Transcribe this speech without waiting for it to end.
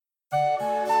I'm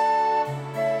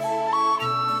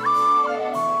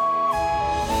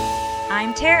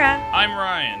Tara. I'm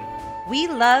Ryan. We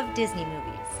love Disney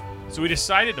movies. So we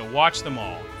decided to watch them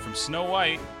all, from Snow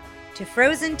White to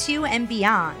Frozen 2 and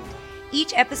beyond.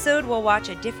 Each episode will watch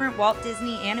a different Walt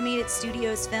Disney Animated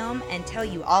Studios film and tell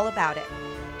you all about it.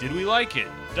 Did we like it?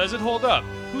 Does it hold up?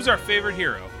 Who's our favorite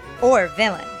hero? Or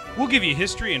villain. We'll give you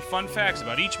history and fun facts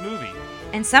about each movie.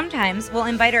 And sometimes we'll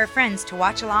invite our friends to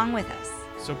watch along with us.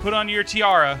 So put on your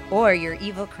tiara or your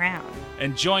evil crown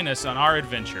and join us on our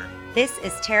adventure. This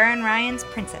is Tara and Ryan's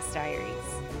Princess Diaries.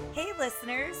 Hey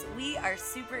listeners, we are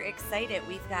super excited.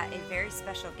 We've got a very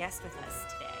special guest with us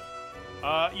today.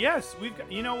 Yes, we've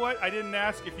got, you know what? I didn't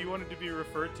ask if you wanted to be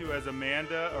referred to as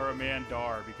Amanda or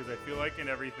Amandar, because I feel like in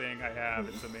everything I have,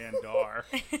 it's Amandar.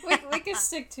 we could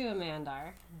stick to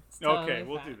Amandar. Okay,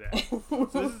 we'll do that.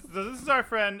 So this is our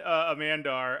friend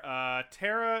Amandar.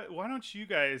 Tara, why don't you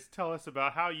guys tell us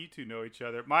about how you two know each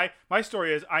other? My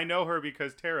story is I know her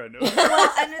because Tara knows her.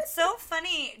 Well, and it's so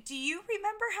funny. Do you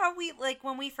remember how we,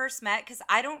 when we first met? Because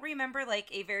I don't remember,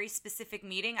 a very specific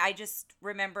meeting. I just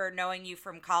remember knowing you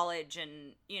from college and,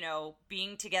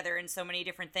 being together in so many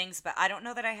different things. But I don't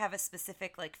know that I have a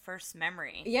specific, first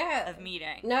memory of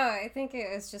meeting. No, I think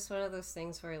it was just one of those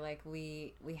things where,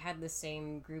 we had the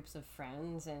same groups of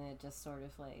friends and it just sort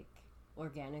of,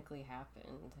 organically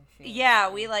happened. I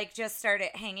feel we, just started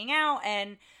hanging out.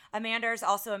 And Amandar's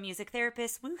also a music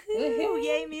therapist. Woohoo!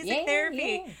 Yay, music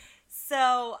therapy! Yeah.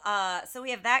 So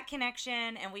we have that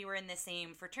connection, and we were in the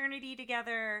same fraternity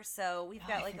together. So we've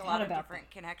got a lot of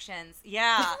different connections.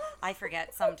 Yeah, I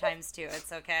forget sometimes too.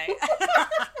 It's okay.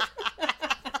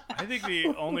 I think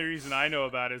the only reason I know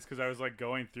about it is because I was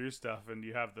going through stuff, and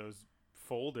you have those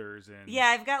folders and yeah,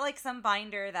 I've got some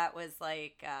binder that was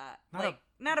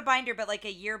not a binder, but a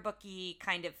yearbooky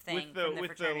kind of thing from the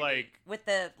fraternity with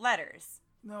the letters.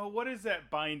 No, what is that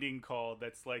binding called?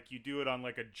 That's you do it on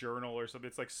a journal or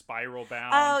something. It's spiral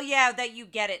bound. Oh yeah, that you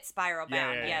get it spiral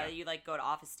bound. Yeah, you go to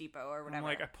Office Depot or whatever.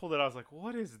 I pulled it out. I was like,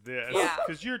 what is this? Yeah,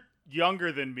 because you're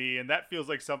younger than me, and that feels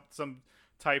like some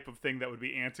type of thing that would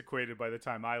be antiquated by the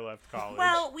time I left college.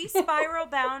 Well, we spiral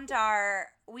bound our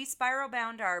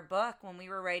book when we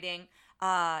were writing.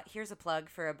 Here's a plug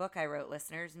for a book I wrote,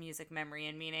 listeners, Music, Memory,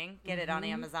 and Meaning. Get it on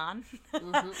Amazon.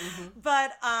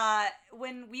 But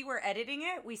when we were editing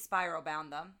it, we spiral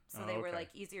bound them. So they were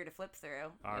easier to flip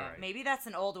through. All right. Maybe that's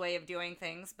an old way of doing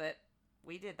things, but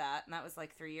we did that, and that was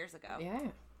 3 years ago. Yeah.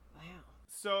 Wow.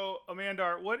 So,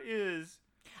 Amandar,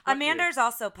 Amandar's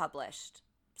also published.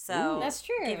 So that's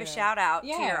true. Give a shout out to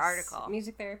your article.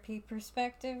 Music Therapy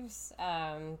Perspectives.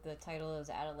 The title is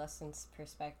Adolescence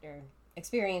Perspective.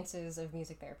 Experiences of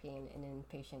Music Therapy in an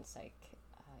Inpatient Psych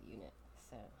Unit.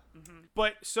 So,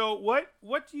 But so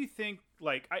what do you think?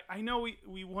 I know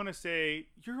we want to say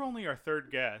you're only our third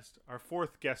guest, our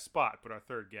fourth guest spot, but our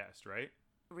third guest, right?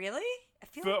 Really? I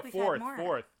feel like we've had more.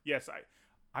 Fourth. Yes,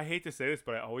 I hate to say this,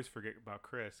 but I always forget about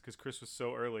Chris because Chris was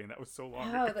so early and that was so long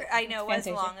ago. I know, it was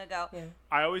long ago. Yeah.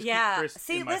 I always keep Chris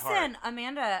in my heart.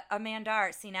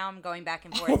 Amandar. See, now I'm going back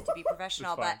and forth to be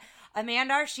professional, but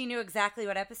Amandar, she knew exactly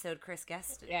what episode Chris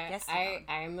guested. Yeah,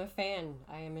 I'm a fan.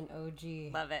 I am an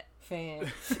OG. Love it. Fan.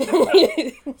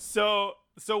 So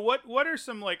what are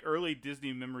some early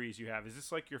Disney memories you have? Is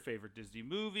this your favorite Disney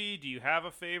movie? Do you have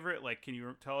a favorite? Can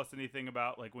you tell us anything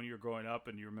about when you were growing up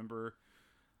and you remember?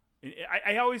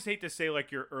 I always hate to say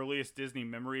your earliest Disney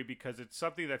memory because it's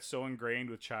something that's so ingrained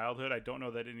with childhood. I don't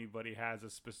know that anybody has a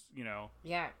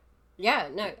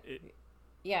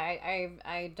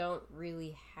I don't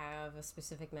really have a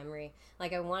specific memory. I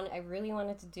really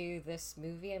wanted to do this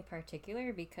movie in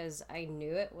particular because I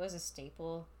knew it was a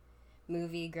staple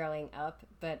movie growing up,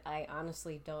 but I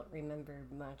honestly don't remember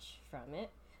much from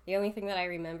it. The only thing that I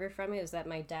remember from it is that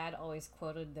my dad always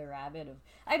quoted the rabbit of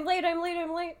 "I'm late, I'm late,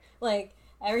 I'm late."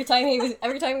 Every time he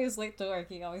was late to work,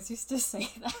 he always used to say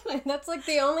that. And that's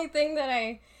the only thing that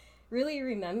I really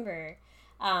remember.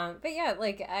 But yeah,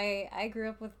 I grew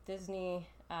up with Disney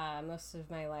most of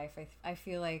my life. I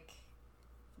feel like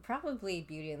probably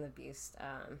Beauty and the Beast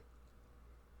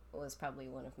was probably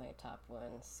one of my top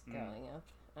ones growing up.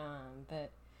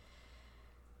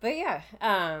 But yeah,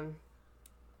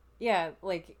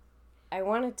 I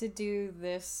wanted to do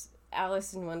this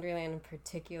Alice in Wonderland in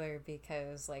particular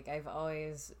because I've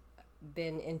always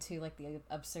been into the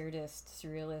absurdist,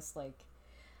 surrealist,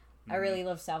 I really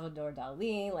love Salvador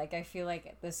Dali. I feel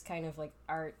this kind of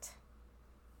art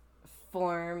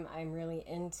form I'm really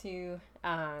into.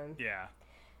 And yeah,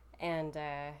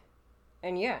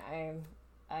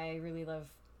 I really love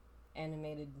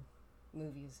animated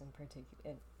movies in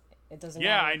particular. It doesn't.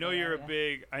 Yeah, I know you're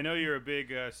a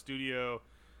big studio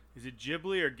Is it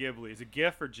Ghibli or Ghibli? Is it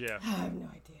GIF or GIF? I have no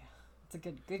idea. It's a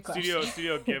good question.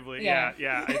 Studio Ghibli. Yeah.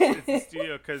 Yeah. It's the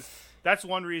studio, because that's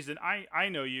one reason I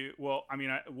know you. Well, I mean,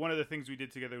 one of the things we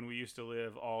did together when we used to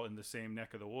live all in the same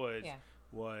neck of the woods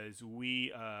was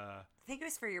we. I think it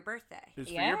was for your birthday. It was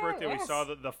for your birthday. We saw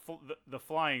the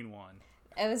flying one.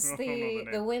 It was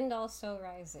the Wind Also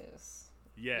Rises.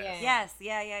 Yes.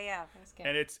 Yeah. That's good.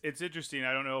 And it's interesting.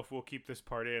 I don't know if we'll keep this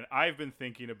part in. I've been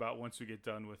thinking about, once we get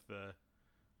done with the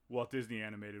Walt Disney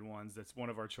animated ones, that's one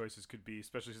of our choices could be,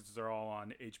 especially since they're all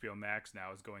on HBO Max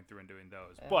now, is going through and doing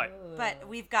those. But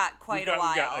we've got quite a while.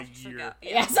 We've got a year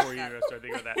Yes. before you start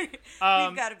thinking of that.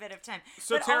 We've got a bit of time.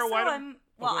 So but Tara, also,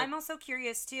 why I'm also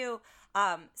curious too.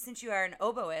 Since you are an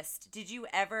oboist, did you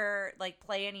ever like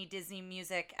play any Disney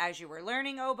music as you were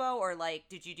learning oboe, or like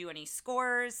did you do any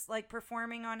scores, like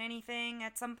performing on anything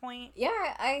at some point? Yeah,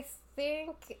 I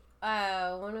think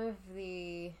one of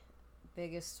the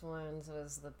biggest ones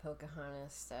was the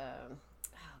Pocahontas. Oh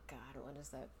God, what is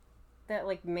that? That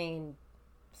like main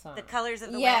song. The Colors of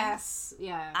the Wind. Yes,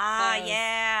 yeah.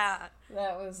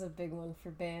 That was a big one for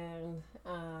band.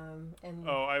 And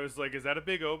I was like, is that a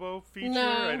big oboe feature? No.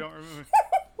 I don't remember.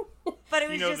 But it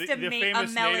was just the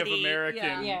famous a melody. Native American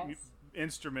Yeah. Yes.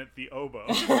 instrument, the oboe.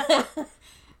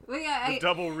 Well, yeah, The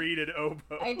double-reeded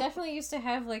oboe. I definitely used to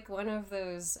have like one of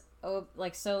those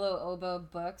like solo oboe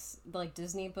books, like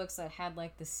Disney books that had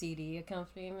like the CD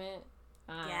accompaniment.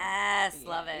 Yes,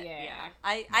 love it. Yeah.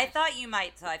 I thought you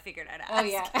might, so I figured I'd ask. Oh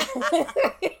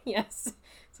yeah. Yes,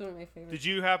 it's one of my favorites. Did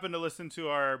you happen to listen to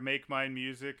our Make Mine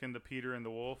Music and the Peter and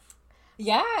the Wolf?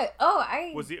 Yeah. Oh,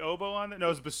 Was the oboe on that? No, it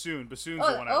was bassoon. Bassoon's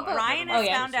Oh, the one I oboe. like. Ryan Never has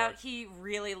mind. found out he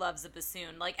really loves a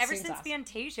bassoon. Like ever Bassoon's since awesome.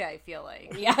 Fantasia, I feel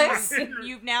like. Yes.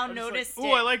 You've now I'm just noticed like, it.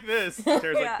 ooh, I like this. Tara's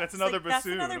like, Yeah, that's it's another like,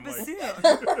 bassoon. That's another I'm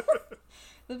like, bassoon.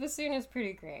 the bassoon is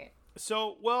pretty great.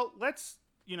 So, well, let's,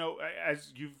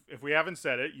 if we haven't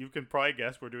said it, you can probably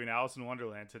guess we're doing Alice in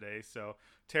Wonderland today. So,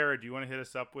 Tara, do you want to hit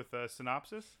us up with a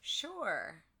synopsis?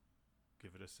 Sure.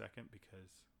 Give it a second, because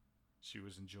she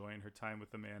was enjoying her time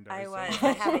with Amanda. I so- was.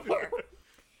 I have it here.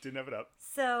 Didn't have it up.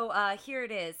 So here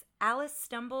it is. Alice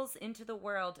stumbles into the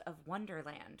world of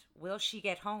Wonderland. Will she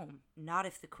get home? Not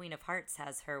if the Queen of Hearts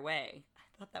has her way.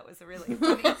 I thought that was a really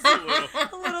funny,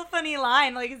 a little funny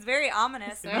line. Like, it's very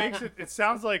ominous. It makes it. It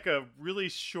sounds like a really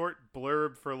short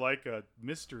blurb for like a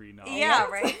mystery novel. Yeah,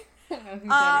 right. Who did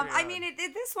it? I mean,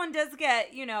 this one does get,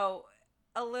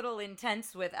 a little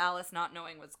intense with Alice not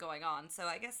knowing what's going on. So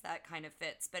I guess that kind of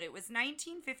fits. But it was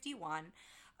 1951.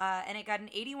 And it got an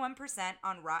 81%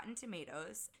 on Rotten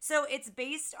Tomatoes. So it's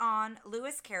based on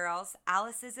Lewis Carroll's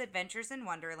Alice's Adventures in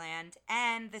Wonderland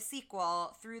and the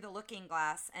sequel, Through the Looking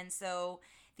Glass. And so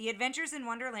The Adventures in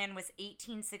Wonderland was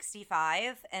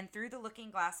 1865 and Through the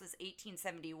Looking Glass was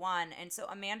 1871. And so,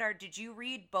 Amanda, did you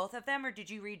read both of them, or did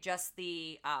you read just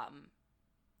the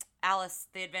Alice's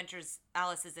Adventures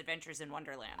in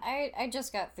Wonderland? I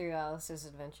just got through Alice's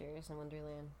Adventures in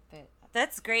Wonderland, but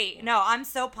That's great. No, I'm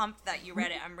so pumped that you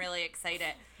read it. I'm really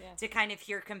excited Yeah. to kind of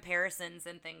hear comparisons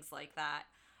and things like that.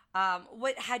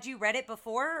 What had you read it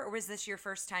before, or was this your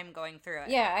first time going through it?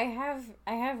 yeah,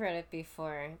 I have read it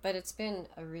before, but it's been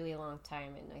a really long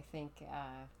time, and I think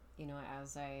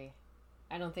as I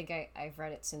don't think I've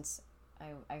read it since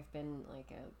I've been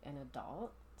like an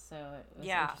adult, so it was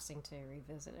interesting to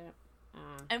revisit it.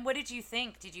 And what did you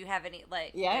think? Did you have any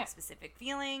like specific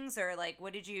feelings, or like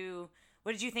what did you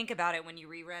think about it when you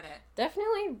reread it?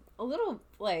 Definitely a little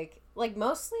like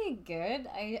mostly good.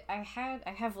 I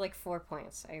have like 4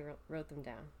 points. I wrote them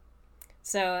down.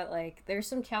 So like there's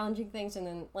some challenging things, and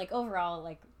then like overall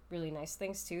like really nice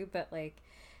things too. But like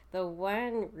the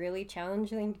one really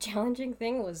challenging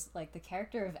thing was like the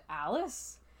character of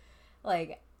Alice.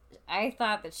 Like I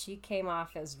thought that she came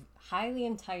off as highly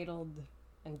entitled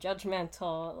and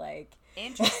judgmental. Like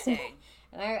Interesting.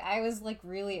 and I was like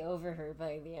really over her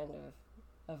by the end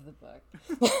of the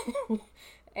book.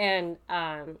 and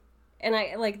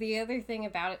I like the other thing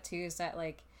about it too is that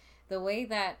like the way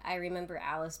that I remember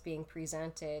Alice being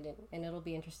presented, and it'll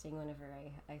be interesting whenever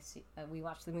I see we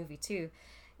watch the movie too,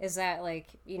 is that like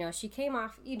she came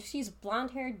off, she's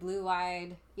blonde haired, blue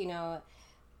eyed,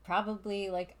 probably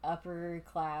like upper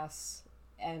class,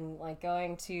 and like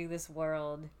going to this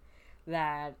world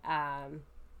that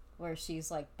where she's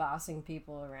like bossing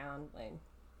people around. Like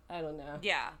I don't know.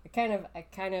 Yeah.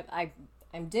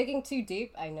 I'm digging too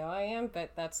deep. I know I am,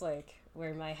 but that's like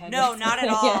where my head No, is. not at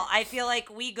all. Yeah. I feel like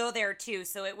we go there too,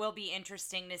 so it will be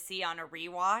interesting to see on a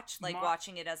rewatch, like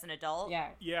watching it as an adult. Yeah.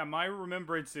 Yeah, my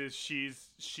remembrance is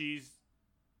she's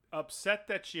upset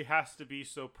that she has to be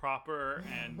so proper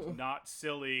and not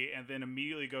silly, and then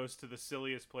immediately goes to the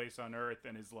silliest place on earth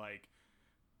and is like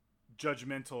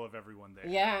judgmental of everyone there.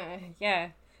 Yeah.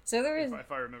 So there was,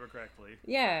 if I remember correctly.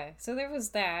 yeah. So there was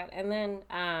that, and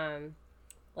then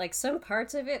like some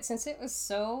parts of it, since it was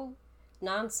so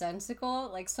nonsensical,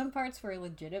 like some parts were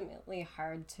legitimately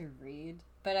hard to read,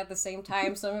 but at the same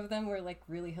time, some of them were like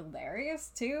really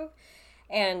hilarious too.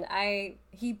 And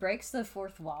he breaks the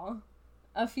fourth wall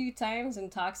a few times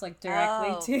and talks like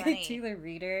directly to the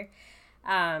reader.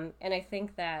 And I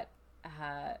think that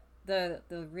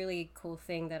the really cool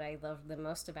thing that I loved the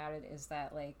most about it is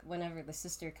that, like, whenever the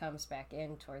sister comes back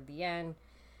in toward the end,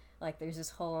 like, there's this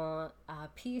whole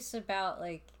piece about,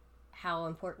 like, how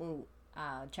important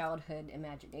childhood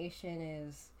imagination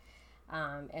is,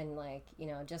 and, like, you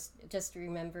know, just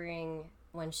remembering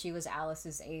when she was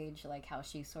Alice's age, like, how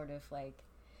she sort of, like,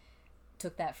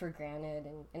 took that for granted,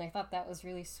 and I thought that was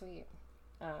really sweet.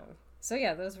 So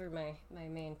yeah, those were my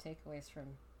main takeaways from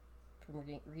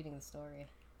reading the story.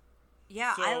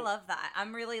 Yeah, So- I love that.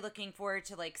 I'm really looking forward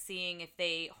to like seeing if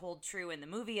they hold true in the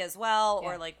movie as well,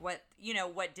 or like what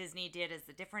Disney did as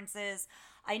the differences.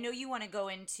 I know you want to go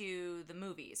into the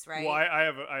movies, right? Well,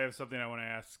 I have something I want to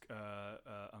ask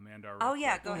Amanda. Oh,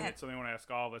 yeah, quick. go ahead. It's something I want to ask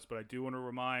all of us, but I do want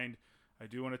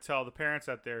to tell the parents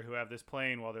out there who have this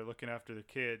playing while they're looking after their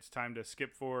kids, time to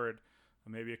skip forward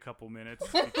maybe a couple minutes,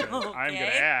 because I'm going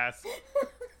to ask,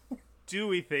 do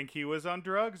we think he was on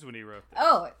drugs when he wrote this?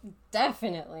 Oh,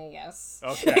 definitely, yes.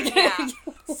 Okay. Yeah.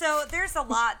 So there's a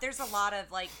lot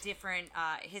of like different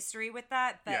history with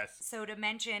that. But Yes. So to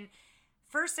mention,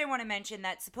 first I want to mention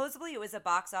that supposedly it was a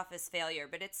box office failure,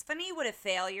 but it's funny what a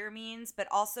failure means. But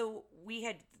also we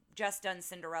had just done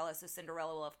Cinderella, so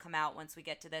Cinderella will have come out once we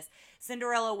get to this.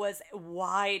 Cinderella was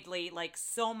widely, like,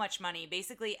 so much money.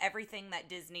 Basically everything that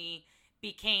Disney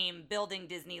became, building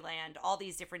Disneyland, all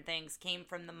these different things came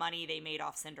from the money they made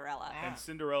off Cinderella. And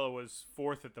Cinderella was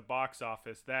 4th at the box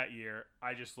office that year.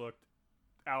 I just looked.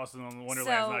 Alice in Wonderland's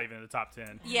not even in the top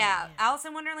 10. Yeah, Alice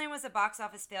in Wonderland was a box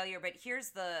office failure, but here's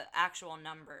the actual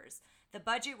numbers. The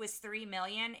budget was $3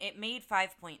 million. It made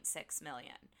 $5.6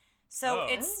 million. So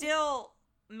it still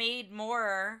made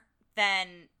more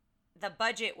than the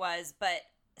budget was, but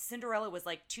Cinderella was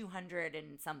like 200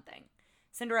 and something.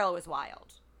 Cinderella was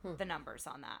wild. The numbers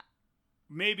on that.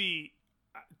 Maybe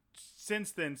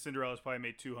since then, Cinderella's probably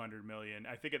made $200 million.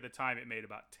 I think at the time it made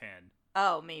about 10.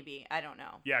 Oh, maybe. I don't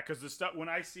know. Yeah, because the stuff, when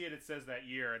I see it, it says that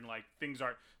year, and like things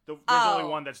aren't. There's only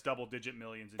one that's double-digit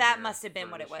millions. That must have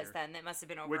been what it was year. then. That must have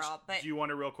been Which, overall. But do you want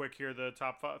to real quick hear the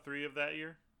top 3 of that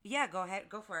year? yeah, go ahead.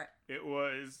 Go for it. It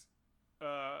was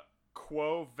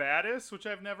Quo Vadis, which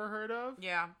I've never heard of.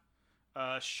 Yeah.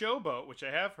 Showboat, which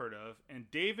I have heard of, and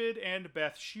David and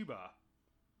Bathsheba.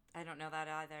 I don't know that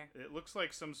either. It looks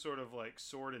like some sort of like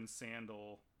sword and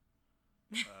sandal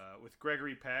with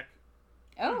Gregory Peck.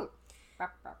 Oh.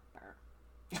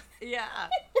 Yeah.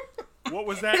 What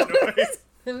was that noise?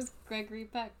 It was Gregory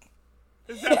Peck.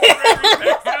 Is that what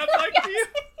Gregory Peck sounds like to you?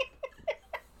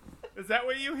 Is that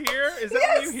what you hear? Is that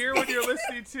what you hear when you're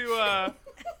listening to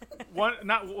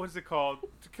what's it called?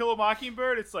 To Kill a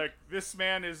Mockingbird? It's like, this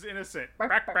man is innocent.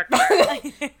 Quack, quack, quack.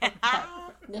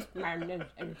 This man is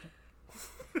innocent.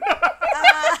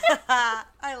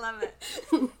 I love it.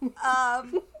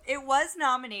 It was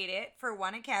nominated for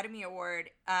one Academy Award,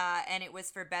 and it was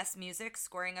for Best Music,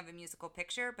 Scoring of a Musical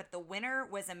Picture, but the winner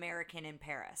was American in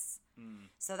Paris.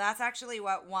 So that's actually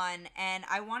what won. And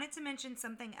I wanted to mention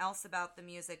something else about the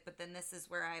music, but then this is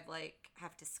where I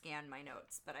have to scan my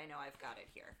notes, but I know I've got it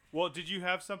here. Well, did you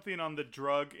have something on the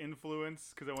drug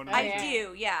influence? Because I wanted. I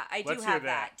do, yeah, I Let's do hear have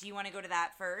that. Do you want to go to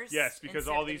that first? Yes, because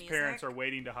instead all of the these music? parents are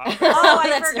waiting to hop. Oh,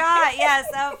 I forgot. Yes,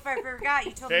 I forgot.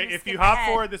 You told me Hey, to if skip you hop ahead.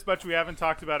 forward this much, we haven't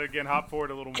talked about it again. Hop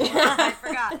forward a little more. I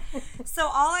forgot. So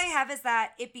all I have is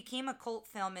that it became a cult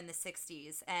film in the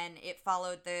 60s, and it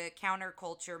followed the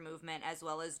counterculture movement as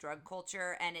well as drug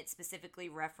culture, and it specifically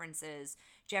references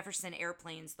Jefferson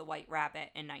Airplane's The White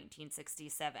Rabbit in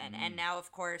 1967. And now,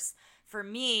 of course, for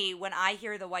me, when I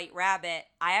hear The White Rabbit,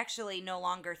 I actually no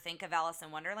longer think of Alice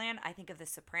in Wonderland. I think of The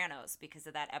Sopranos because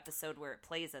of that episode where it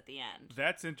plays at the end.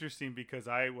 That's interesting because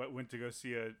I went to go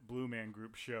see a Blue Man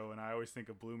Group show, and I always think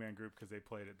of Blue Man Group because they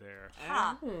played it there.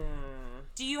 Huh.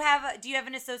 Do you have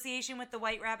an association with the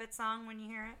White Rabbit song when you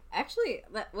hear it? Actually,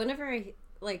 whenever I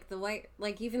like the white,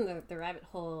 like even the rabbit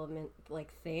hole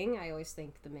like thing, I always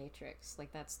think the Matrix.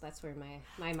 Like that's where my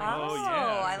mind Oh, goes.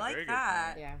 yeah, I very like good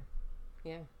that. point.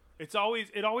 Yeah.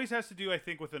 It always has to do, I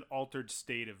think, with an altered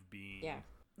state of being. Yeah.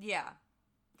 Yeah.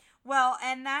 Well,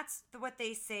 and that's what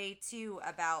they say too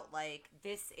about like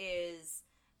this is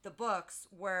the books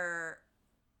were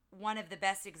one of the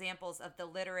best examples of the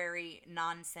literary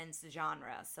nonsense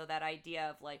genre. So that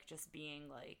idea of like just being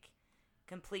like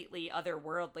completely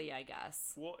otherworldly, I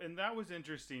guess. Well, and that was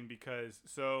interesting because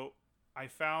so I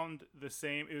found the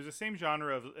same. It was the same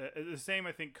genre of the same,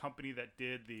 I think, company that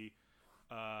did the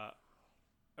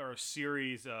or a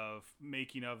series of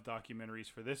making of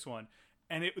documentaries for this one.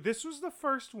 And this was the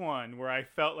first one where I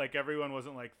felt like everyone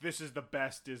wasn't like, this is the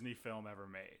best Disney film ever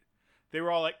made. They were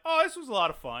all like, oh, this was a lot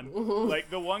of fun. Like,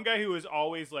 the one guy who was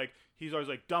always like, he's always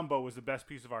like, Dumbo was the best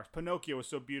piece of art. Pinocchio was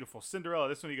so beautiful. Cinderella,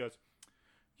 this one he goes,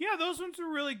 yeah, those ones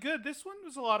were really good. This one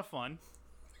was a lot of fun.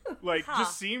 Like,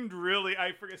 just seemed really,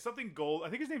 I forget, something Gold. I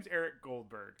think his name's Eric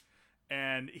Goldberg.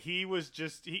 And he was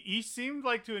just, he seemed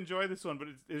like to enjoy this one, but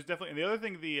it was definitely, and the other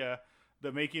thing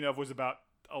the making of was about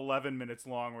 11 minutes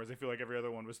long, whereas I feel like every other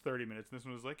one was 30 minutes. And this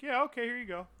one was like, yeah, okay, here you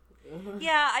go.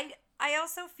 Yeah, I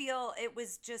also feel it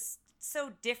was just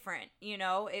so different, you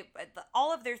know?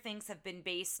 All of their things have been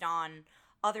based on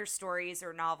other stories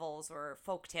or novels or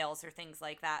folk tales or things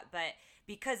like that, but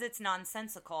because it's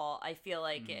nonsensical, I feel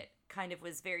like it kind of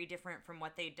was very different from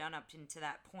what they'd done up into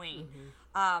that point.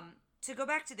 To go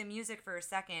back to the music for a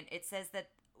second, it says that,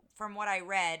 from what I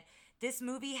read, this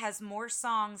movie has more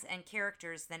songs and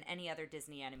characters than any other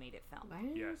Disney animated film.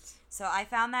 What? Yes. So I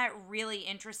found that really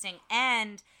interesting.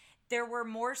 And there were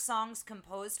more songs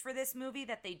composed for this movie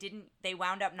that they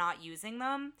wound up not using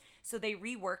them. So they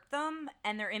reworked them,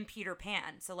 and they're in Peter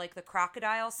Pan. So like the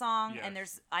Crocodile song, and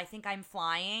there's, I Think I'm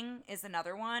Flying is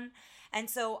another one.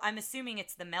 And so I'm assuming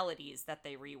it's the melodies that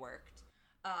they reworked.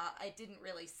 I didn't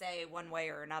really say one way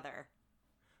or another.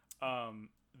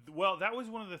 Well, that was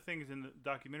one of the things in the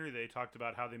documentary they talked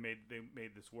about how they made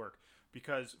this work,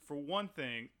 because for one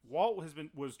thing, Walt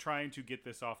was trying to get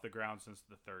this off the ground since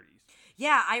the 30s.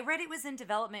 Yeah, I read it was in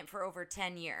development for over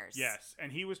 10 years. Yes,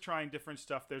 and he was trying different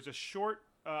stuff. There's a short.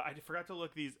 I forgot to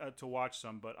look these to watch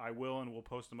some, but I will, and we'll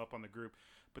post them up on the group.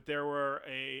 But there were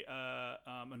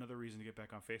another reason to get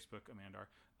back on Facebook, Amandar.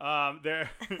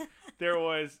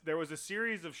 There was a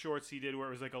series of shorts he did where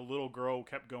it was like a little girl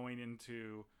kept going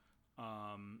into.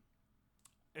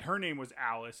 Her name was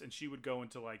Alice, and she would go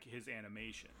into like his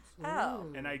animations. Oh.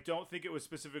 And I don't think it was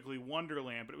specifically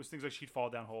Wonderland, but it was things like she'd fall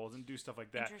down holes and do stuff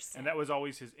like that. Interesting. And that was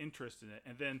always his interest in it.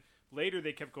 And then later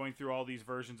they kept going through all these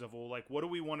versions of, well, like, what do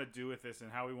we want to do with this and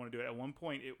how we want to do it? At one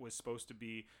point, it was supposed to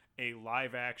be a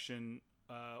live action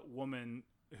woman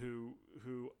who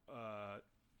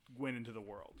went into the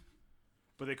world.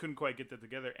 But they couldn't quite get that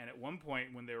together. And at one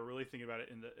point, when they were really thinking about it,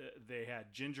 they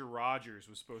had Ginger Rogers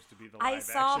was supposed to be the live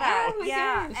action. I saw that. Oh,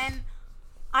 yeah. gosh. And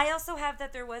I also have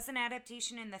that there was an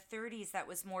adaptation in the 30s that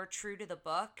was more true to the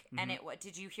book. And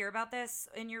did you hear about this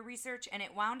in your research? And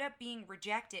it wound up being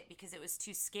rejected because it was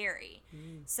too scary.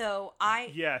 So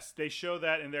Yes, they show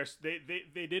that, and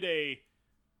they did a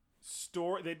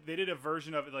story. They did a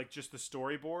version of it, like just the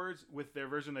storyboards with their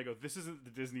version. They go, this isn't the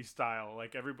Disney style.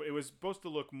 Like everybody, it was supposed to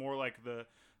look more like the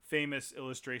famous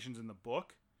illustrations in the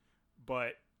book,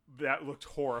 but that looked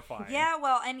horrifying. Yeah,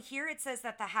 well, and here it says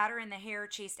that the Hatter and the Hare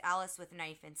chased Alice with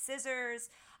knife and scissors.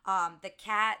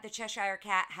 The Cheshire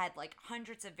Cat, had like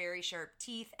hundreds of very sharp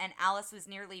teeth, and Alice was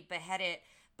nearly beheaded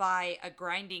by a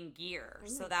grinding gear. Oh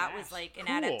so my that gosh. was like an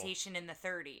Cool. adaptation in the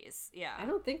 30s. Yeah. I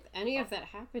don't think any of that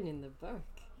happened in the book.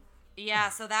 Yeah,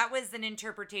 so that was an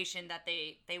interpretation that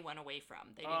they went away from.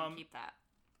 They didn't keep that.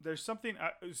 There's something.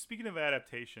 Speaking of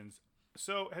adaptations,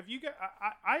 so have you got?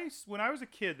 I when I was a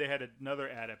kid, they had another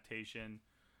adaptation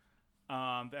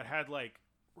that had like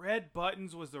Red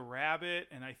Buttons was the rabbit,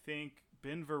 and I think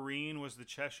Ben Vereen was the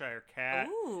Cheshire Cat.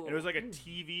 Ooh. And it was like a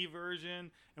TV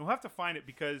version, and we'll have to find it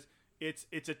because it's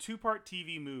a 2-part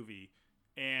TV movie.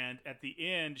 And at the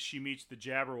end, she meets the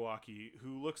Jabberwocky,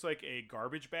 who looks like a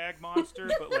garbage bag monster,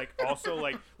 but like also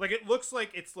like it looks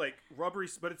like it's like rubbery,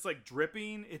 but it's like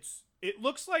dripping. It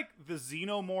looks like the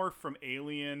Xenomorph from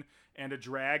Alien and a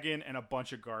dragon and a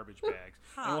bunch of garbage bags.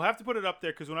 And we'll have to put it up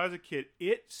there because when I was a kid,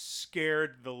 it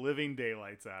scared the living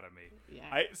daylights out of me.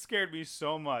 Yeah. It scared me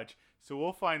so much. So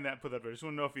we'll find that and put that up there. I just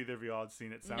want to know if either of you all had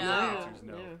seen it. Sounds like the answer is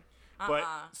no. But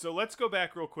so let's go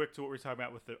back real quick to what we were talking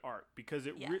about with the art, because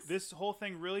this whole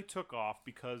thing really took off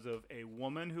because of a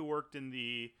woman who worked in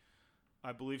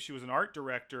I believe she was an art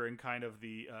director and kind of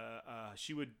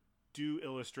she would do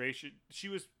illustration.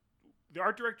 The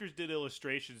art directors did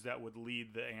illustrations that would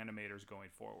lead the animators going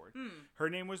forward. Her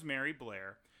name was Mary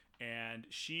Blair, and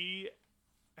she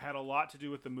had a lot to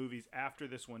do with the movies after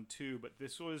this one too, but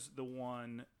this was the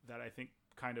one that I think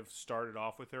kind of started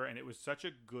off with her, and it was such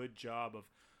a good job of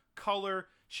color.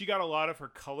 She got a lot of her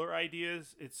color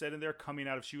ideas, it said in there, coming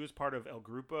out of, she was part of El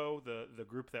Grupo, the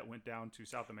group that went down to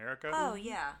South America. Oh,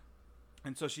 yeah.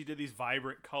 And so she did these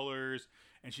vibrant colors,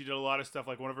 and she did a lot of stuff.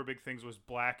 Like one of her big things was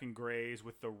black and grays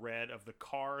with the red of the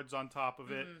cards on top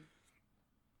of it.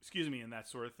 excuse me, and that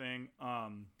sort of thing.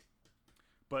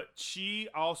 But she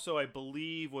also, I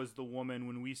believe, was the woman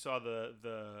when we saw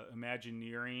the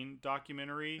Imagineering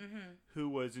documentary who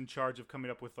was in charge of coming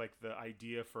up with like the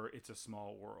idea for It's a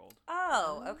Small World.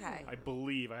 Oh, okay. I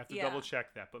believe. I have to double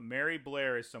check that. But Mary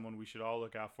Blair is someone we should all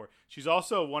look out for. She's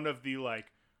also one of the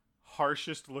like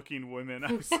harshest looking women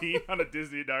I've seen on a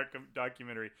Disney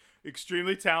documentary.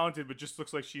 Extremely talented, but just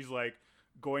looks like she's like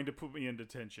going to put me in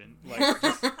detention. Like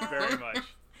just very much.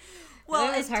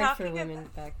 Well, it was hard for women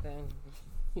back then.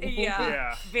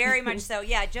 Yeah, very much so.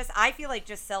 Yeah, I feel like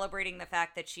just celebrating the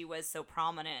fact that she was so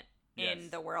prominent in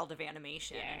the world of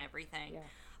animation and everything.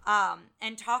 Yeah.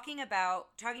 And talking about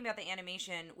the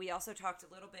animation, we also talked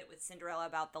a little bit with Cinderella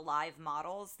about the live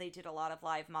models. They did a lot of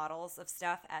live models of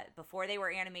stuff before they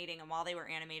were animating and while they were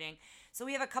animating. So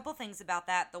we have a couple things about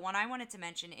that. The one I wanted to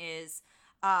mention is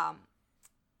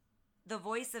the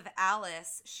voice of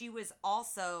Alice. She was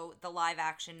also the live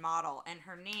action model, and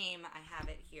her name, I have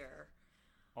it here.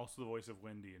 Also the voice of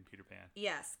Wendy in Peter Pan.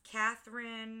 Yes,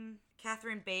 Catherine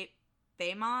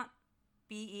Beaumont,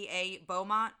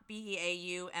 Beaumont,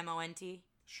 Beaumont.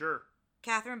 Sure.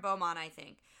 Catherine Beaumont, I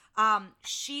think.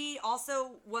 She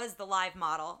also was the live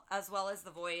model as well as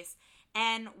the voice.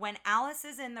 And when Alice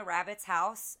is in the rabbit's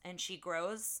house and she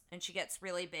grows and she gets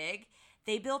really big,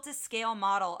 they built a scale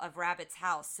model of Rabbit's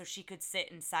house so she could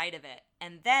sit inside of it.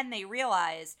 And then they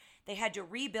realized they had to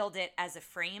rebuild it as a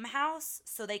frame house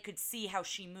so they could see how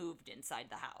she moved inside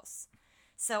the house.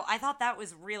 So I thought that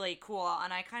was really cool.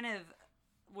 And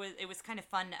it was kind of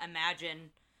fun to imagine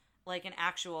like an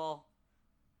actual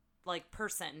like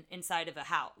person inside of a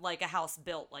house, like a house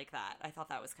built like that. I thought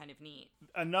that was kind of neat.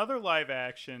 Another live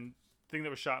action thing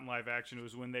that was shot in live action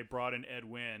was when they brought in Ed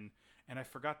Wynn. And I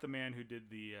forgot the man who did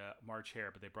the March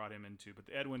Hare, but they brought him in too. But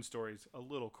the Ed Wynn story is a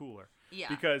little cooler. Yeah.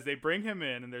 Because they bring him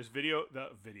in, and there's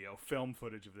film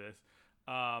footage of this.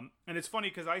 And it's funny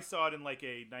because I saw it in like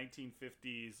a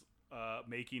 1950s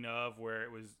making of where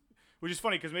it was, which is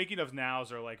funny because making ofs now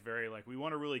are like very like, we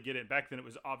want to really get it. Back then it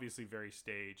was obviously very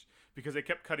staged because they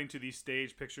kept cutting to these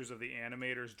stage pictures of the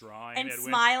animators drawing and Ed Wynn.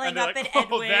 Smiling And up like, at Ed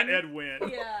oh, Wynn. that Ed Wynn.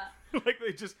 Yeah. Like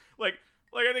they just like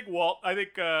I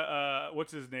think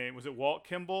what's his name? Was it Walt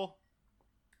Kimball?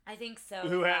 I think so.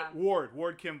 Who had Ward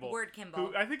Kimball. Ward Kimball.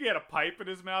 Who, I think he had a pipe in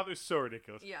his mouth. It was so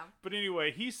ridiculous. Yeah. But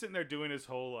anyway, he's sitting there doing his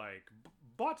whole like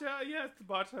butter,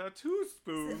 2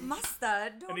 spoons.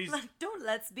 Mustard. Don't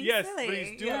let's be yes, silly. but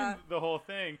he's doing the whole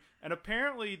thing. And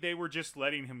apparently they were just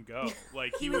letting him go.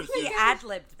 Like he was he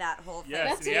ad-libbed that whole thing.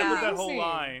 Yes, That's he ad-libbed that whole amazing.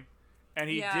 line. And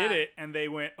he did it, and they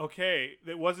went, okay,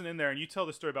 it wasn't in there. And you tell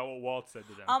the story about what Walt said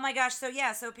to them. Oh my gosh. So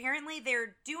apparently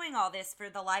they're doing all this for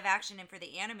the live action and for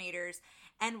the animators.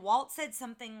 And Walt said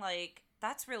something like,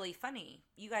 that's really funny.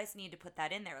 You guys need to put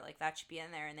that in there. Like, that should be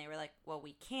in there. And they were like, well,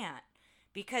 we can't.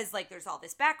 Because, like, there's all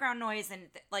this background noise, and,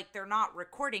 like, they're not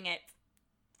recording it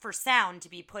for sound to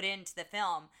be put into the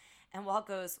film. And Walt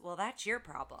goes, well, that's your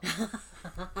problem.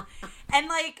 And,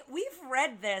 like, we've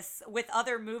read this with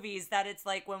other movies that it's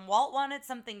like when Walt wanted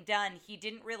something done, he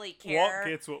didn't really care. Walt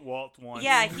gets what Walt wants.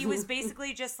 Yeah, he was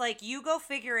basically just like, you go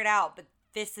figure it out, but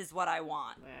this is what I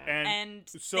want. And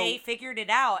so, they figured it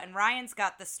out, and Ryan's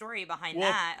got the story behind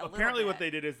that a apparently little what they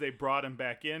did is they brought him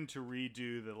back in to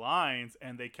redo the lines,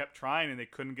 and they kept trying, and they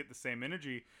couldn't get the same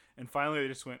energy. And finally they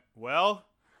just went, well,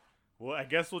 I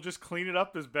guess we'll just clean it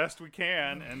up as best we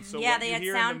can. And so yeah, what they you had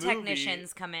hear sound in the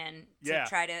technicians come in to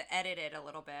try to edit it a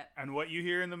little bit. And what you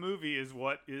hear in the movie is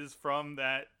what is from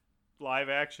that live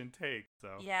action take. So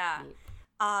yeah,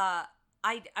 I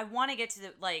want to get to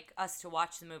us to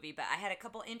watch the movie, but I had a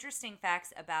couple interesting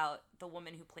facts about the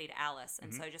woman who played Alice,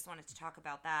 and so I just wanted to talk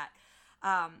about that.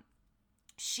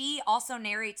 She also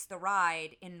narrates the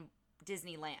ride in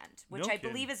Disneyland, which I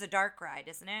believe is a dark ride,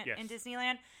 isn't it? Yes. In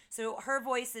Disneyland. So her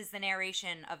voice is the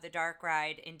narration of the dark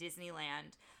ride in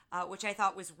Disneyland, which I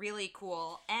thought was really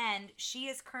cool. And she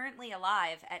is currently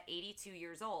alive at 82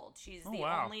 years old. She's the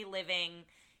only living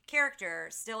character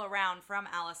still around from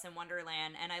Alice in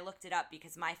Wonderland. And I looked it up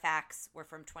because my facts were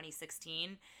from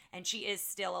 2016, and she is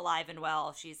still alive and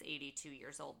well. She's 82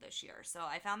 years old this year. So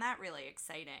I found that really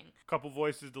exciting. couple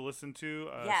voices to listen to.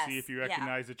 See if you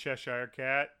recognize the Cheshire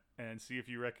Cat. And see if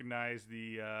you recognize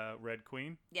the Red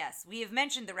Queen. Yes, we have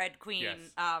mentioned the Red Queen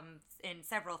Yes. In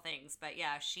several things, but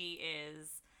yeah, she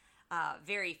is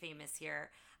very famous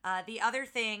here. The other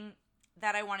thing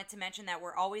that I wanted to mention that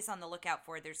we're always on the lookout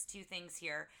for, there's two things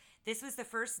here. This was the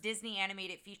first Disney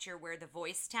animated feature where the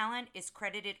voice talent is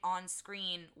credited on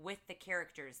screen with the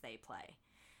characters they play.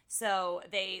 So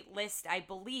they list, I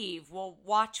believe, we'll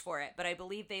watch for it, but I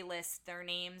believe they list their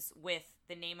names with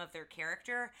the name of their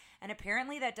character. And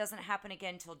apparently that doesn't happen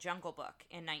again till Jungle Book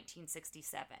in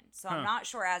 1967. So I'm not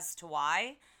sure as to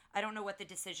why. I don't know what the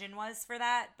decision was for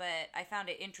that, but I found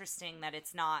it interesting that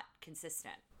it's not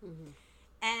consistent. Mm-hmm.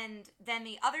 And then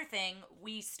the other thing,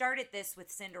 we started this with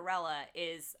Cinderella,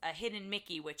 is a hidden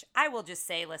Mickey, which I will just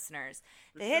say, listeners,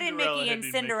 the hidden Mickey in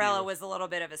Cinderella was a little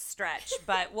bit of a stretch,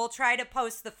 but we'll try to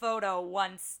post the photo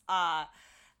once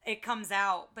it comes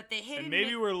out. But the hidden and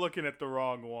maybe we're looking at the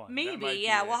wrong one. Maybe,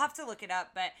 yeah, we'll have to look it up.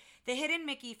 But the hidden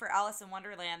Mickey for Alice in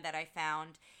Wonderland that I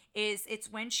found is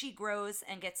it's when she grows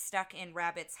and gets stuck in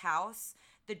Rabbit's house.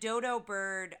 The dodo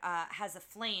bird has a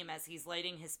flame as he's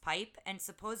lighting his pipe, and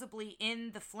supposedly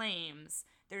in the flames,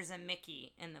 there's a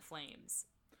Mickey in the flames.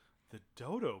 The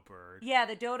dodo bird? Yeah,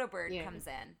 the dodo bird comes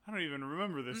in. I don't even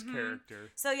remember this character.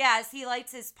 So yeah, as he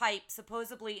lights his pipe,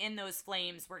 supposedly in those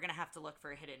flames, we're going to have to look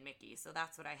for a hidden Mickey. So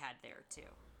that's what I had there, too.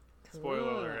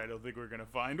 Spoiler alert, I don't think we're going to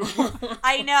find one.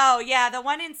 I know, yeah. The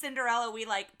one in Cinderella, we,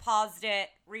 paused it,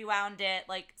 rewound it,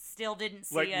 still didn't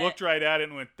see it. Looked right at it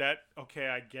and went, okay,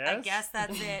 I guess? I guess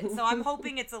that's it. So I'm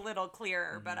hoping it's a little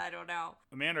clearer, but I don't know.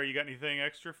 Amanda, you got anything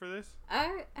extra for this?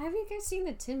 Have you guys seen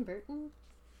the Tim Burton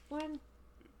one?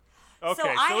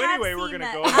 Okay, so anyway, we're going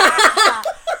to go on.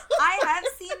 I have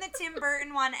seen the Tim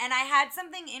Burton one, and I had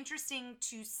something interesting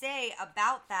to say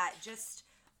about that, just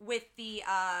with the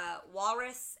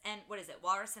Walrus and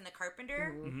Walrus and the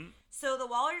Carpenter. Mm-hmm. So the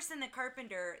Walrus and the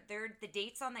Carpenter, the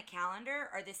dates on the calendar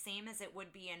are the same as it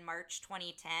would be in March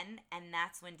 2010, and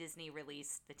that's when Disney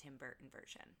released the Tim Burton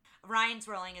version. Ryan's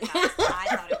rolling his eyes, but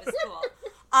I thought it was cool.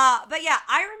 But yeah,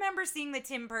 I remember seeing the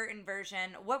Tim Burton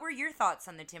version. What were your thoughts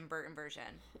on the Tim Burton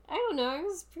version? I don't know. I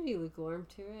was pretty lukewarm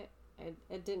to it.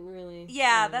 It didn't really...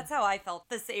 Yeah, that's how I felt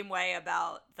the same way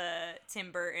about the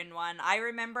Tim Burton one. I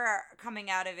remember coming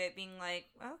out of it being like,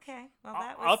 okay, well,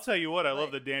 that was... I'll tell you what, I love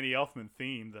the Danny Elfman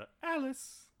theme, the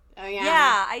Alice. Oh, yeah.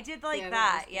 Yeah, I did like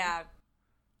that, yeah.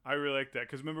 I really liked that,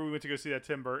 because remember we went to go see that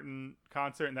Tim Burton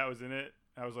concert, and that was in it?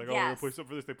 I was like, oh, we'll play something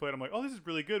for this. They played. I'm like, oh, this is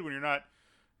really good when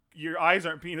your eyes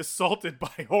aren't being assaulted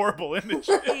by horrible images.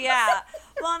 Yeah.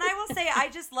 Well, and I will say, I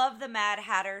just love the Mad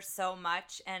Hatter so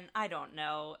much, and I don't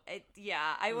know.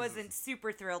 I wasn't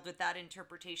super thrilled with that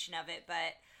interpretation of it,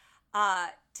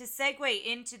 but to segue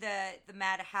into the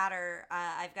Mad Hatter,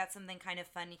 I've got something kind of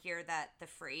fun here that the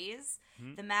phrase,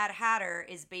 the Mad Hatter,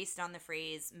 is based on the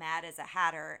phrase mad as a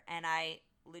hatter, and I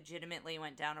legitimately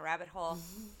went down a rabbit hole.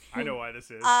 I know why this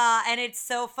is. And it's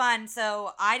so fun.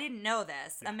 So I didn't know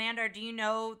this. Yeah. Amanda, do you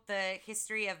know the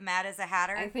history of Mad as a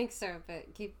Hatter? I think so,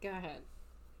 but go ahead.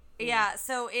 Yeah,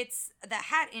 so it's the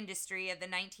hat industry of the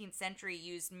 19th century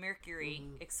used mercury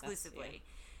exclusively.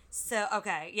 So,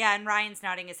 okay. Yeah, and Ryan's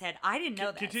nodding his head. I didn't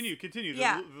know this. Continue.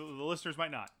 Yeah. The listeners might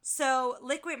not. So,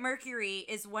 liquid mercury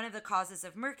is one of the causes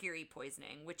of mercury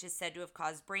poisoning, which is said to have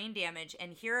caused brain damage.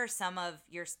 And here are some of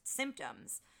your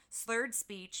symptoms: slurred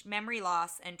speech, memory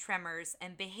loss, and tremors,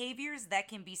 and behaviors that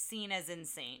can be seen as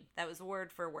insane. That was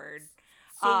word for word.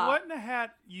 So, what in a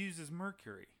hat uses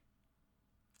mercury?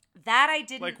 That I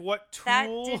didn't... Like, what tool? That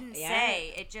didn't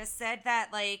say. It just said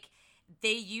that,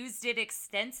 they used it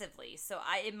extensively, so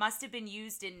it must have been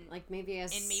used in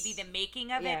maybe the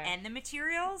making of it and the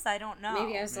materials. I don't know.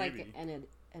 Maybe as an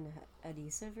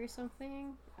adhesive or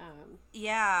something.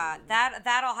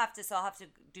 That I'll have to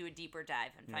do a deeper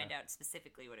dive and find out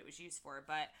specifically what it was used for.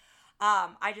 But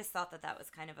I just thought that was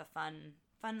kind of a fun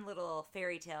little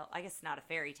fairy tale. I guess not a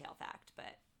fairy tale fact,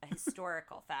 but a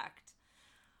historical fact.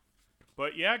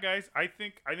 But yeah, guys, I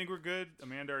think we're good.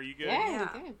 Amanda, are you good? Yeah.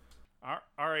 Okay.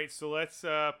 All right, so let's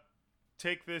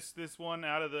take this one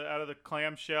out of the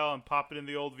clamshell and pop it in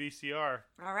the old VCR.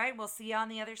 All right, we'll see you on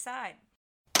the other side.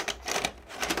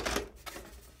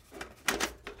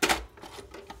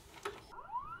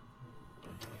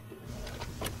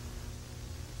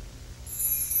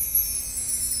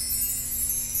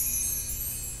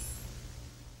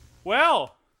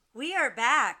 Well, we are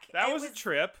back. That was a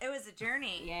trip. It was a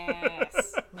journey.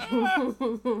 Yes.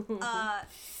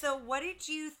 So what did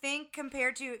you think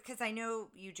compared to, because I know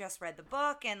you just read the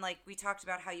book and we talked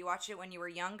about how you watched it when you were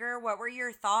younger. What were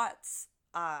your thoughts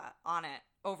on it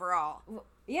overall? Well,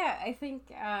 yeah, I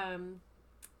think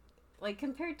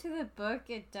compared to the book,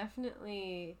 it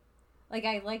definitely,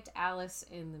 I liked Alice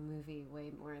in the movie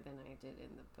way more than I did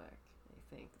in the book. I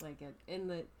think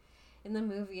in the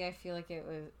movie, I feel like it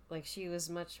was she was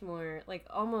much more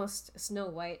almost Snow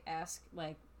White-esque,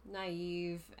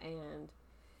 naive and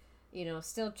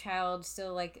still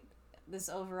this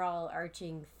overall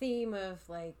arching theme of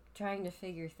trying to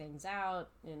figure things out.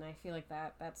 And I feel like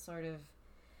that sort of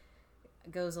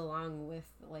goes along with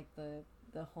like the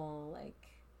whole like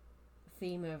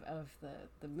theme of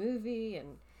the movie.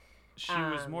 And she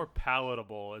was more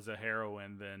palatable as a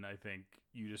heroine than I think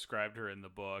you described her in the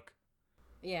book.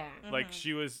 Yeah. Like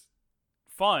she was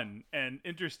fun and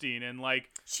interesting, and like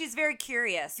she's very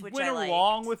curious, which went I liked.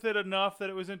 along with it enough that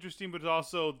it was interesting, but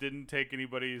also didn't take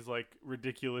anybody's like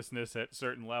ridiculousness at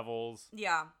certain levels.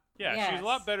 Yeah. Yeah, Yes. she was a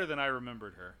lot better than I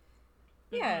remembered her.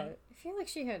 Yeah, I feel like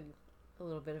she had a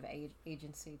little bit of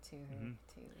agency to her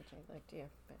too, which I liked. Yeah,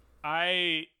 but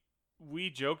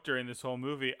We joked during this whole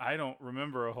movie. I don't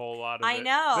remember a whole lot of I it.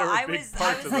 know. There were I big was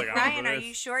parts of, like, I Ryan, remember are this.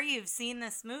 you sure you've seen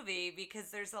this movie? Because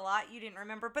there's a lot you didn't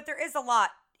remember, but there is a lot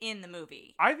in the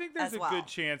movie. I think there's as a well. good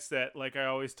chance that, like I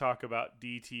always talk about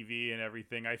DTV and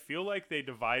everything, I feel like they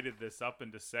divided this up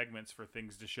into segments for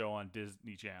things to show on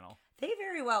Disney Channel. They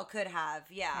very well could have,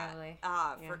 Probably.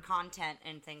 for content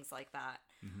and things like that.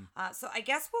 So I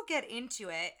guess we'll get into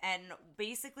it, and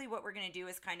basically what we're going to do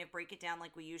is kind of break it down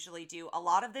like we usually do. A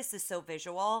lot of this is so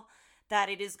visual that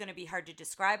it is going to be hard to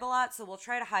describe a lot, so we'll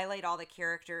try to highlight all the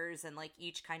characters and like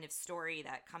each kind of story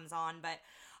that comes on, but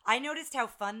I noticed how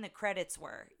fun the credits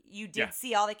were. You did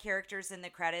see all the characters in the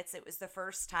credits. It was the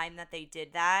first time that they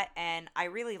did that, and I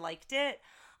really liked it.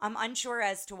 I'm unsure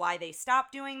as to why they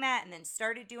stopped doing that and then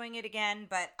started doing it again,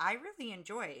 but I really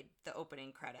enjoyed the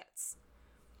opening credits.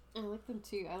 I like them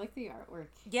too. I like the artwork.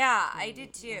 Yeah, I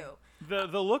did too. The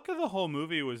look of the whole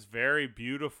movie was very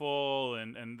beautiful,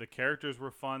 and the characters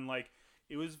were fun. Like,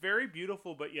 it was very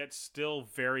beautiful, but yet still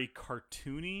very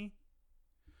cartoony.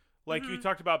 Like, you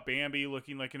talked about Bambi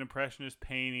looking like an impressionist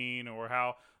painting, or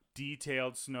how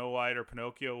detailed Snow White or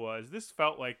Pinocchio was. This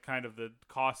felt like kind of the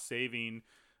cost-saving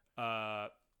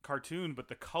cartoon, but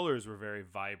the colors were very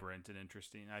vibrant and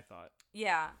interesting, I thought.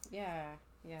 Yeah. Yeah.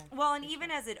 Well, and even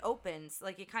as it opens,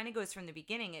 like it kind of goes from the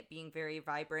beginning, it being very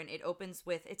vibrant. It opens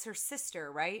with, it's her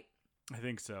sister, right? I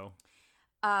think so.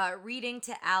 Reading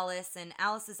to Alice, and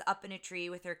Alice is up in a tree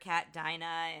with her cat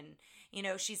Dinah, and you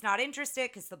know she's not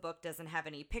interested because the book doesn't have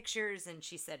any pictures, and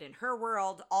she said in her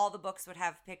world all the books would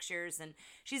have pictures, and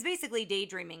she's basically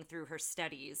daydreaming through her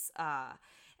studies.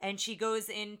 And she goes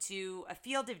into a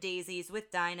field of daisies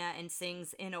with Dinah and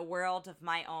sings "In a World of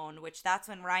My Own," which that's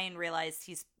when Ryan realized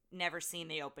he's never seen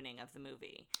the opening of the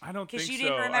movie. I don't think so. Because you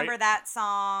didn't remember that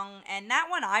song, and that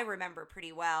one I remember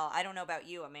pretty well. I don't know about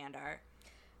you, Amanda.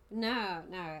 No,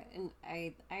 and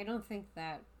I don't think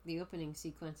that the opening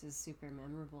sequence is super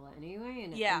memorable anyway,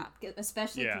 and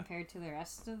especially compared to the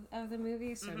rest of the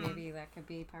movie, so maybe that could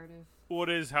be part of... What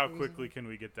is how quickly can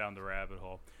we get down the rabbit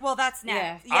hole? Well, that's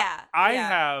next.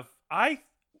 I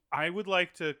would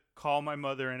like to call my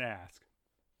mother and ask.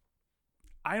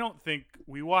 I don't think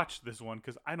we watched this one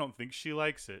because I don't think she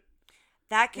likes it.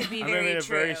 That could be very true. I'm having a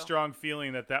very strong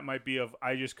feeling that might be of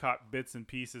I just caught bits and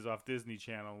pieces off Disney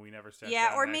Channel and we never sat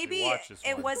down or and maybe watched this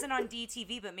it one. wasn't on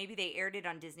DTV, but maybe they aired it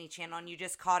on Disney Channel and you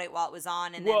just caught it while it was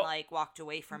on and then like walked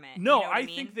away from it. No, you know what I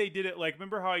mean? think they did it like,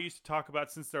 remember how I used to talk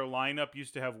about since their lineup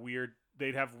used to have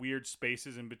they'd have weird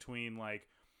spaces in between, like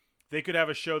they could have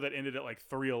a show that ended at like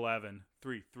 3:11,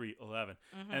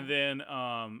 and then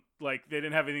like they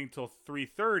didn't have anything until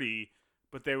 3:30.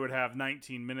 But they would have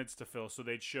 19 minutes to fill, so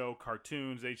they'd show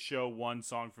cartoons, they'd show one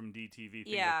song from DTV,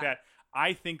 things like that.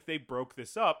 I think they broke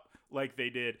this up like they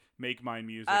did Make Mine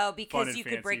Music. Oh, because Fun you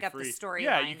and could break up the Fancy storylines.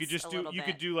 Yeah, you could just you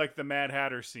could do like the Mad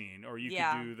Hatter scene, or you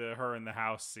could do the Her in the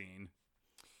House scene.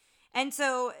 And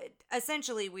so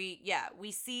essentially we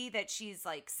see that she's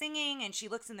like singing and she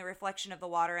looks in the reflection of the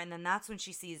water, and then that's when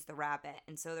she sees the rabbit.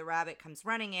 And so the rabbit comes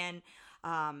running in.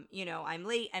 I'm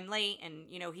late, and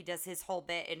he does his whole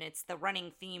bit, and it's the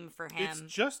running theme for him. It's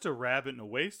just a rabbit in a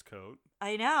waistcoat.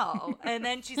 I know. And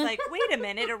then she's like, wait a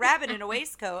minute, a rabbit in a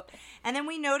waistcoat. And then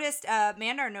we noticed,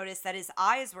 Mandar noticed that his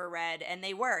eyes were red, and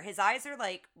they were. His eyes are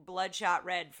like bloodshot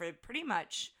red for pretty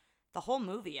much the whole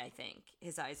movie, I think.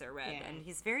 His eyes are red, and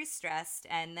he's very stressed.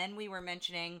 And then we were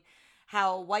mentioning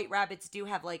how white rabbits do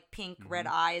have like pink, red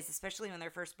eyes, especially when they're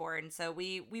first born. So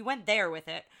we went there with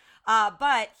it.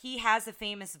 But he has a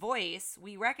famous voice.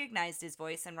 We recognized his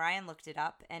voice, and Ryan looked it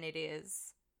up, and it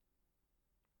is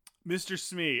Mr.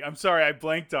 Smee. I'm sorry, I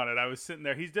blanked on it. I was sitting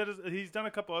there. He's done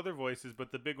a couple other voices,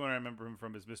 but the big one I remember him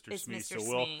from is Mr. Smee. Mr. So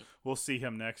Smee. we'll see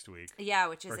him next week. Yeah,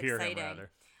 which is or hear exciting. Him,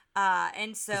 rather.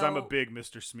 And so because I'm a big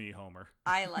Mr. Smee homer.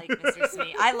 I like Mr.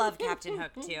 Smee. I love Captain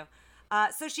Hook too.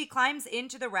 So she climbs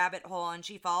into the rabbit hole and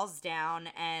she falls down,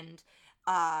 and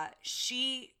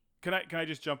she. Can I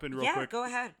just jump in real quick? Yeah, go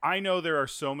ahead. I know there are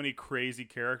so many crazy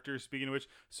characters, speaking of which.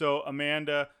 So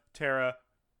Amanda, Tara,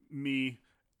 me,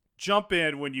 jump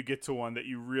in when you get to one that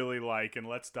you really like, and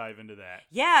let's dive into that.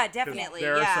 Yeah, definitely.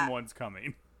 There are some ones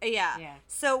coming. Yeah. Yeah.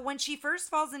 So when she first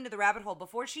falls into the rabbit hole,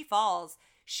 before she falls,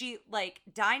 she, like,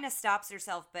 Dinah stops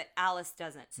herself, but Alice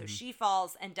doesn't. So she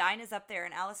falls, and Dinah's up there,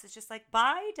 and Alice is just like,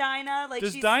 bye, Dinah. Like,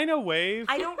 Does Dinah wave?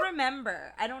 I don't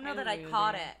remember. I don't know that I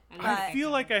caught it. I feel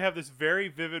like I have this very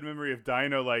vivid memory of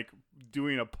Dinah, like,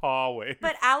 doing a paw wave.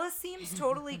 But Alice seems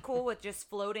totally cool with just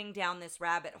floating down this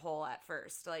rabbit hole at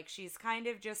first. Like, she's kind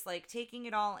of just, like, taking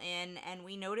it all in, and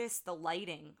we notice the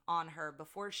lighting on her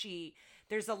before she...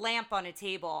 There's a lamp on a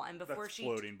table, and before That's she...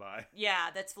 floating by.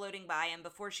 Yeah, that's floating by, and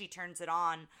before she turns it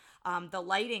on, the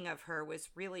lighting of her was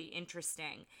really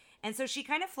interesting. And so she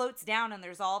kind of floats down, and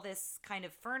there's all this kind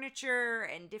of furniture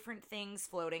and different things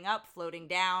floating up, floating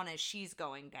down as she's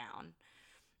going down.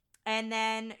 And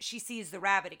then she sees the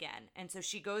rabbit again. And so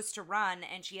she goes to run,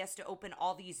 and she has to open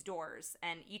all these doors.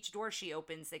 And each door she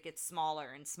opens, it gets smaller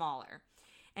and smaller.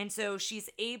 And so she's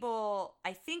able,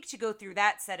 I think, to go through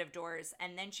that set of doors.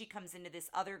 And then she comes into this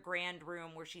other grand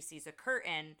room where she sees a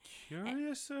curtain.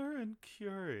 Curiouser and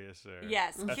curiouser.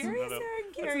 Yes, That's curiouser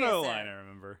and curiouser. That's another line I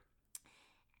remember.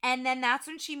 And then that's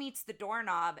when she meets the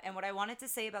doorknob. And what I wanted to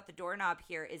say about the doorknob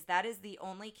here is that is the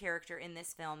only character in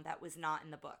this film that was not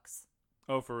in the books.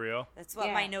 Oh, for real? That's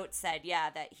what my note said. Yeah,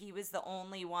 that he was the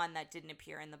only one that didn't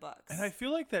appear in the books. And I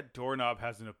feel like that doorknob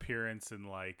has an appearance in,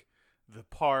 like, the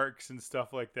parks and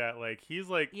stuff like that. Like, he's,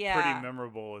 like, pretty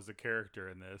memorable as a character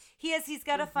in this. He is. He's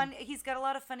got a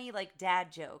lot of funny, like,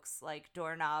 dad jokes, like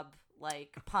doorknob,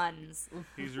 like, puns.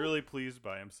 He's really pleased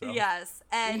by himself. Yes.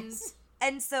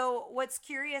 And so what's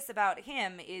curious about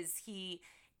him is he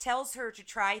tells her to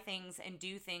try things and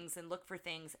do things and look for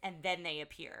things, and then they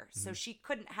appear. So she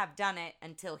couldn't have done it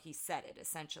until he said it,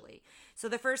 essentially. So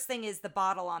the first thing is the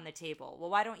bottle on the table. Well,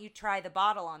 why don't you try the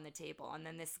bottle on the table? And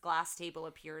then this glass table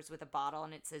appears with a bottle,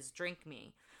 and it says, drink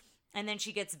me. And then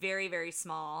she gets very, very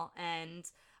small, and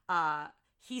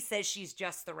he says she's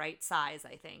just the right size,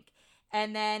 I think.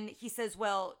 And then he says,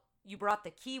 well, you brought the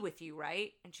key with you,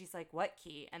 right? And she's like, what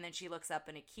key? And then she looks up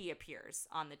and a key appears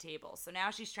on the table. So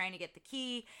now she's trying to get the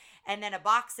key, and then a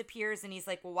box appears, and he's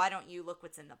like, well, why don't you look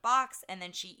what's in the box? And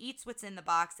then she eats what's in the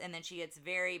box, and then she gets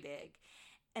very big.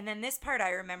 And then this part I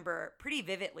remember pretty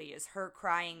vividly is her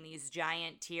crying these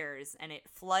giant tears and it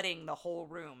flooding the whole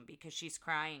room because she's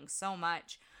crying so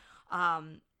much.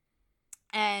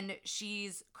 And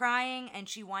she's crying, and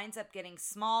she winds up getting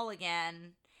small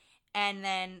again, and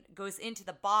then goes into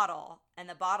the bottle, and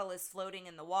the bottle is floating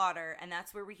in the water, and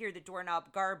that's where we hear the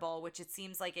doorknob garble, which it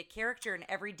seems like a character in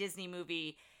every Disney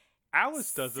movie.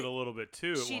 Alice does it a little bit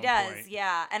too. She at one does, point.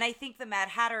 yeah. And I think the Mad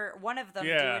Hatter, one of them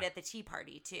do it at the tea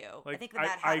party too. Like, I think the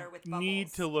Mad Hatter with Bubbles. I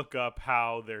need to look up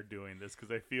how they're doing this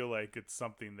because I feel like it's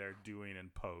something they're doing in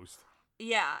post.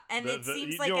 Yeah, and it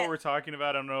seems like you know what we're talking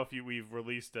about. I don't know if we've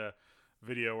released a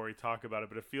video where we talk about it,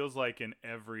 but it feels like in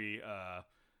every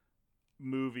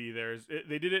movie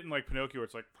they did it in like Pinocchio where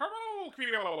it's like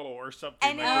or something,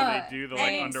 and, like where they do the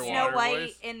like underwater Snow White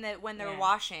voice. in the when they're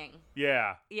washing.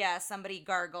 Yeah, somebody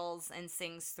gargles and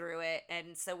sings through it,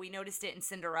 and so we noticed it in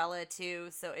Cinderella too.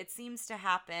 So it seems to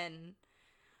happen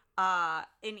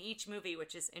in each movie,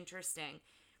 which is interesting.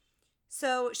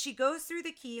 So she goes through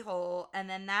the keyhole, and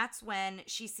then that's when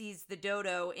she sees the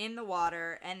dodo in the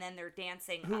water, and then they're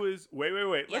dancing. Who is wait.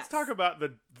 Let's Yes. talk about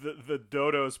the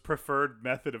dodo's preferred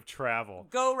method of travel.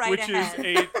 Go right which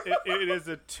ahead. It is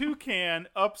a toucan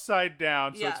upside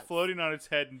down, so Yes. it's floating on its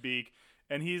head and beak,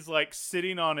 and he's like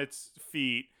sitting on its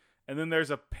feet. And then there's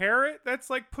a parrot that's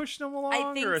like pushing him along,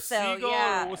 I think or a so, seagull,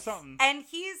 yeah. or something. And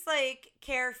he's like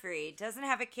carefree, doesn't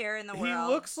have a care in the world.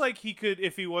 He looks like he could,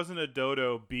 if he wasn't a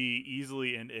dodo, be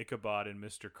easily an Ichabod in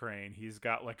Mr. Crane. He's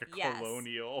got like a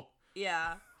colonial,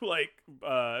 like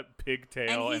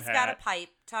pigtail, and he's hat. got a pipe.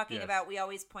 Talking Yes. about, we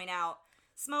always point out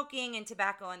smoking and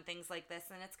tobacco and things like this,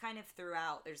 and it's kind of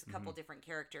throughout. There's a couple different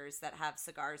characters that have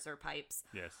cigars or pipes.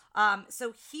 Yes.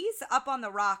 So he's up on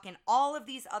the rock, and all of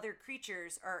these other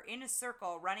creatures are in a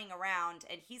circle running around,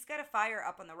 and he's got a fire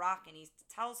up on the rock, and he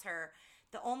tells her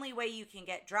the only way you can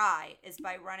get dry is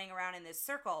by running around in this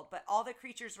circle, but all the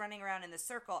creatures running around in the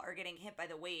circle are getting hit by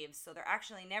the waves, so they're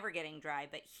actually never getting dry,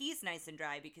 but he's nice and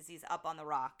dry because he's up on the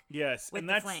rock. Yes, with and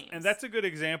the that's flames. and that's a good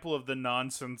example of the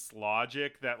nonsense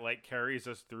logic that like carries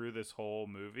us through this whole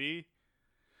movie.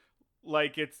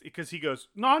 Like it's because he goes,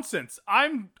 nonsense.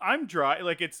 I'm dry.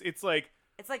 Like it's like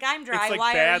I'm dry. it's like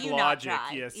Why bad are you logic. not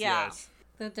dry? Yes, yeah. yes.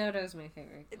 The dodo's my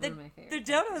favorite. One of my favorite. The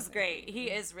dodo's great. He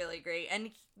is really great,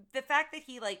 and the fact that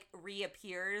he like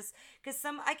reappears because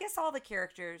I guess all the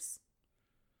characters.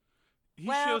 He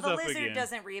shows the up lizard again.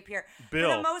 doesn't reappear. Bill.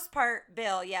 For the most part,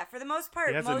 Bill. Yeah, for the most part,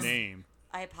 He has a name.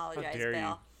 I How apologize, dare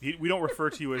Bill. you? We don't refer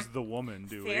to you as the woman,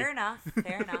 do we? Fair enough.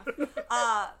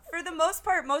 For for the most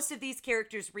part, most of these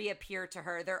characters reappear to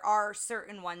her. There are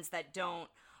certain ones that don't,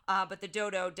 but the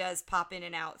dodo does pop in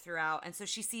and out throughout. And so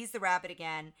she sees the rabbit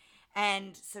again,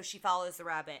 and so she follows the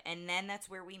rabbit. And then that's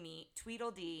where we meet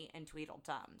Tweedledee and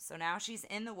Tweedledum. So now she's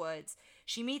in the woods.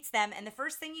 She meets them, and the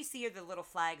first thing you see are the little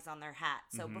flags on their hat.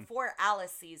 So before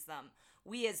Alice sees them,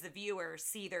 we as the viewer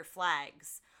see their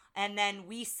flags. And then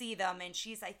we see them, and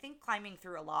she's, I think, climbing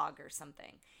through a log or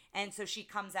something. And so she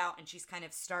comes out, and she's kind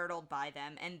of startled by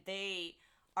them. And they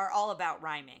are all about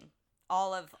rhyming.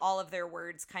 All of their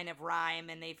words kind of rhyme,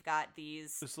 and they've got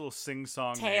this little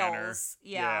sing-song tales. manner.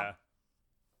 Yeah.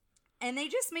 And they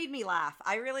just made me laugh.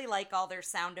 I really like all their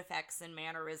sound effects and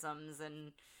mannerisms.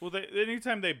 And well,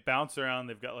 anytime they bounce around,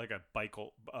 they've got like a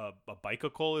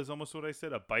bicycle is almost what I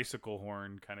said, a bicycle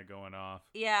horn kind of going off.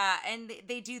 Yeah, and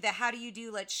they do the how do you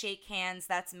do, let's shake hands,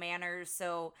 that's manners.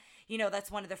 So,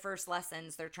 that's one of the first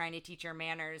lessons. They're trying to teach her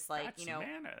manners, like, That's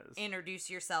manners. Introduce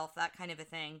yourself, that kind of a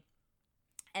thing.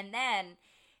 And then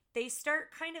they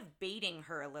start kind of baiting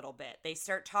her a little bit. They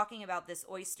start talking about this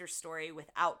oyster story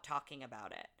without talking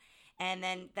about it. And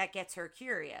then that gets her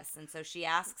curious, and so she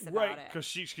asks about it. Because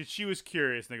she was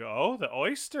curious, and they go, "Oh, the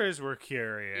oysters were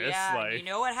curious." Yeah, like... you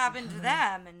know what happened to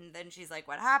them? And then she's like,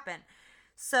 "What happened?"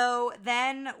 So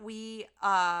then we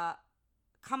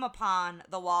come upon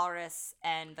the walrus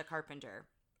and the carpenter,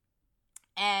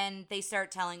 and they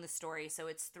start telling the story. So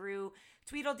it's through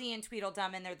Tweedledee and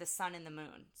Tweedledum, and they're the sun and the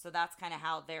moon. So that's kind of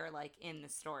how they're like in the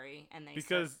story. And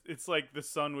it's like the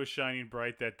sun was shining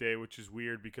bright that day, which is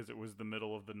weird because it was the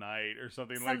middle of the night or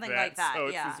something like that. So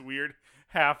it's this weird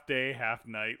half day, half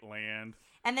night land.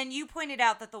 And then you pointed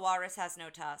out that the walrus has no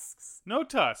tusks. No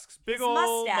tusks. Big His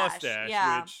old mustache,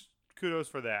 yeah. Which kudos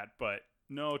for that, but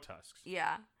no tusks.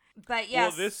 Yeah. But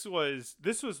yes. Well,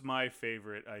 this was my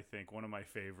favorite, I think, one of my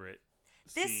favorite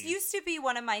This scenes. used to be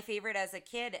one of my favorite as a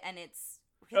kid, and it's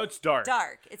dark.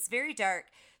 Dark. It's very dark.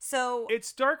 So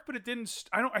it's dark, but it didn't.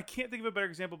 I can't think of a better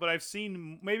example. But I've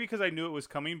seen, maybe because I knew it was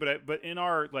coming. But in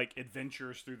our like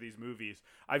adventures through these movies,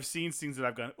 I've seen scenes that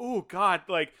I've gone, oh God,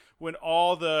 like when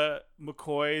all the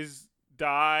McCoys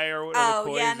die or whatever.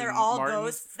 Oh yeah, and they're all Martin.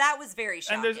 ghosts. That was very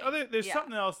shocking. And there's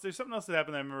something else. There's something else that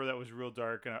happened that I remember that was real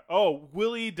dark. And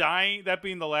Willie dying, that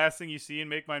being the last thing you see in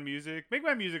Make Mine Music. Make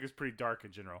Mine Music is pretty dark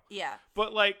in general. Yeah.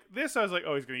 But like this, I was like,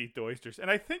 oh, he's gonna eat the oysters. And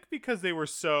I think because they were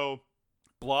so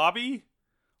blobby,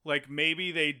 like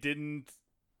maybe they didn't.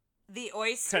 The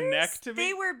oysters connect to me.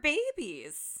 They were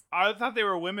babies. I thought they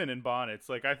were women in bonnets.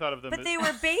 Like I thought of them. But they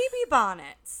were baby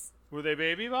bonnets. Were they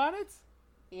baby bonnets?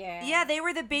 Yeah. Yeah, they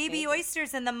were the baby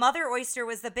oysters, and the mother oyster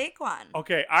was the big one.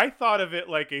 Okay, I thought of it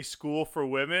like a school for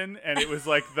women, and it was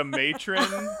like the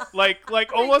matron, like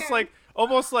almost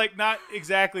like not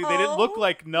exactly. They didn't look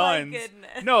like nuns. My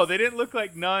goodness. No, they didn't look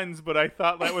like nuns, but I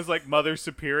thought that was like Mother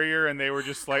Superior, and they were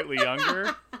just slightly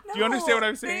younger. Do you understand what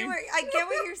I'm saying? I get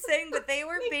what you're saying, but they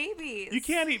were babies. You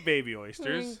can't eat baby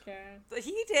oysters.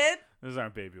 He did. Those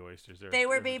aren't baby oysters. They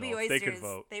were baby adults. oysters. They could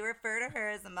vote. They refer to her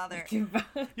as a mother.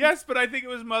 Yes, but I think it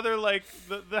was Mother like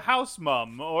the house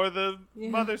mom or the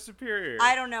Mother Superior.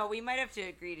 I don't know. We might have to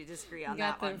agree to disagree on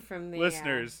Got that them one. from the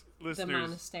listeners. the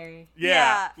monastery.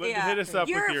 Yeah. Hit us up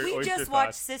with your We oyster just thoughts.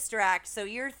 watched Sister Act, so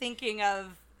you're thinking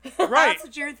of. Right. That's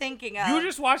what you're thinking of. You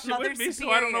just watched it Mother with me, so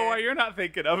I don't know why Superior. you're not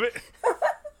thinking of it.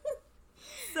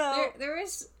 So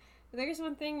There's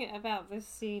one thing about this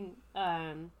scene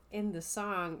in the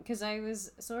song, because I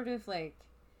was sort of like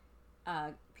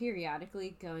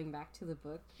periodically going back to the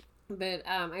book, but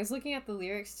I was looking at the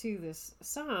lyrics to this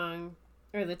song,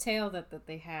 or the tale that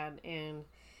they had, and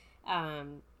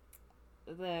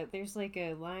there's like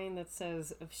a line that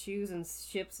says of shoes and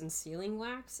ships and sealing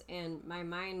wax, and my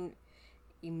mind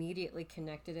immediately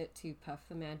connected it to Puff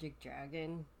the Magic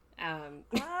Dragon.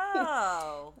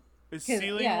 Oh. Is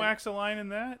sealing wax a line in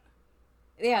that?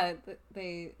 Yeah,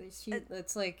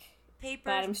 it's like Paper.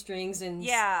 bottom strings and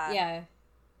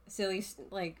silly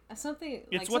like something.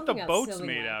 It's like what the something boat's sealing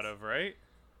made wax. out of, right?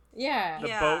 Yeah, The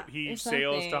Yeah. boat he Or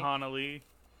sails to something. Honolulu.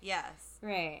 Yes.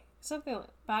 right. Something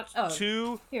about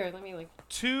here. Let me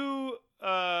Two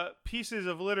pieces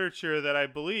of literature that I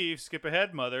believe, skip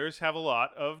ahead mothers, have a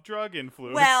lot of drug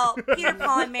influence. Well, Peter,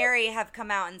 Paul, and Mary have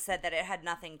come out and said that it had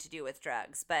nothing to do with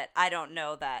drugs, but I don't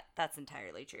know that that's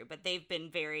entirely true. But they've been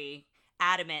very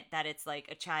adamant that it's like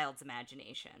a child's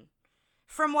imagination,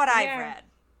 from what I've read.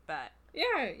 But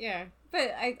yeah.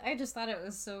 But I just thought it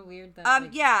was so weird that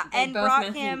and both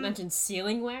brought him mentioned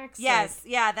sealing wax. Yes,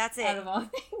 that's out it. of all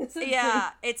things.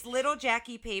 Yeah, it's little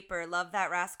Jackie Paper loved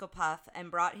that rascal Puff and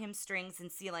brought him strings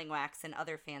and sealing wax and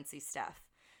other fancy stuff.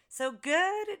 So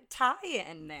good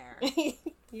tie-in there.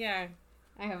 Yeah,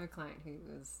 I have a client who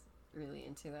was really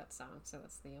into that song, so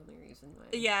that's the only reason why.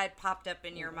 Yeah, it popped up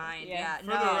in your mind. Yeah. For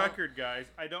the record, guys,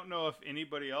 I don't know if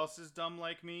anybody else is dumb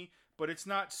like me, but it's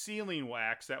not sealing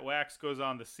wax. That wax goes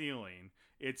on the ceiling.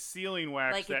 It's sealing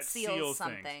wax Like that it seals seals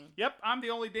something. things. Yep, I'm the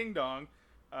only ding dong.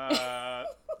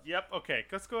 Yep. Okay,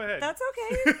 let's go ahead. That's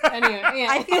okay. Anyway, yeah.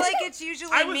 I feel like it's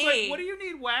usually I was me. like, what do you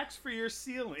need wax for your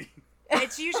ceiling?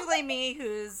 It's usually me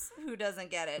who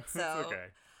doesn't get it. So It's okay.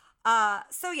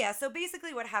 So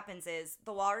basically what happens is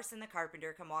the walrus and the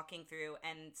carpenter come walking through,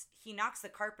 and he knocks the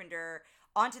carpenter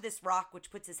onto this rock, which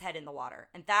puts his head in the water.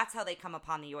 And that's how they come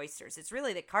upon the oysters. It's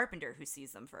really the carpenter who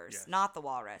sees them first, Yes. not the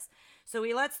walrus. So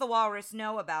he lets the walrus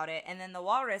know about it, and then the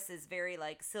walrus is very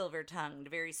like silver-tongued,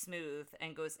 very smooth,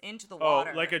 and goes into the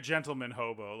water. Oh, like a gentleman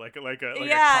hobo, like a con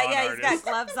he's artist. got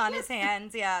gloves on his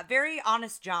hands. Yeah, very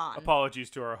honest John. Apologies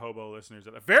to our hobo listeners.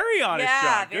 Very honest, Yeah,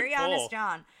 John. Good very pull. honest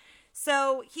John.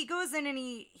 So he goes in and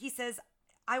he says,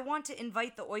 I want to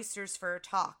invite the oysters for a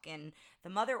talk. And the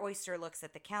mother oyster looks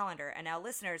at the calendar. And now,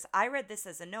 listeners, I read this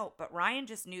as a note, but Ryan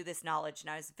just knew this knowledge, and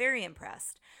I was very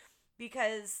impressed.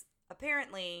 Because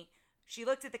apparently she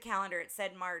looked at the calendar, it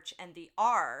said March, and the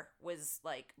R was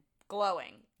like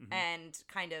glowing and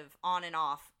kind of on and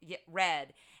off,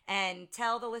 red. And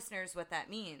tell the listeners what that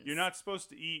means. You're not supposed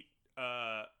to eat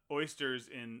oysters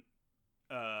in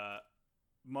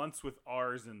months with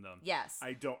R's in them. Yes.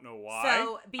 I don't know why. So,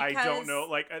 I don't because know.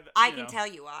 Like I you can know. tell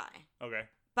you why. Okay.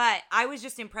 But I was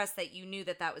just impressed that you knew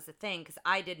that that was a thing, because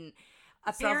I didn't.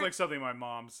 Sounds like something my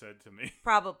mom said to me.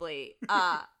 Probably.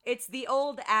 It's the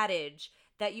old adage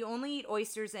that you only eat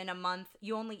oysters in a month.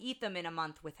 You only eat them in a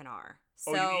month with an R.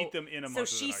 So, you eat them in a month So with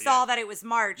she an R, saw yes. that it was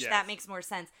March. Yes. That makes more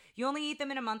sense. You only eat them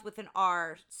in a month with an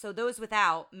R. So those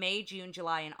without, May, June,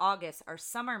 July, and August, are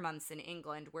summer months in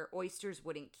England where oysters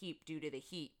wouldn't keep due to the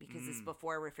heat because it's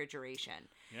before refrigeration.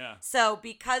 Yeah. So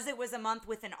because it was a month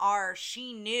with an R,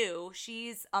 she knew.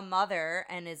 She's a mother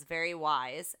and is very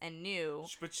wise and knew.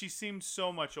 But she seemed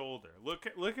so much older. Look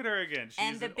at her again. She's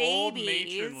And the an old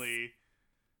babies- matronly.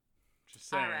 Just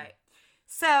saying. All right.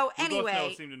 So We both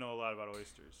anyway. seem to know a lot about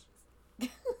oysters. They're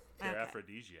Okay.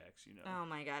 aphrodisiacs, you know. Oh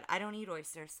my god, I don't eat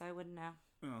oysters, so I wouldn't know.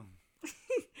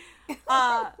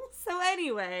 Oh. So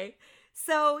anyway,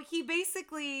 so he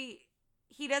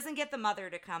doesn't get the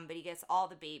mother to come, but he gets all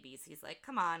the babies. He's like,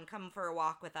 come for a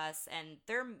walk with us. And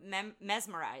they're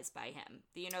mesmerized by him.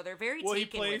 You know, they're very Well, he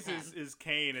taken plays with him. his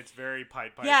cane. It's very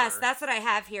Pied Piper. Yes, that's what I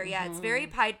have here. Yeah, it's very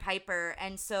Pied Piper.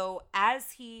 And so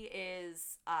as he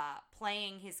is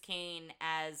playing his cane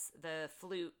as the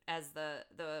flute, as the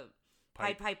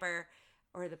Pied Piper,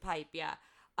 or the pipe, yeah.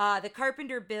 The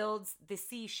carpenter builds the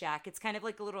sea shack. It's kind of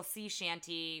like a little sea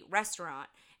shanty restaurant.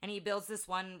 And he builds this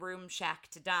one-room shack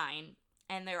to dine.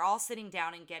 And they're all sitting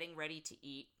down and getting ready to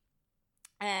eat.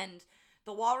 And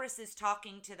the walrus is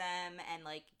talking to them and,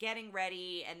 like, getting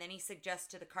ready. And then he suggests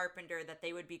to the carpenter that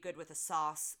they would be good with a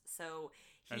sauce. So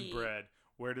he... And bread.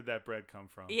 Where did that bread come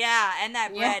from? Yeah, and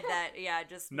that bread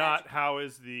just... Not how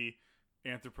is the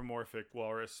anthropomorphic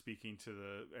walrus speaking to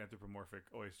the anthropomorphic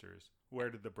oysters. Where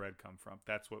did the bread come from?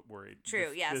 That's what worried.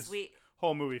 True, yes. This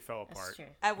whole movie fell apart.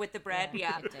 That's true. With the bread,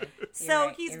 yeah. It did. So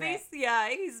You're he's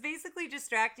right. he's basically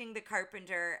distracting the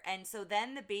carpenter, and so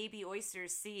then the baby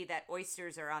oysters see that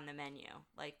oysters are on the menu,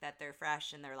 like that they're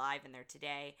fresh and they're live and they're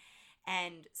today.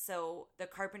 And so the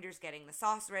carpenter's getting the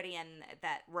sauce ready, and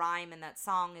that rhyme and that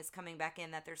song is coming back in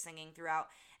that they're singing throughout.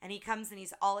 And he comes and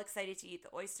he's all excited to eat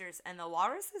the oysters, and the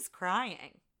walrus is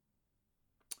crying.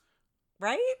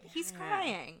 Right? He's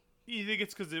crying. You think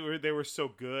it's because they were so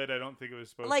good? I don't think it was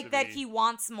supposed to Like be. that he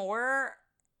wants more.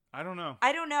 I don't know.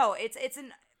 I don't know. It's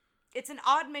an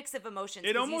odd mix of emotions.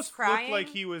 It 'cause almost he's crying. looked like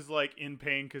he was like in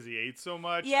pain because he ate so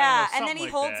much. Yeah, I don't know, and then he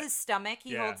something holds like that. his stomach.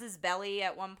 He Yeah. holds his belly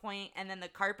at one point, and then the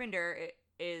carpenter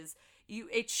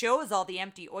it shows all the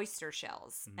empty oyster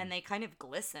shells, Mm-hmm. and they kind of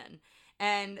glisten.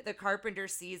 And the carpenter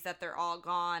sees that they're all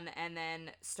gone, and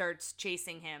then starts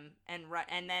chasing him, and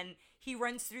then he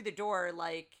runs through the door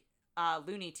like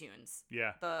Looney Tunes.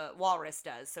 Yeah. The walrus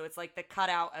does. So it's like the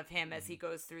cutout of him as he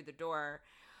goes through the door.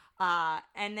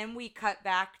 And then we cut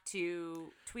back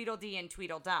to Tweedledee and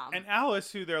Tweedledum. And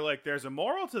Alice, who they're like, there's a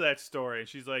moral to that story. And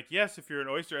she's like, yes, if you're an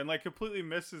oyster, and like completely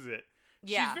misses it.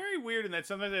 Yeah. She's very weird in that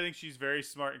sometimes I think she's very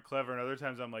smart and clever, and other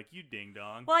times I'm like, you ding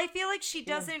dong. Well, I feel like she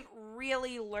doesn't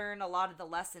really learn a lot of the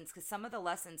lessons, because some of the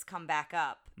lessons come back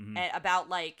up about,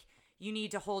 like, you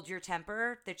need to hold your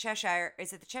temper. The Cheshire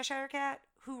Cat?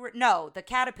 The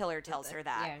caterpillar tells her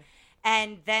that. Yeah.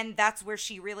 And then that's where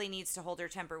she really needs to hold her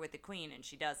temper with the queen, and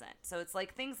she doesn't. So it's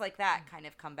like things like that kind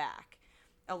of come back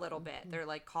a little bit. They're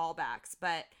like callbacks.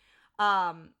 But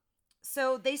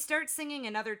So they start singing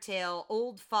another tale.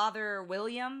 Old Father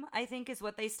William, I think, is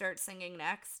what they start singing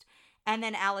next. And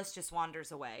then Alice just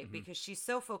wanders away because she's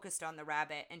so focused on the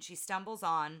rabbit, and she stumbles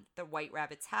on the White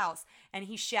Rabbit's house, and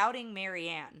he's shouting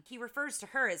Marianne. He refers to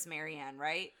her as Marianne,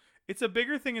 right? It's a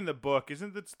bigger thing in the book.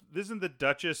 Isn't the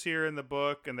Duchess here in the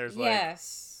book? And there's like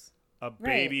Yes. a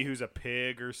baby who's a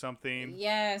pig or something.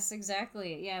 Yes,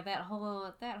 exactly. Yeah, that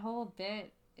whole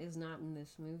bit is not in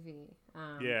this movie.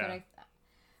 Yeah.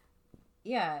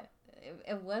 But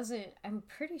it wasn't. I'm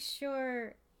pretty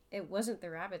sure it wasn't the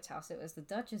rabbit's house. It was the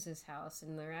Duchess's house,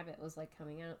 and the rabbit was like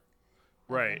coming out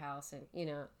of the house, and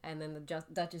and then the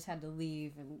Duchess had to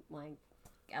leave, and like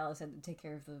Alice had to take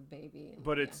care of the baby. And,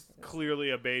 but it's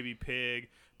clearly a baby pig.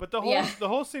 But the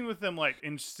whole thing with them like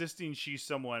insisting she's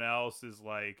someone else is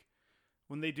like,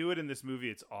 when they do it in this movie,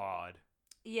 it's odd.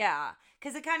 Yeah,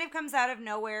 because it kind of comes out of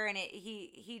nowhere, and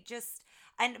he just,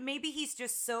 and maybe he's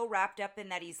just so wrapped up in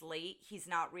that he's late, he's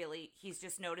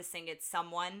just noticing it's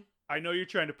someone. I know you're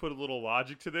trying to put a little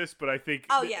logic to this, but I think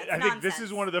I think this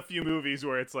is one of the few movies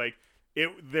where it's like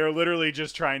they're literally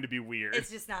just trying to be weird. It's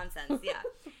just nonsense, yeah.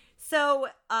 So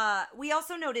we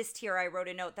also noticed here, I wrote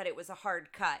a note that it was a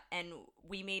hard cut, and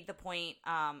we made the point,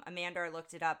 Amanda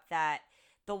looked it up, that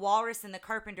the walrus and the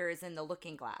carpenter is in The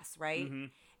Looking Glass, right? Mm-hmm.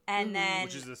 And then,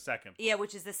 which is the second book. Yeah,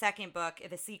 which is the second book,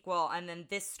 the sequel, and then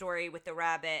this story with the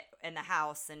rabbit and the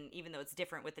house, and even though it's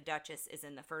different with the Duchess, is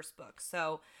in the first book.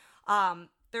 So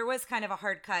there was kind of a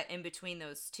hard cut in between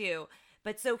those two.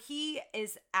 But so he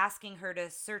is asking her to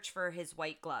search for his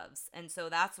white gloves, and so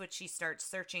that's what she starts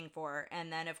searching for.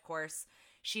 And then, of course,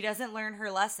 she doesn't learn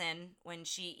her lesson when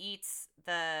she eats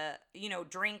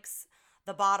drinks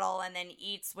the bottle and then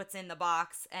eats what's in the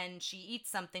box, and she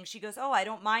eats something. She goes, "Oh, I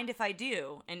don't mind if I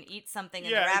do," and eats something in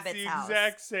the rabbit's house. Yeah, it's the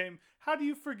exact same. How do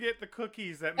you forget the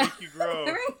cookies that make you grow?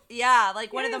 Yeah,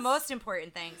 like one of the most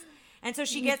important things. And so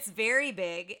she gets very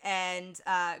big and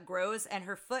grows, and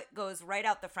her foot goes right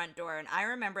out the front door. And I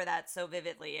remember that so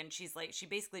vividly. And she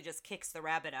basically just kicks the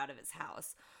rabbit out of his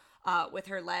house with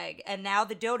her leg. And now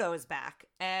the dodo is back,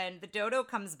 and the dodo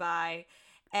comes by,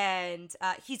 and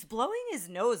he's blowing his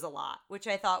nose a lot, which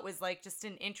I thought was like just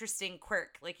an interesting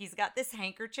quirk. Like, he's got this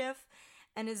handkerchief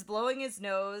and is blowing his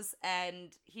nose,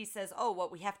 and he says, "Oh,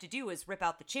 what we have to do is rip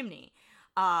out the chimney."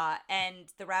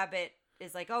 And the rabbit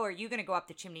is like, "Oh, are you going to go up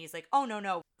the chimney?" He's like, "Oh,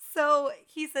 no." So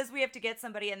he says we have to get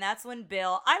somebody, and that's when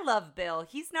Bill, I love Bill.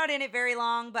 He's not in it very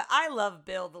long, but I love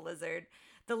Bill the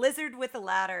lizard with a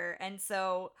ladder. And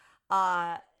so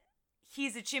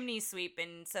he's a chimney sweep,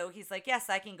 and so he's like, "Yes,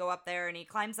 I can go up there." And he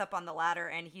climbs up on the ladder,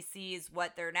 and he sees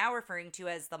what they're now referring to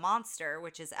as the monster,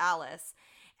 which is Alice.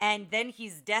 And then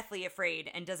he's deathly afraid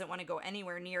and doesn't want to go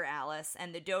anywhere near Alice.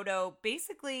 And the dodo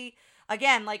basically,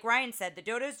 again, like Ryan said, the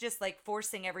dodo's just like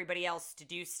forcing everybody else to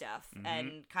do stuff,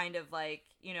 and kind of like,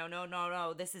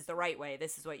 no, this is the right way.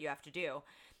 This is what you have to do.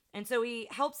 And so he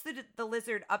helps the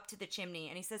lizard up to the chimney,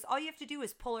 and he says, all you have to do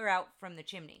is pull her out from the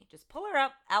chimney. Just pull her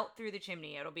out through the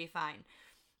chimney. It'll be fine.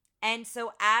 And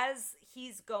so as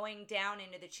he's going down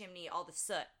into the chimney, all the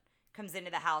soot comes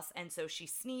into the house, and so she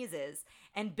sneezes,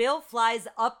 and Bill flies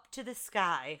up to the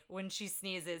sky when she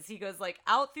sneezes. He goes like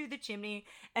out through the chimney,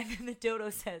 and then the dodo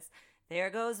says, "There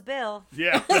goes Bill."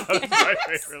 Yeah, that was my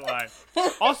favorite line.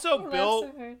 Also,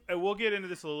 Bill, and we'll get into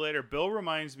this a little later, Bill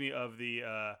reminds me of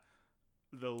the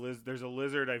there's a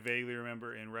lizard I vaguely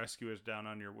remember in Rescuers Down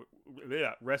Under,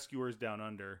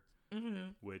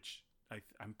 which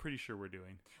I'm pretty sure we're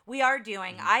doing. We are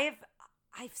doing.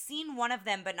 I've seen one of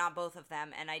them, but not both of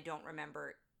them, and I don't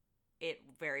remember it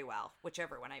very well,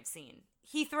 whichever one I've seen.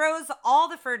 He throws all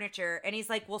the furniture, and he's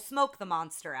like, "We'll smoke the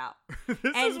monster out."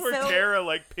 This is where Tara,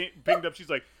 like, pinged up. She's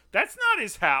like, "That's not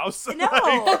his house." No,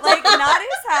 like, not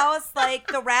his house. Like,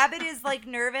 the rabbit is, like,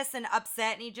 nervous and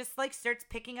upset, and he just, like, starts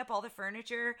picking up all the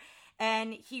furniture,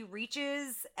 and he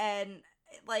reaches, and,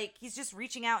 like, he's just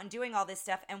reaching out and doing all this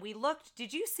stuff, and we looked.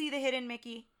 Did you see the hidden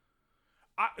Mickey?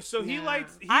 So he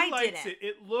lights it.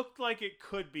 It looked like it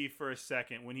could be for a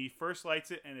second when he first lights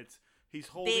it, and he's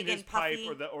holding his pipe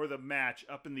or the match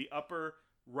up in the upper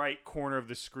right corner of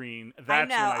the screen.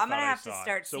 That's I know. When I'm gonna have to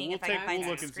start seeing if I can find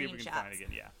some look and see if we can find it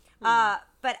again. Yeah.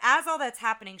 But as all that's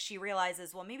happening, she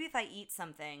realizes, well, maybe if I eat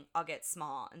something, I'll get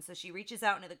small. And so she reaches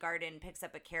out into the garden, picks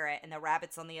up a carrot, and the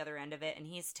rabbit's on the other end of it, and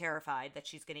he's terrified that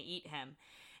she's going to eat him.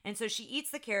 And so she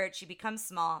eats the carrot, she becomes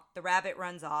small, the rabbit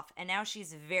runs off, and now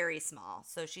she's very small,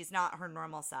 so she's not her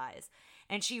normal size.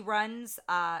 And she runs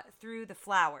through the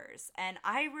flowers. And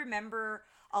I remember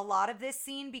a lot of this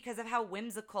scene because of how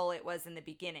whimsical it was in the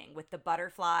beginning with the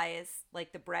butterflies,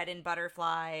 like the bread and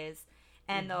butterflies,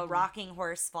 and the rocking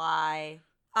horsefly.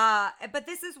 But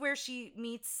this is where she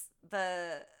meets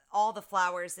all the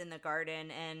flowers in the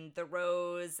garden and the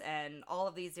rose and all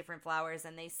of these different flowers,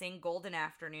 and they sing Golden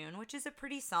Afternoon, which is a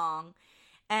pretty song.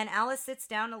 And Alice sits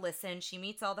down to listen. She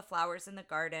meets all the flowers in the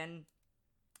garden,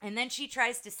 and then she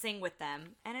tries to sing with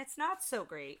them, and it's not so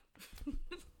great.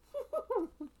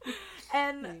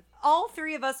 And all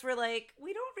three of us were like,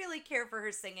 we don't really care for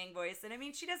her singing voice. And I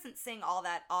mean, she doesn't sing all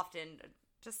that often,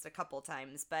 just a couple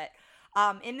times, but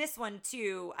in this one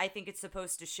too, I think it's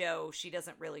supposed to show she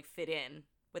doesn't really fit in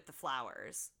with the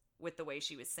flowers with the way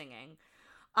she was singing.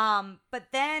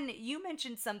 But then you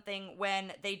mentioned something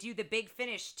when they do the big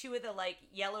finish, two of the like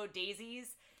yellow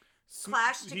daisies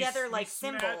clash together like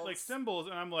cymbals. Like cymbals,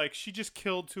 and I'm like, she just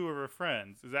killed two of her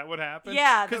friends. Is that what happened?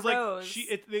 Yeah, the like rose.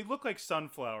 They look like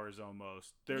sunflowers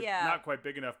almost. They're not quite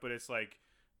big enough, but it's like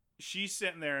she's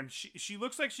sitting there and she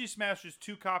looks like she smashes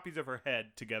two copies of her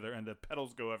head together, and the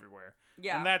petals go everywhere.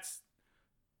 Yeah, and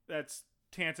that's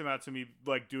tantamount to me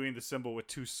like doing the symbol with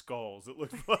two skulls. It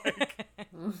looks like.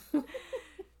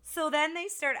 So then they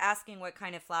start asking what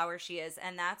kind of flower she is,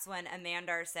 and that's when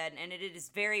Amandar said, and it is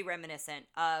very reminiscent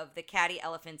of the catty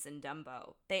elephants in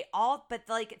Dumbo. But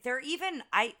like they're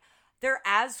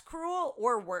as cruel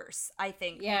or worse, I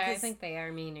think. Yeah, I think they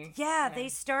are meaner. Yeah, they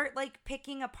start like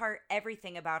picking apart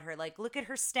everything about her. Like, look at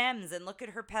her stems and look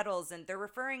at her petals, and they're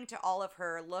referring to all of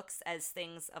her looks as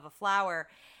things of a flower.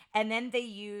 And then they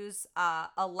use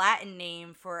a Latin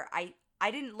name for I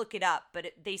didn't look it up,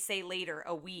 but they say later,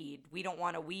 a weed. We don't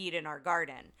want a weed in our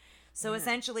garden. So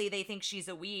essentially they think she's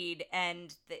a weed,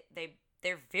 and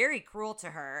they're very cruel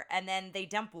to her. And then they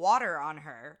dump water on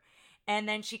her. And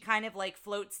then she kind of like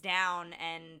floats down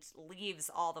and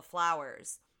leaves all the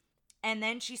flowers. And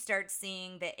then she starts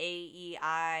seeing the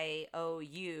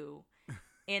AEIOU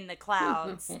in the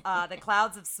clouds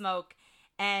of smoke.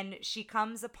 And she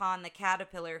comes upon the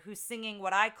caterpillar who's singing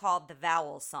what I called the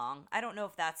vowel song. I don't know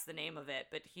if that's the name of it,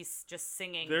 but he's just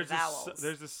singing the vowels.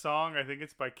 There's a song, I think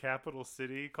it's by Capital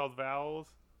City, called Vowels.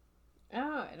 Oh, I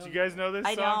don't know. Do you guys know this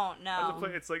song? I don't know.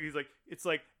 It's like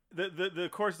the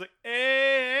chorus is like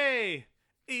A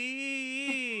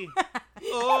E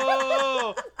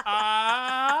O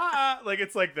ah, like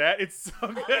it's like that. It's so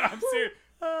good. I'm serious.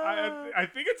 I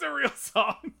think it's a real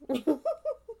song.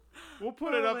 We'll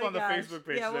put it up on the Facebook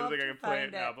page. I don't think I can play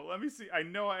it now, but let me see. I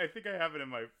think I have it in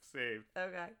my save.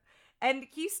 Okay. And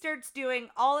he starts doing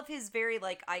all of his very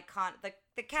like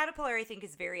the caterpillar, I think,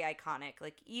 is very iconic.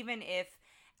 Like, even if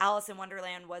Alice in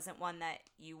Wonderland wasn't one that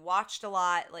you watched a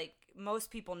lot, like,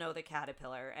 most people know the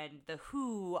caterpillar and the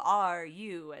 "who are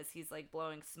you" as he's like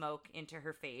blowing smoke into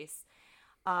her face.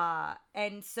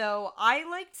 And so I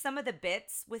liked some of the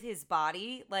bits with his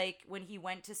body, like when he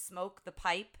went to smoke the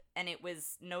pipe and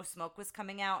no smoke was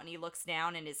coming out, and he looks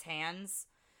down and his hands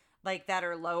like that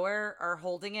are lower are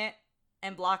holding it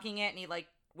and blocking it, and he like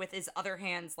with his other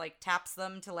hands like taps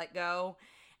them to let go.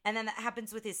 And then that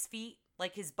happens with his feet,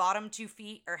 like his bottom 2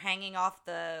 feet are hanging off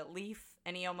the leaf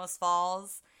and he almost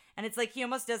falls, and it's like he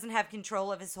almost doesn't have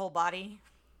control of his whole body.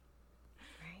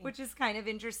 Which is kind of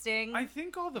interesting. I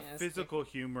think all the physical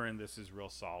humor in this is real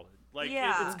solid. Like,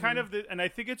 it's kind of and I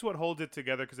think it's what holds it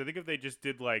together, because I think if they just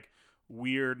did like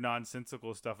weird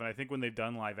nonsensical stuff, and I think when they've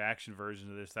done live action versions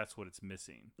of this, that's what it's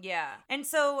missing. Yeah. And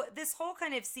so this whole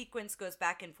kind of sequence goes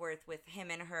back and forth with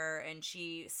him and her, and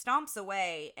she stomps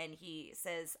away and he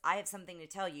says, "I have something to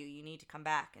tell you. You need to come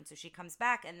back." And so she comes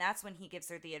back, and that's when he gives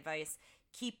her the advice,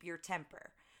 keep your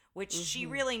temper, which she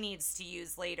really needs to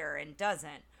use later and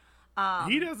doesn't.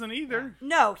 He doesn't either.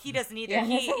 No, he doesn't either.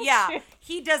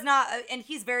 He does not, and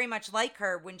he's very much like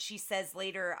her when she says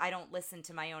later, "I don't listen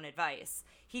to my own advice."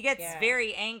 He gets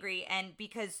very angry, and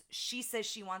because she says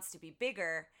she wants to be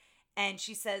bigger, and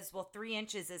she says, "Well, 3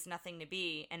 inches is nothing to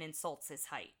be," and insults his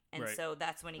height. And so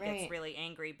that's when he gets really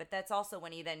angry, but that's also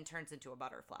when he then turns into a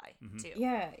butterfly too.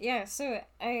 Yeah. So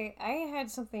I had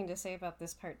something to say about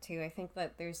this part too. I think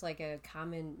that there's like a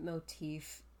common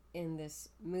motif in this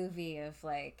movie of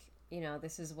like, you know,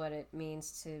 this is what it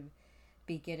means to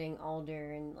be getting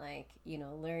older and like, you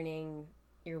know, learning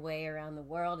your way around the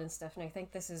world and stuff. And I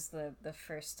think this is the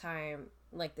first time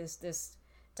like this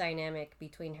dynamic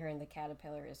between her and the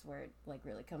caterpillar is where it like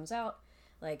really comes out.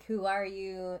 Like, who are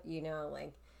you? You know,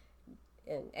 like,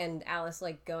 and Alice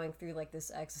like going through like this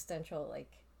existential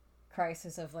like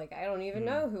crisis of like, I don't even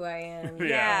know who I am.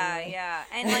 Yeah.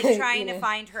 And like trying to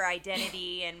find her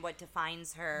identity and what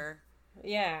defines her.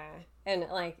 Yeah. And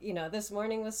like, you know, this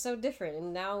morning was so different,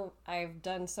 and now I've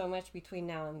done so much between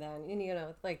now and then. And, you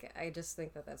know, like, I just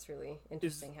think that that's really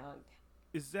interesting.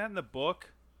 Is that in the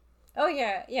book? Oh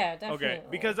yeah, definitely. Okay,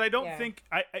 because I don't think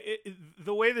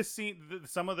the way the scene,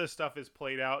 some of this stuff is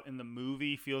played out in the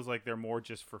movie feels like they're more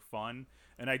just for fun,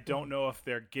 and I don't know if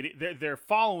they're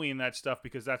following that stuff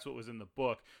because that's what was in the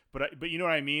book. But you know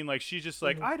what I mean? Like she's just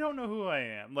like, I don't know who I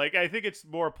am. Like I think it's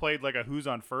more played like a who's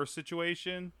on first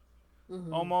situation,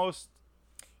 almost.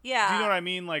 Yeah. Do you know what I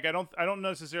mean? Like I don't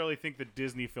necessarily think the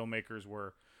Disney filmmakers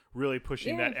were really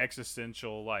pushing that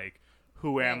existential like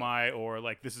who am I, or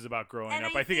like this is about growing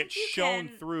up. I think it's shown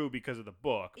through because of the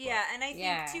book. Yeah, and I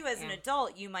think too as an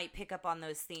adult you might pick up on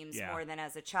those themes more than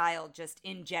as a child, just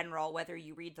in general, whether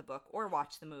you read the book or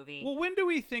watch the movie. Well, when do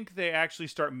we think they actually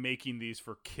start making these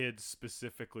for kids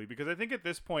specifically? Because I think at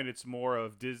this point it's more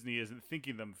of Disney isn't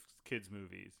thinking them kids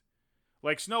movies.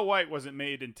 Like Snow White wasn't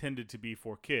intended to be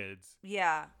for kids.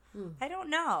 Yeah. I don't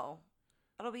know.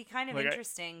 It'll be kind of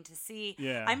interesting to see.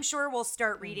 Yeah. I'm sure we'll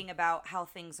start reading about how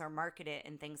things are marketed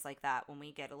and things like that when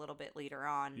we get a little bit later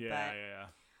on.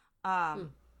 But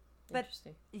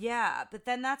Interesting. Yeah, but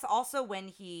then that's also when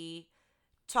he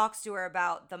talks to her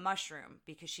about the mushroom,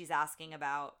 because she's asking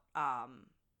about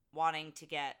wanting to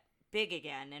get big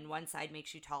again, and one side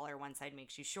makes you taller, one side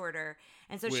makes you shorter.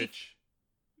 And so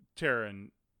Tara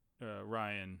and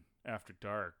Ryan, after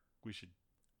dark, we should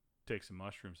take some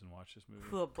mushrooms and watch this movie.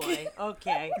 Oh boy.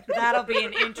 Okay. That'll be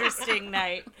an interesting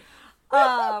night.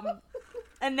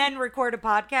 And then record a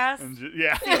podcast.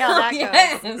 See how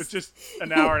that goes. It's just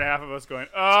an hour and a half of us going,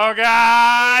 oh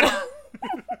God.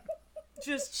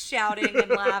 Just shouting and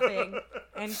laughing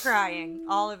and crying.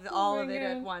 All of it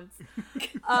at once.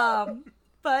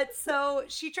 But so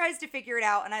she tries to figure it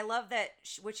out, and I love that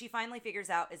what she finally figures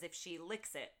out is if she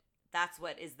licks it, that's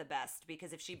what is the best,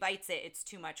 because if she bites it, it's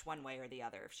too much one way or the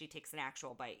other if she takes an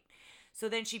actual bite. So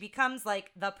then she becomes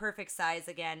like the perfect size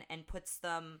again and puts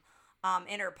them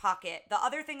in her pocket. The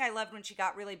other thing I loved when she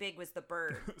got really big was the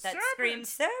bird that screamed,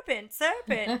 "Serpent,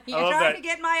 serpent, you're trying to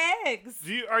get my eggs."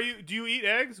 Do you eat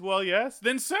eggs? Well, yes.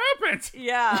 Then serpent.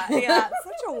 Yeah.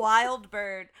 Such a wild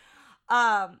bird.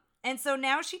 And so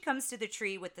now she comes to the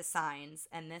tree with the signs,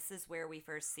 and this is where we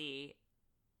first see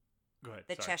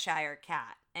the Cheshire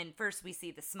Cat. And first we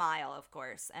see the smile, of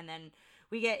course, and then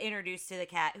we get introduced to the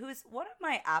cat, who's one of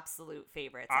my absolute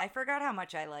favorites. I forgot how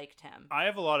much I liked him. I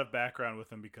have a lot of background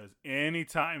with him because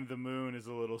anytime the moon is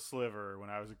a little sliver, when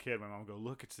I was a kid, my mom would go,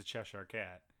 "Look, it's the Cheshire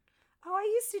Cat." Oh, I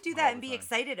used to do that and be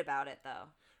excited about it, though.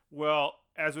 Well,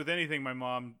 as with anything my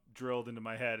mom drilled into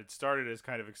my head, it started as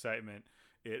kind of excitement.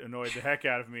 It annoyed the heck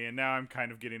out of me, and now I'm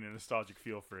kind of getting a nostalgic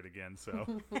feel for it again.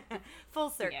 So full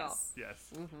circle.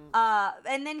 Yes. Mm-hmm.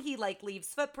 And then he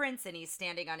leaves footprints, and he's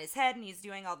standing on his head, and he's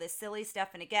doing all this silly stuff.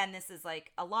 And again, this is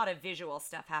a lot of visual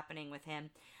stuff happening with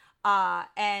him.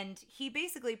 And he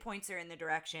basically points her in the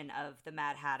direction of the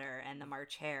Mad Hatter and the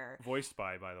March Hare. Voiced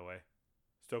by the way,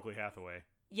 Stokely Hathaway.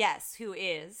 Yes, who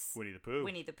is Winnie the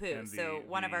Pooh. And so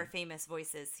one of our famous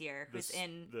voices here, who's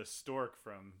in the stork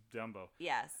from Dumbo.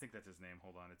 Yes, I think that's his name.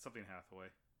 Hold on, it's something Hathaway.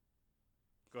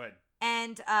 Go ahead.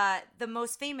 And the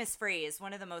most famous phrase,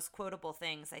 one of the most quotable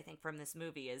things I think from this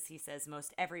movie, is he says,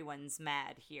 "Most everyone's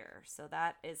mad here." So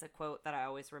that is a quote that I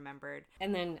always remembered.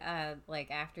 And then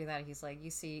after that, he's like, "You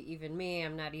see, even me,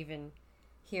 I'm not even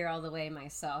here all the way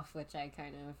myself," which I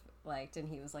kind of liked, and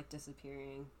he was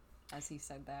disappearing as he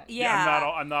said that.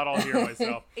 Yeah, I'm not all here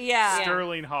myself. Yeah,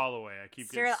 Sterling Holloway.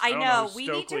 I know. We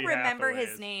need to remember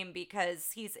his name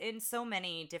because he's in so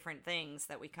many different things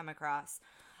that we come across.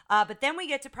 But then we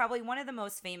get to probably one of the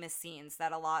most famous scenes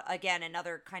that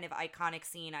another kind of iconic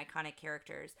scene, iconic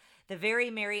characters, the Very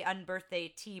Merry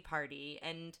Unbirthday Tea Party.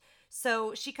 And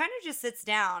so she kind of just sits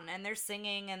down and they're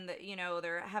singing and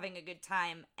they're having a good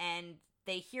time, and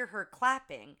they hear her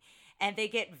clapping. And they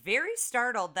get very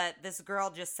startled that this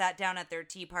girl just sat down at their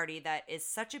tea party that is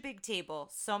such a big table,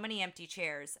 so many empty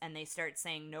chairs, and they start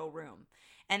saying no room.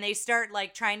 And they start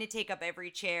trying to take up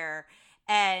every chair.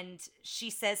 And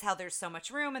she says how there's so much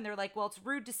room, and they're like, well, it's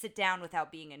rude to sit down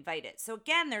without being invited. So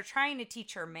again, they're trying to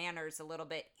teach her manners a little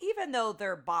bit, even though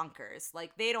they're bonkers.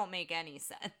 They don't make any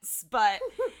sense, but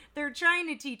they're trying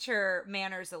to teach her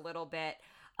manners a little bit.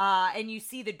 And you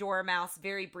see the Dormouse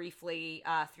very briefly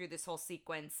through this whole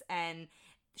sequence, and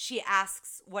she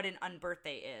asks what an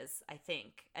unbirthday is, I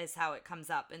think, is how it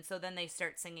comes up. And so then they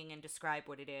start singing and describe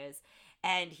what it is.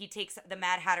 And the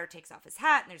Mad Hatter takes off his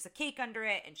hat, and there's a cake under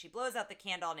it, and she blows out the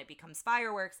candle, and it becomes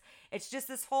fireworks. It's just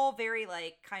this whole very,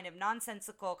 kind of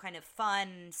nonsensical, kind of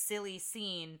fun, silly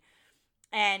scene.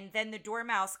 And then the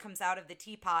Dormouse comes out of the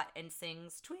teapot and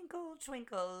sings, "Twinkle,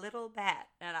 twinkle, little bat."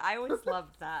 And I always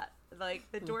loved that.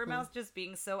 The Dormouse just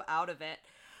being so out of it.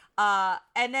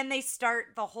 And then they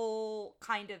start the whole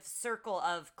kind of circle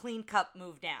of clean cup,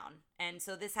 move down. And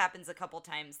so this happens a couple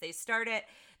times. They start it.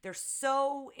 They're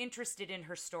so interested in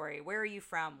her story. Where are you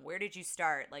from? Where did you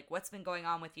start? What's been going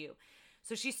on with you?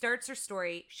 So she starts her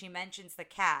story. She mentions the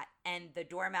cat, and the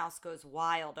dormouse goes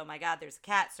wild. Oh my God, there's a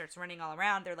cat, starts running all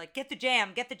around. They're like, get the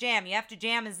jam. You have to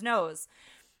jam his nose.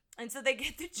 And so they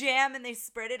get the jam and they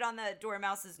spread it on the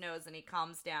dormouse's nose and he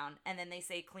calms down. And then they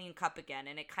say clean cup again.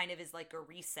 And it kind of is like a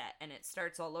reset and it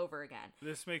starts all over again.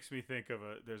 This makes me think of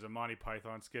there's a Monty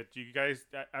Python skit. Do you guys,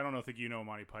 I don't think you know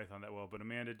Monty Python that well, but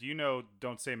Amanda, do you know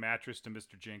Don't Say Mattress to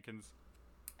Mr. Jenkins?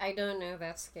 I don't know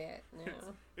that skit, no.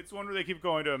 It's one where they keep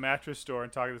going to a mattress store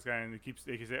and talking to this guy and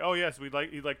they can say, oh yes,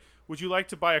 would you like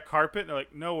to buy a carpet? And they're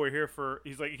like, no, we're here for,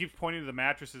 he keeps pointing to the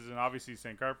mattresses and obviously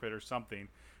saying carpet or something.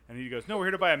 And he goes, no, we're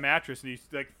here to buy a mattress. And he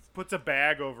like puts a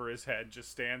bag over his head and just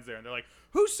stands there. And they're like,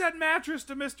 who said mattress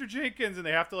to Mr. Jenkins? And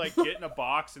they have to like get in a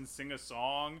box and sing a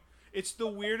song. It's the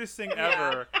weirdest thing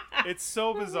ever. It's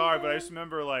so bizarre. But I just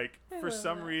remember like for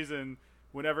some reason,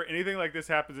 whenever anything like this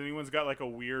happens, anyone's got like a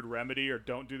weird remedy or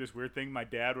don't do this weird thing, my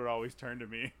dad would always turn to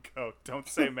me and go, don't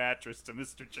say mattress to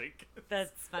Mr. Jenkins.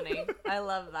 That's funny. I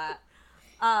love that.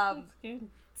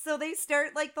 So they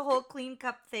start like the whole clean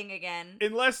cup thing again.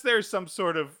 Unless there's some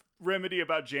sort of remedy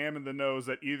about jam in the nose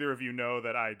that either of you know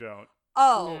that I don't.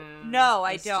 Oh, no,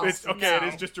 I don't. It's okay, no.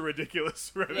 It is just a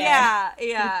ridiculous remedy. Yeah,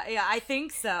 I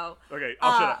think so. Okay,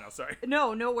 I'll shut up now, sorry.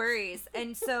 No worries.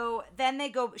 And so then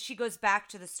she goes back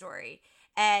to the story.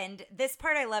 And this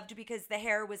part I loved because the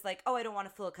hare was like, oh, I don't want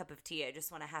to fill a cup of tea. I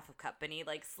just want a half a cup. And he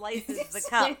like slices the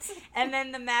cup. And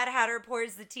then the Mad Hatter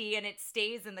pours the tea and it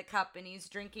stays in the cup and he's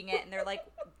drinking it. And they're like,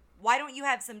 why don't you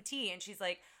have some tea? And she's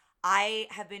like, I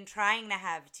have been trying to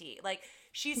have tea. Like,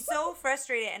 she's so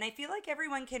frustrated. And I feel like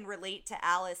everyone can relate to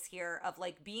Alice here of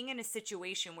like being in a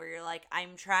situation where you're like,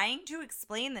 I'm trying to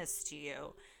explain this to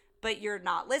you, but you're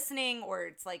not listening, or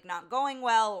it's like not going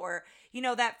well, or, you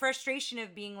know, that frustration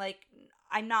of being like,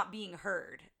 I'm not being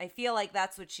heard. I feel like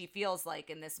that's what she feels like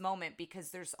in this moment because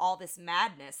there's all this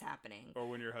madness happening. Or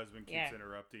when your husband keeps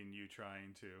interrupting you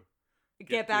trying to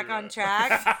get back on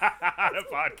track. On a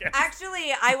podcast.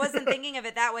 Actually, I wasn't thinking of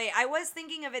it that way. I was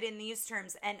thinking of it in these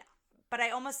terms, but I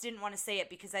almost didn't want to say it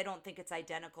because I don't think it's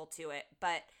identical to it.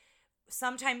 But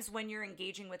sometimes when you're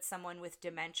engaging with someone with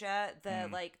dementia,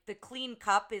 the clean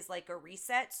cup is like a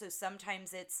reset. So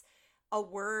sometimes it's a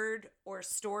word or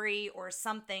story or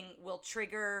something will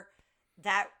trigger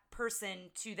that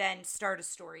person to then start a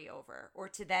story over or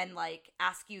to then like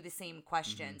ask you the same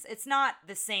questions. It's not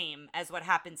the same as what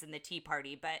happens in the tea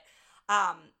party, but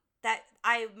that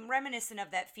I'm reminiscent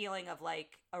of that feeling of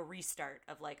like a restart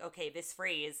of like, okay, this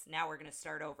phrase, now we're going to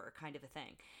start over kind of a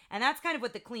thing. And that's kind of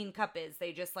what the clean cup is.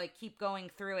 They just like keep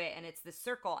going through it and it's the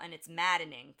circle and it's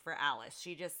maddening for Alice.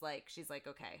 She's like,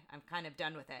 okay, I'm kind of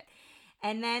done with it.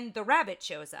 And then the rabbit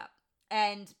shows up.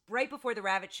 And right before the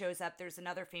rabbit shows up, there's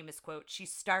another famous quote.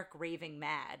 She's stark raving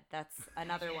mad. That's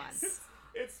another one.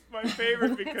 It's my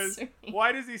favorite because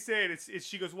why does he say it?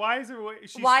 She goes, why is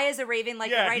a raven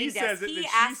like a writing desk? He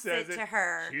asks it to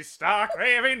her. She's stark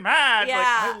raving mad.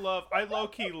 Yeah. Like, I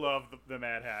low-key love the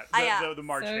Mad Hat. The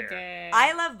March Hare. Good.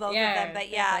 I love both of them,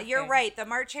 but you're right. The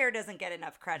March Hare doesn't get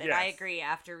enough credit. Yes. I agree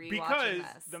after rewatching because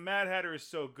this. the Mad Hatter is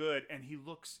so good and he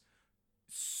looks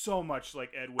so much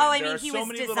like Edwin. Oh, I mean, he was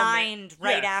designed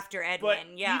right after Edwin.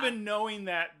 But even knowing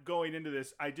that going into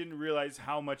this, I didn't realize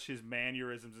how much his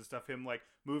mannerisms and stuff, him like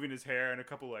moving his hair and a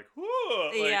couple like, whoo,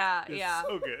 like,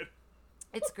 so good.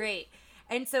 It's great.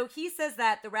 And so he says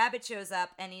that the rabbit shows up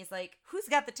and he's like, who's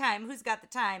got the time?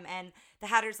 And the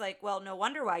Hatter's like, well, no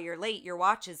wonder why you're late. Your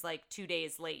watch is like 2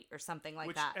 days late or something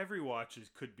like that. Which every watch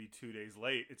could be 2 days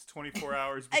late. It's 24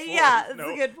 hours before. That's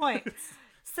a good point.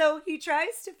 So he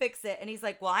tries to fix it and he's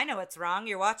like, well, I know what's wrong.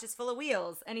 Your watch is full of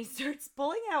wheels. And he starts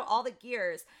pulling out all the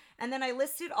gears. And then I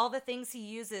listed all the things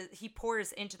he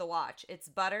pours into the watch. It's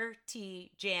butter,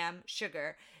 tea, jam,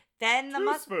 sugar. Then the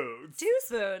 2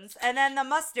 spoons. And then the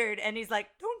mustard. And he's like,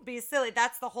 don't be silly.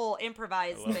 That's the whole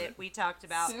improvised bit we talked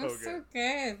about. So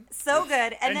good. So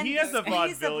good. And then he has a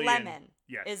squeeze of vaudevillian. lemon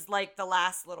is like the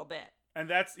last little bit. And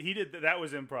that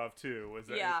was improv too, was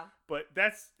that? Yeah. But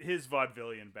that's his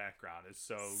vaudevillian background is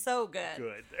so good.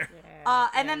 Good there. Yeah,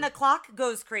 and then the clock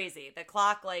goes crazy. The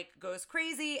clock like goes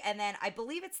crazy, and then I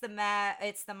believe it's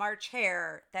the March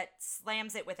Hare that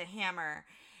slams it with a hammer,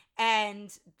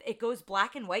 and it goes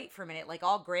black and white for a minute, like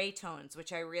all gray tones,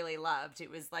 which I really loved. It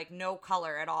was like no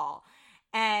color at all,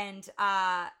 and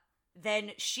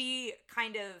then she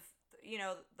kind of, you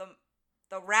know,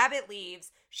 the rabbit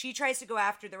leaves. She tries to go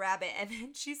after the rabbit, and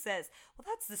then she says, well,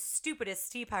 that's the stupidest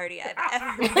tea party I've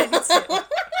ever been to.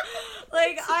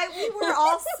 Like, we were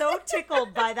all so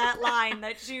tickled by that line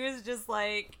that she was just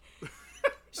like,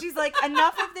 she's like,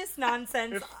 enough of this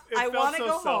nonsense. I want to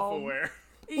go home.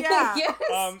 Yeah.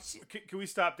 Yes. Can we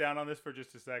stop down on this for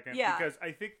just a second? Yeah. Because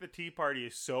I think the Tea Party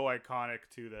is so iconic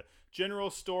to the general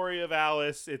story of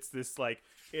Alice. It's this like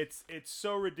it's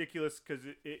so ridiculous because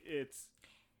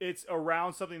it's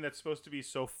around something that's supposed to be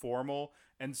so formal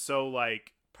and so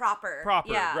like Proper,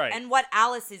 yeah, right. And what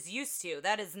Alice is used to.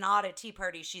 That is not a tea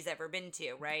party she's ever been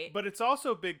to, right? But it's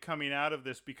also big coming out of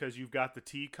this because you've got the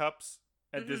teacups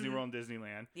at Disney World and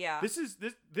Disneyland. Yeah.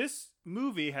 This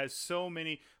movie has so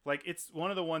many, like, it's one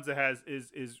of the ones that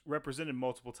is represented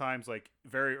multiple times, like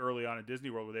very early on in Disney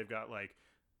World, where they've got like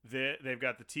they've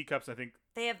got the teacups. I think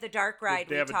they have the dark ride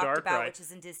they we have a talked dark about, ride. which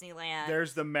is in Disneyland.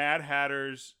 There's the Mad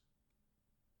Hatter's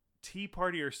Tea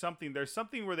Party or something. There's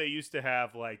something where they used to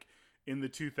have like in the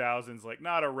 2000s, like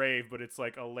not a rave, but it's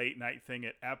like a late night thing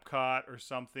at Epcot or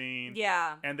something.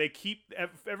 Yeah. And they keep,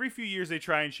 every few years they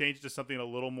try and change to something a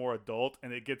little more adult,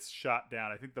 and it gets shot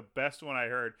down. I think the best one I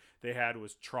heard they had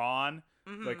was Tron,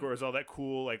 like where it's all that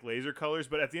cool like laser colors.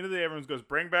 But at the end of the day, everyone goes,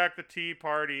 bring back the Tea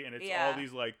Party, and it's all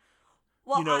these like,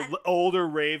 older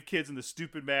rave kids in the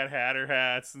stupid Mad Hatter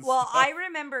hats and stuff. I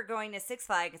remember going to Six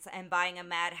Flags and buying a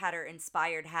Mad Hatter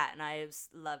inspired hat, and I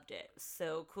loved it. It was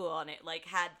so cool, and it like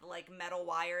had like metal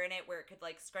wire in it where it could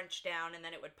like scrunch down and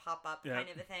then it would pop up, kind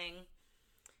of a thing.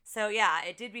 So yeah,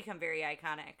 it did become very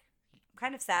iconic. I'm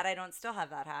kind of sad I don't still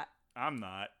have that hat. I'm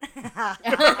not.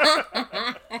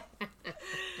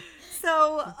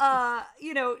 So,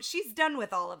 she's done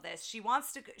with all of this. She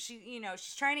wants to, she's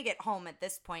trying to get home at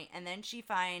this point, and then she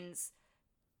finds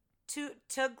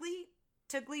Tooglywood.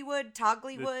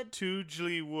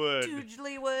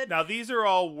 Tooglywood. Now, these are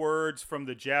all words from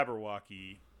the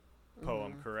Jabberwocky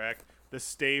poem, correct? The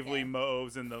Stavely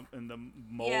moves and the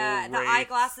mole the wraiths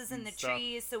eyeglasses in and the stuff.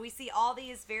 trees. So we see all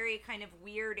these very kind of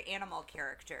weird animal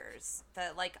characters.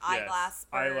 The like eyeglass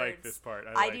birds. I like this part.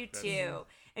 I do too.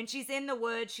 And she's in the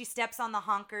woods. She steps on the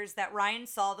honkers that Ryan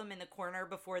saw them in the corner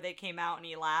before they came out, and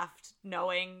he laughed,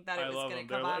 knowing that it was going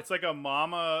to come up. It's like a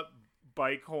mama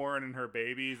bike horn and her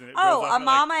babies. And it oh, goes a off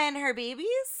mama and her babies?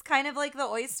 Kind of like the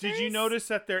oysters? Did you notice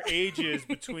that their ages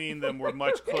between them were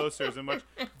much closer?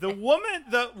 The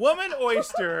woman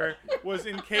oyster was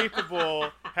incapable,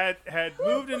 had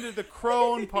moved into the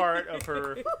crone part of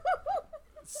her.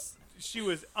 She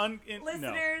was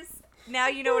Listeners, now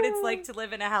you know what it's like to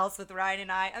live in a house with Ryan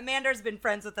and I. Amanda's been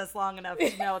friends with us long enough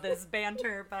to know this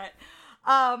banter,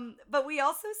 but we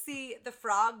also see the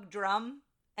frog drum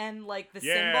and like the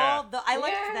cymbal. I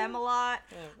liked them a lot.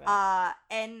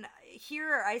 And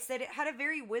here I said it had a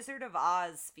very Wizard of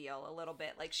Oz feel a little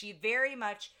bit. Like she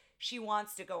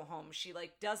wants to go home. She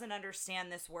like doesn't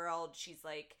understand this world. She's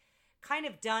like kind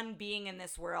of done being in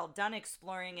this world, done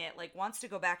exploring it, like wants to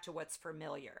go back to what's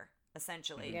familiar,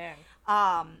 essentially. Yeah.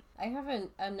 I have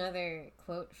another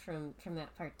quote from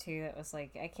that part too that was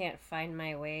like, I can't find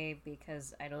my way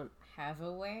because I don't have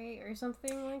a way or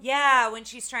something like that. When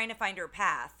she's trying to find her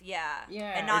path. Yeah.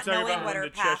 And not knowing what her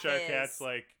path Cheshire is. Cat's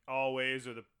like always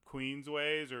or the Queen's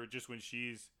ways, or just when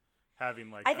she's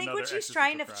having like I think when she's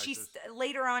trying to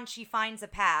later on she finds a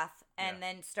path and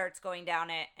then starts going down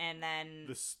it, and then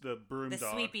the broom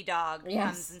dog, sweepy dog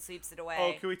comes and sweeps it away.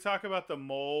 Oh, can we talk about the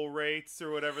mole wraiths or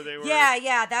whatever they were?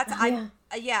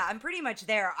 I'm pretty much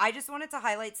there. I just wanted to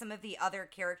highlight some of the other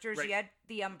characters. Right. You had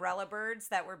the umbrella birds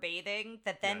that were bathing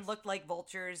that then looked like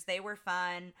vultures. They were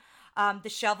fun. The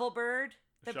shovel bird.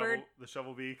 The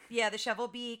shovel beak. Yeah, the shovel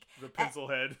beak. The pencil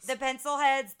heads. The pencil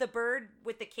heads. The bird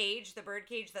with the cage. The bird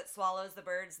cage that swallows the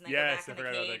birds and then go back in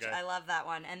the cage. I love that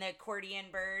one. And the accordion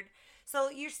bird. So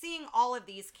you're seeing all of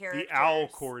these characters. The owl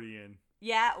accordion.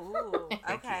 Yeah. Ooh.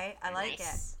 Okay. I like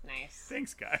it. Nice.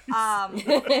 Thanks, guys.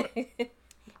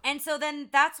 And so then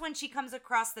that's when she comes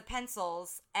across the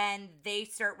pencils and they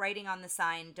start writing on the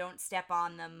sign, "Don't step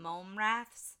on the mome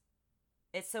raths."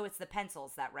 It's the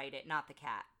pencils that write it, not the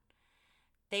cat.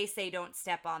 They say don't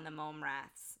step on the mome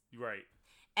raths. Right.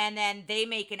 And then they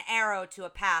make an arrow to a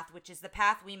path, which is the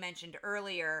path we mentioned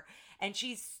earlier. And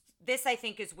this I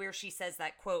think is where she says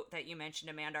that quote that you mentioned,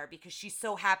 Amanda, because she's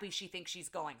so happy she thinks she's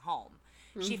going home.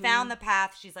 Mm-hmm. She found the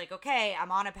path. She's like, okay,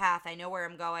 I'm on a path. I know where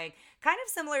I'm going. Kind of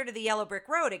similar to the Yellow Brick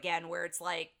Road again, where it's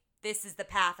like, this is the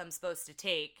path I'm supposed to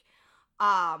take.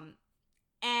 And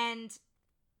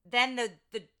then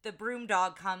the broom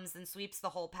dog comes and sweeps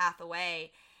the whole path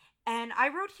away. And I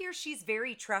wrote here, she's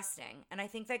very trusting. And I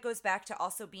think that goes back to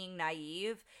also being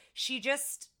naive. She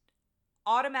just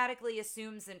automatically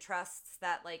assumes and trusts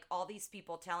that like all these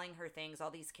people telling her things, all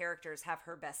these characters have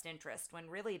her best interest when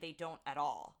really they don't at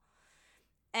all.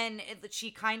 And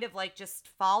she kind of like just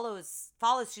follows.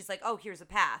 She's like, oh, here's a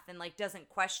path. And like doesn't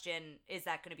question, is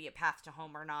that going to be a path to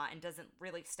home or not? And doesn't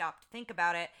really stop to think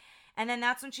about it. And then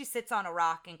that's when she sits on a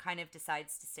rock and kind of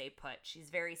decides to stay put. She's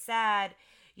very sad.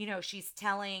 You know, she's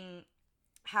telling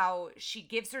how she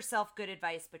gives herself good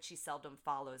advice, but she seldom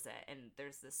follows it. And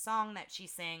there's this song that she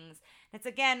sings. It's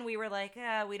again, we were like,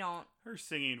 we don't. Her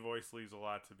singing voice leaves a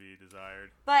lot to be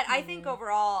desired. But I think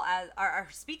overall, as our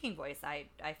speaking voice, I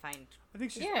find. I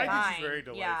think she's fine. very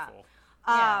delightful.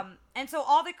 Yeah. And so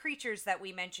all the creatures that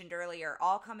we mentioned earlier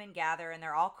all come and gather, and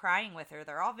they're all crying with her.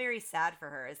 They're all very sad for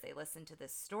her as they listen to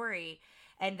this story.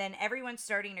 And then everyone's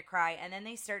starting to cry, and then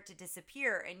they start to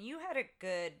disappear. And you had a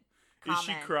good comment. Is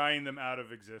she crying them out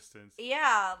of existence?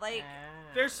 Yeah, like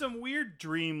there's some weird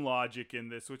dream logic in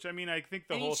this, which I mean, I think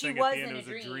the whole thing at the end was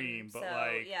a dream, but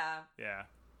like, yeah.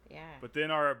 But then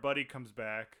our buddy comes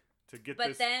back to get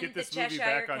this movie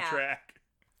back on track.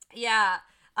 Yeah,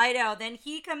 I know. Then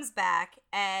he comes back,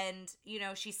 and you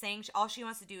know, she's saying all she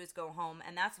wants to do is go home,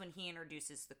 and that's when he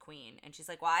introduces the queen, and she's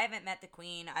like, "Well, I haven't met the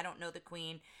queen. I don't know the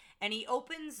queen." And he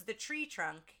opens the tree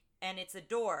trunk, and it's a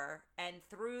door, and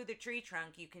through the tree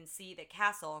trunk you can see the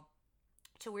castle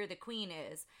to where the queen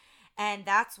is. And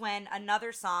that's when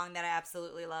another song that I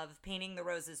absolutely love, Painting the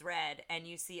Roses Red, and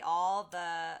you see all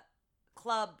the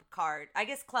club club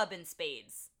and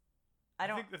spades. I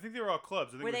think they were all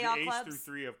clubs. I think were it was they all the clubs? ace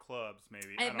through 3 of clubs,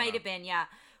 maybe. It might have been, yeah.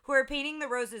 Who are painting the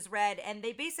roses red, and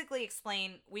they basically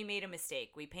explain, we made a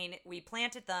mistake. We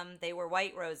planted them, they were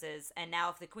white roses, and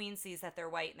now if the queen sees that they're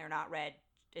white and they're not red,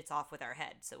 it's off with our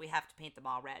head. So we have to paint them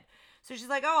all red. So she's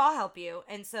like, "Oh, I'll help you."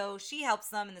 And so she helps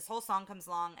them, and this whole song comes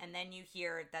along, and then you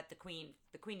hear that the queen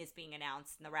is being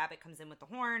announced, and the rabbit comes in with the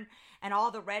horn, and all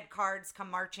the red cards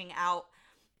come marching out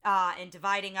and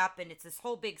dividing up, and it's this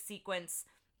whole big sequence.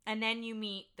 And then you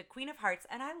meet the Queen of Hearts,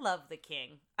 and I love the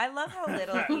king. I love how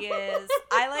little he is.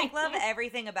 I love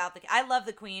everything about I love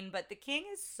the queen, but the king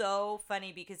is so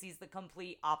funny because he's the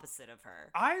complete opposite of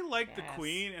her. I like the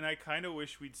queen, and I kind of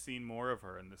wish we'd seen more of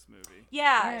her in this movie.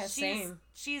 Yeah, she's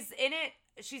in it.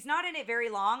 She's not in it very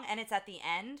long, and it's at the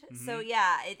end. Mm-hmm. So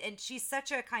yeah, and she's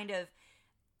such a kind of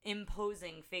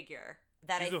imposing figure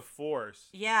that she's a force.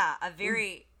 Yeah, a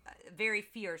very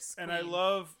fierce queen. And I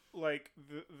love like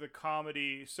the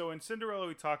comedy. So in Cinderella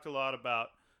we talked a lot about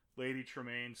Lady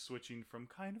Tremaine switching from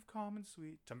kind of calm and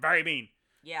sweet to very mean.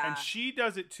 Yeah. And she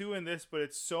does it too in this, but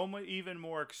it's so much even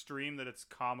more extreme that it's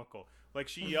comical. Like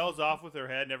she yells off with her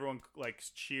head and everyone like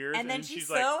cheers, and then she's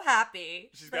like, so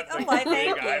happy. She's got like, like, oh,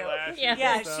 big thank you. eyelashes.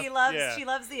 Yeah, she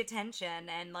loves the attention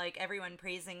and like everyone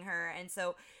praising her. And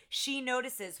so she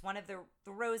notices one of the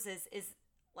roses is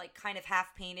like kind of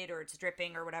half painted or it's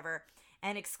dripping or whatever,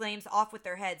 and exclaims off with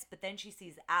their heads. But then she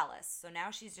sees Alice, so now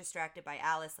she's distracted by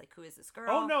Alice. Like, who is this girl?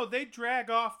 Oh no, they drag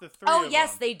off the three. Oh of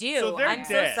yes, them. they do. So I'm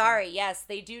dead. so sorry. Yes,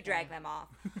 they do drag them off.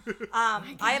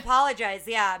 I apologize.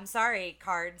 Yeah, I'm sorry.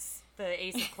 Cards, the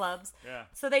ace of clubs. Yeah.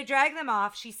 So they drag them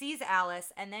off. She sees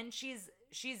Alice, and then she's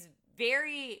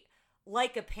very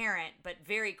like a parent, but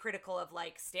very critical of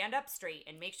like, stand up straight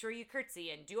and make sure you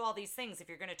curtsy and do all these things if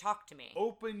you're going to talk to me.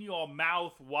 Open your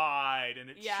mouth wide, and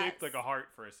it's shaped like a heart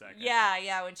for a second.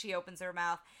 Yeah, when she opens her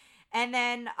mouth. And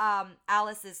then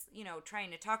Alice is,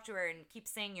 trying to talk to her and keeps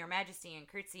saying Your Majesty and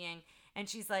curtsying. And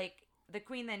she's like, the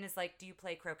queen then is like, do you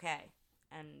play croquet?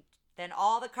 And then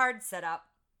all the cards set up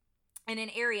in an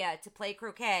area to play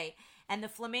croquet. And the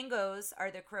flamingos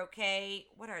are the croquet,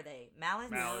 what are they?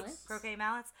 Mallets? Croquet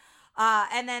mallets.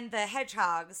 And then the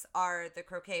hedgehogs are the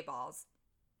croquet balls.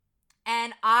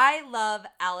 And I love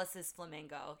Alice's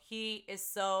flamingo. He is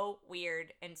so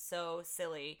weird and so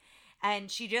silly.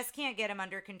 And she just can't get him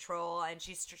under control. And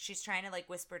she's trying to like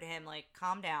whisper to him, like,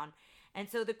 calm down. And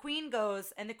so the queen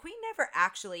goes, and the queen never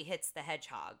actually hits the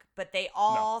hedgehog. But they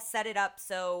all set it up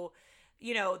so,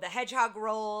 the hedgehog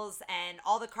rolls and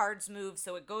all the cards move.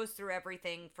 So it goes through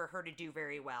everything for her to do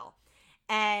very well.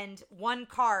 And one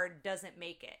card doesn't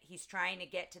make it. He's trying to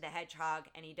get to the hedgehog,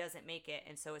 and he doesn't make it,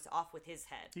 and so it's off with his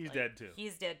head. He's dead too.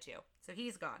 He's dead too. So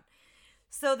he's gone.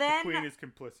 So then the queen is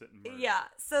complicit in murder. Yeah.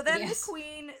 So then the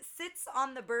queen sits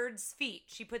on the bird's feet.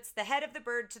 She puts the head of the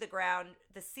bird to the ground.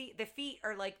 The feet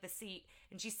are like the seat,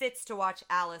 and she sits to watch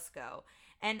Alice go.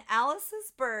 And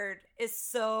Alice's bird is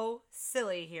so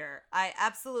silly here. I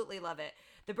absolutely love it.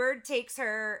 The bird takes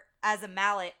her as a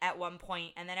mallet at one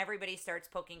point, and then everybody starts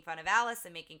poking fun of Alice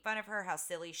and making fun of her, how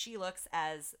silly she looks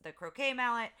as the croquet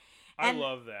mallet. And I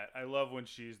love that. I love when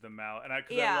she's the mallet. And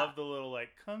I love the little, like,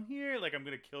 come here, like, I'm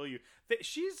going to kill you.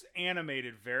 She's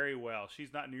animated very well.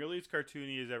 She's not nearly as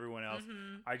cartoony as everyone else.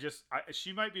 Mm-hmm.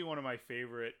 She might be one of my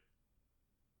favorite.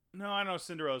 No, I know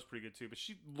Cinderella's pretty good too, but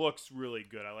she looks really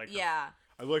good. I like her. Yeah.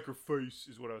 I like her face,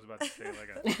 is what I was about to say,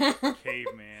 like a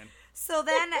caveman. So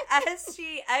then, as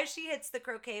she hits the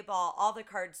croquet ball, all the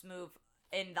cards move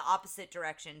in the opposite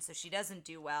direction, so she doesn't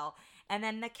do well. And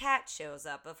then the cat shows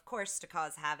up, of course, to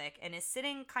cause havoc, and is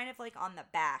sitting kind of like on the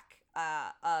back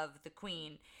of the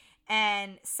queen,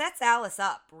 and sets Alice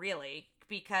up, really,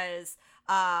 because,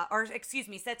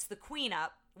 sets the queen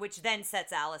up, which then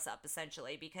sets Alice up,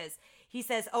 essentially, because he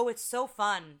says, oh, it's so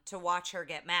fun to watch her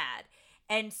get mad.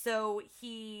 And so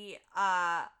he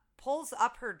pulls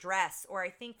up her dress, or I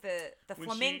think the when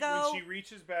flamingo. When she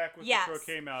reaches back with yes, the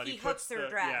croquet mallet, he hooks her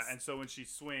dress. Yeah, and so when she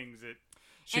swings it,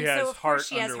 she and has so of heart course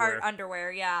she underwear. has heart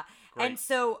underwear, yeah. Great. And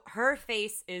so her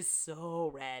face is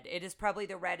so red. It is probably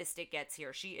the reddest it gets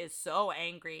here. She is so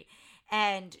angry.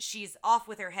 And she's off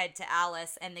with her head to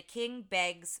Alice, and the king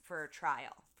begs for a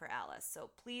trial for Alice.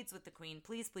 So pleads with the queen,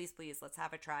 please, please, please, let's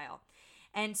have a trial.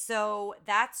 And so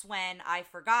that's when I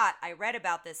read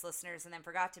about this, listeners, and then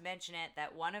forgot to mention it,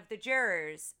 that one of the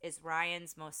jurors is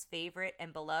Ryan's most favorite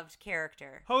and beloved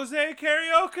character. Jose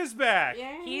Carioca's back.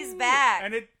 Yay. He's back.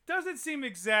 And it doesn't seem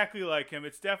exactly like him.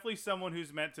 It's definitely someone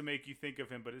who's meant to make you think of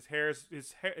him, but his head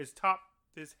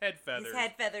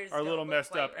feathers are a little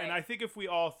messed up. Right. And I think if we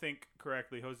all think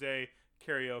correctly, Jose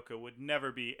Carioca would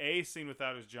never be A, seen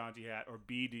without his jaunty hat, or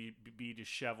B, be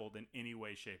disheveled in any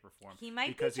way, shape, or form. He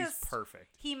might because be he's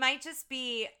perfect. He might just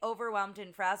be overwhelmed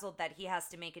and frazzled that he has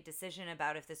to make a decision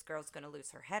about if this girl's going to lose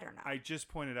her head or not. I just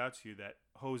pointed out to you that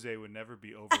Jose would never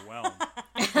be overwhelmed.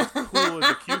 He's cool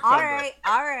as a cucumber.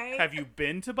 All right. Have you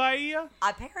been to Bahia?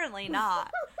 Apparently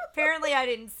not. Apparently I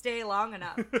didn't stay long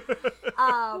enough.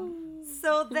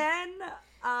 So then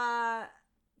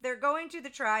they're going to the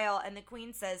trial, and the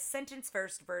queen says, sentence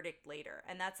first, verdict later.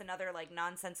 And that's another, like,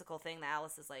 nonsensical thing that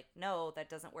Alice is like, no,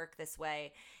 that doesn't work this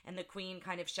way. And the queen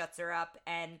kind of shuts her up,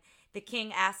 and the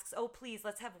king asks, oh, please,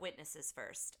 let's have witnesses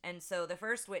first. And so the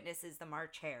first witness is the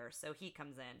March Hare, so he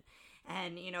comes in.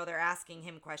 And, they're asking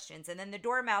him questions. And then the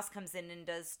Dormouse comes in and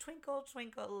does Twinkle,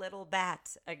 Twinkle, Little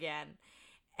Bat again.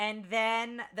 And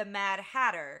then the Mad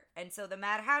Hatter. And so the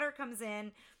Mad Hatter comes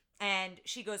in, and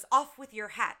she goes, off with your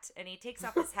hat. And he takes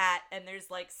off his hat, and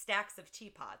there's like stacks of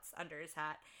teapots under his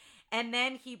hat. And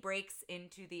then he breaks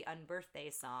into the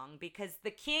unbirthday song because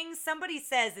the king, somebody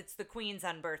says it's the queen's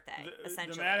unbirthday,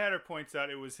 essentially. The Mad Hatter points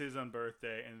out it was his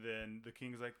unbirthday, and then the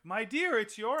king's like, my dear,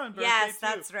 it's your unbirthday yes, too.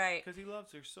 That's right. Because he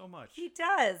loves her so much. He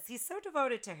does. He's so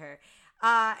devoted to her.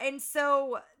 And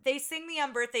so they sing the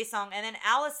unbirthday song, and then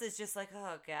Alice is just like,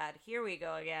 oh, God, here we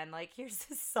go again. Like, here's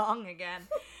this song again.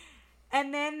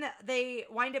 And then they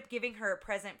wind up giving her a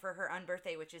present for her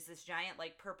unbirthday, which is this giant,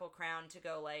 like, purple crown to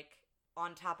go, like,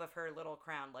 on top of her little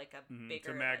crown, like a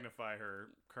bigger... To magnify her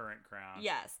current crown.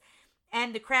 Yes.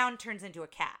 And the crown turns into a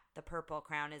cat. The purple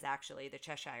crown is actually the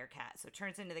Cheshire cat. So it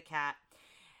turns into the cat.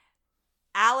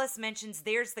 Alice mentions,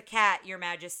 there's the cat, Your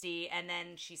Majesty. And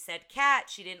then she said cat.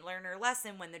 She didn't learn her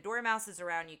lesson. When the Dormouse is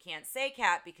around, you can't say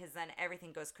cat because then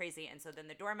everything goes crazy. And so then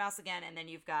the Dormouse again. And then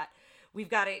we've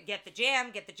got to get the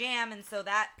jam. And so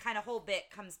that kind of whole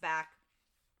bit comes back.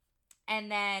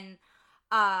 And then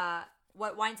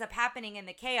what winds up happening in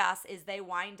the chaos is they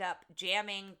wind up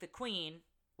jamming the queen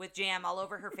with jam all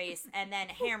over her face and then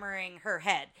hammering her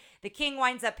head. The king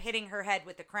winds up hitting her head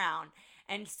with the crown.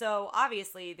 And so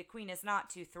obviously the queen is not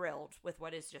too thrilled with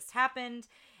what has just happened.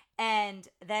 And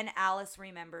then Alice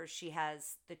remembers she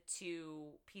has the 2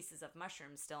 pieces of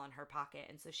mushrooms still in her pocket.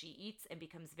 And so she eats and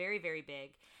becomes very, very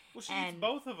big. Well, she eats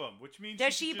both of them, which means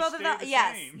does she eat just both of stay them? the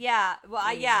Yes. same. Yeah.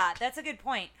 Well, yeah, that's a good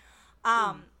point.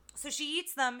 So she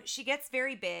eats them. She gets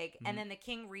very big. And then the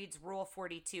king reads Rule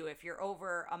 42. If you're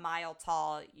over a mile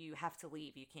tall, you have to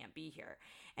leave. You can't be here.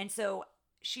 And so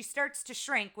she starts to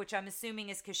shrink, which I'm assuming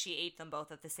is because she ate them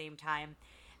both at the same time.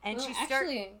 And well, she starts...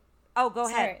 Actually, oh, go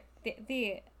ahead.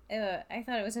 I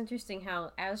thought it was interesting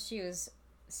how, as she was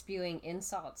spewing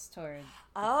insults toward the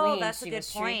Oh, queen, that's a she good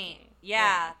was point. shrinking.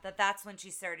 Yeah, that's when she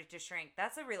started to shrink.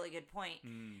 That's a really good point.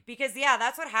 Because, yeah,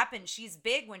 that's what happens. She's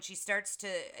big when she starts to...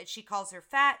 She calls her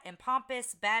fat and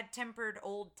pompous, bad-tempered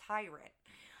old tyrant.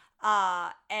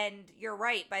 And you're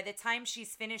right. By the time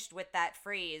she's finished with that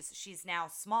phrase, she's now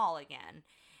small again.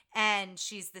 And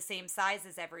she's the same size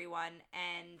as everyone.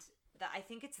 And I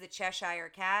think it's the Cheshire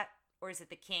cat. Or is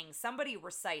it the king? Somebody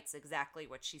recites exactly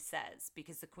what she says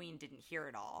because the queen didn't hear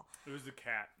it all. It was the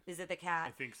cat. Is it the cat?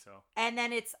 I think so. And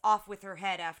then it's off with her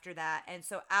head after that. And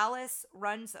so Alice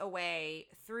runs away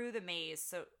through the maze.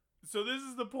 So this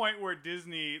is the point where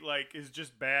Disney is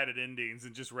just bad at endings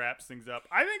and just wraps things up.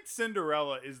 I think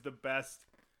Cinderella is the best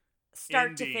start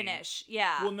ending. To finish.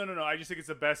 Yeah. Well, no. I just think it's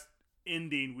the best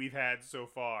ending we've had so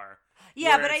far.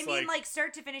 Yeah, but I mean,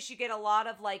 start to finish, you get a lot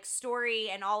of, story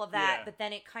and all of that, but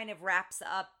then it kind of wraps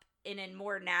up in a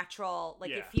more natural,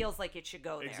 it feels like it should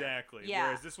go there. Exactly. Yeah.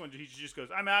 Whereas this one, he just goes,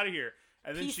 I'm out of here.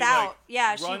 And then peace she, out. like,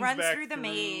 Yeah, she runs runs back through the through-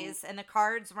 maze, and the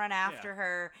cards run after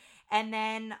her. And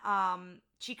then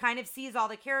she kind of sees all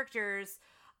the characters.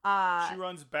 She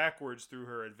runs backwards through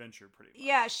her adventure pretty much.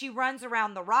 Yeah, she runs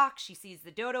around the rock. She sees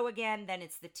the dodo again. Then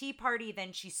it's the tea party.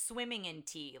 Then she's swimming in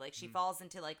tea. Like, she falls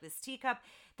into, like, this teacup.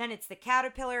 Then it's the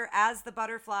caterpillar as the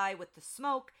butterfly with the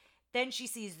smoke. Then she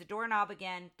sees the doorknob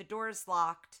again. The door is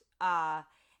locked.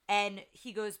 And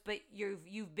he goes, but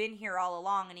you've been here all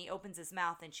along. And he opens his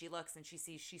mouth, and she looks, and she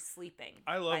sees she's sleeping.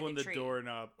 I love by when the tree.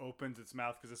 doorknob opens its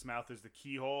mouth because its mouth is the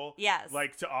keyhole. Yes.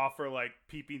 Like, to offer, like,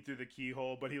 peeping through the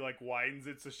keyhole, but he, like, widens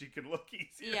it so she can look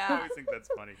easier. Yeah. I always think that's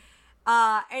funny.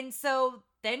 And so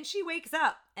then she wakes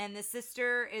up, and the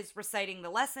sister is reciting the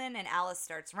lesson, and Alice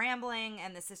starts rambling,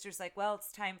 and the sister's like, well,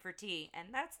 it's time for tea. And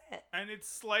that's it. And it's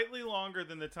slightly longer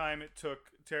than the time it took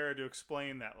Tara to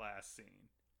explain that last scene.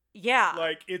 Yeah.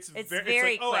 Like, it's very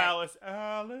like, oh, quick. Alice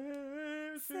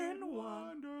in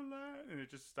Wonderland. And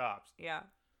it just stops. Yeah.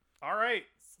 All right.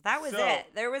 That was So- it.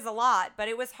 There was a lot, but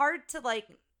it was hard to, like,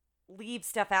 leave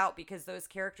stuff out because those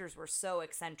characters were so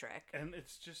eccentric. And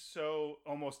it's just so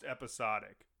almost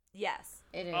episodic. Yes.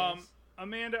 It is.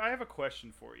 Amanda, I have a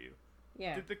question for you.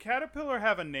 yeah. Did the caterpillar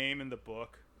have a name in the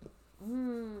book?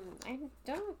 I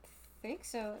don't think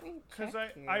so. Let me Because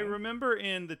check I here. remember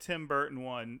in the Tim Burton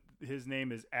one, his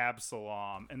name is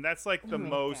Absalom, and that's like the Oh my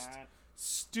most God.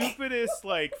 stupidest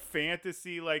like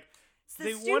fantasy. Like It's the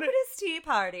they stupidest wanted tea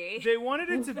party. they wanted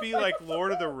it to be like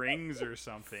Lord of the Rings or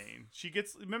something. She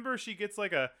gets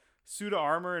like a suit of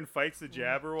armor and fights the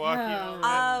Jabberwocky. and all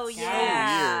that. Oh, It's so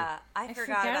yeah. I I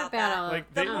forgot about that. all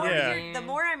Like, The they- more, yeah. the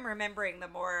more I'm remembering, the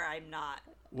more I'm not.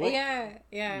 weird. Yeah,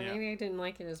 Yeah. maybe I didn't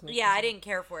like it as much. Yeah, as I didn't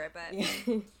care for it, but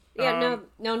yeah,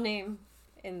 no Um, name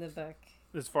in the book.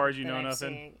 As far as you that know, I've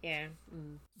nothing. seen. Yeah.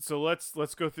 Mm. So let's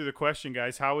go through the question,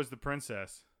 guys. How was the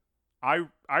princess? I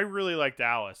really liked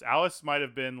Alice. Alice might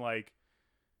have been like,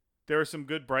 there were some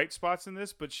good bright spots in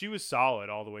this, but she was solid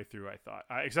all the way through. I thought,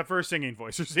 except for her singing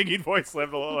voice. Her singing voice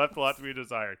left a lot to be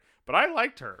desired. But I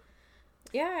liked her.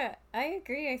 Yeah, I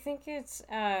agree. I think it's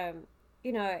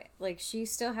like she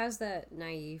still has that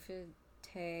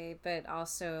naivete, but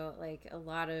also like a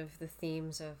lot of the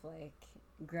themes of like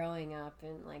growing up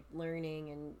and like learning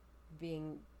and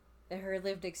being her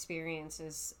lived experience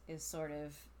is sort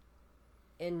of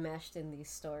enmeshed in these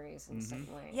stories in some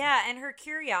way. yeah, and her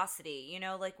curiosity,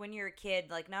 like when you're a kid,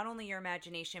 like not only your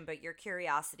imagination, but your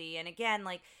curiosity. And again,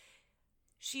 like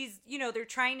she's, they're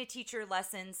trying to teach her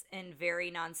lessons in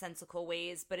very nonsensical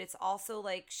ways, but it's also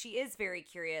like she is very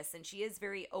curious and she is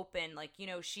very open. Like,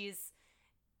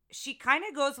 she kind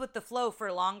of goes with the flow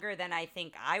for longer than I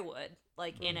think I would,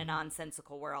 like in a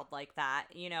nonsensical world like that,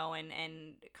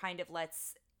 and kind of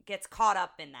gets caught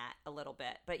up in that a little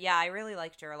bit. But yeah, I really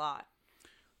liked her a lot.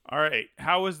 All right.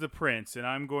 How was the prince? And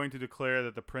I'm going to declare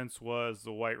that the prince was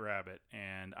the White Rabbit,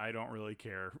 and I don't really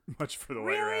care much for the White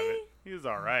Really? Rabbit. He was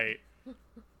all right.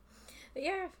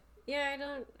 Yeah,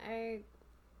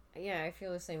 I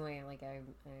feel the same way. Like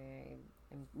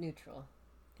I'm neutral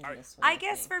in this one. I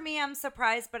guess for me, I'm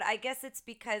surprised, but I guess it's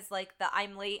because like the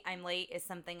I'm late is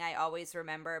something I always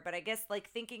remember. But I guess like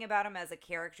thinking about him as a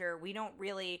character,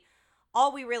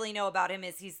 all we really know about him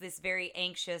is he's this very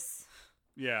anxious,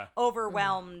 Yeah.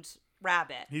 overwhelmed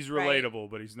rabbit. He's right? relatable,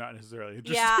 but he's not necessarily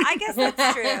interesting. Yeah, I guess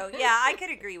that's true. Yeah, I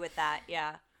could agree with that.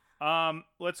 Yeah.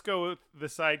 Let's go with the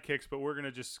sidekicks, but we're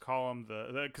gonna just call them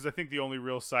because I think the only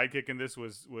real sidekick in this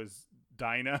was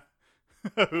Dinah,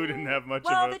 who didn't have much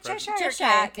Well, of a the presence. Cheshire Cheshire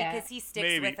Cat, Cat. because he sticks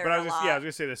Maybe, with her but I a was lot. I was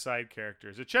gonna say the side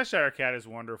characters. The Cheshire Cat is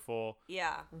wonderful.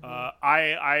 Yeah.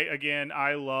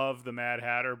 I love the Mad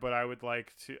Hatter, but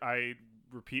I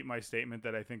repeat my statement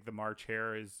that I think the March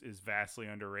Hare is vastly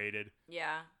underrated.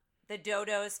 Yeah. The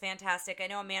Dodo is fantastic. I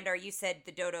know, Amanda, you said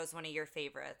the Dodo is one of your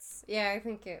favorites. Yeah, I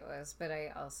think it was, but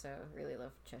I also really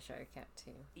love Cheshire Cat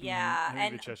too. Yeah, I think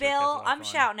and the Cheshire Cat's a Bill, lot of I'm fun.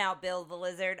 shouting out Bill the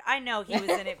Lizard. I know he was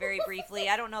in it very briefly.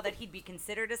 I don't know that he'd be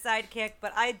considered a sidekick,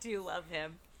 but I do love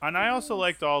him. And I also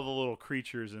liked all the little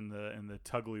creatures in the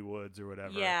Tuggly Woods or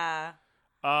whatever. Yeah.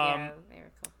 Yeah, they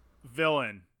were cool.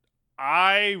 Villain.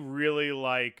 I really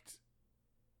liked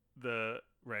the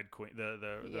Red Queen,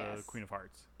 the Yes. Queen of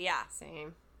Hearts. Yeah.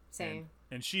 Same.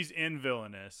 And she's in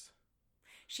Villainous.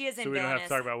 She is in So we don't have to Villainous.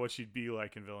 talk about what she'd be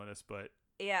like in Villainous, but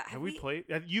Yeah. have we played?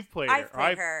 You've played her. I've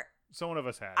played her. Someone of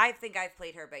us has. I think I've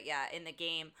played her, but yeah, in the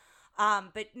game.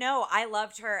 But no, I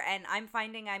loved her, and I'm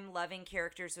finding I'm loving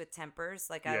characters with tempers.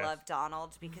 Like I Yes. love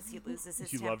Donald because he loses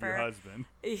his you temper. love your husband.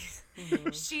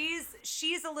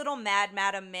 She's a little mad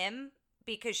Madam Mim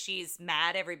because she's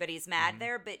mad. Everybody's mad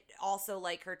there, but also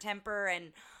like her temper,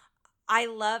 and I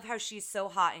love how she's so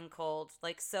hot and cold,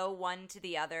 like so one to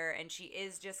the other, and she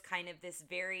is just kind of this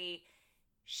very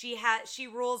she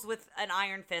rules with an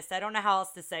iron fist. I don't know how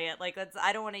else to say it. Like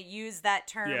I don't want to use that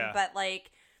term, but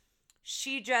like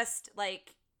she just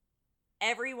like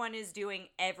everyone is doing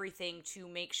everything to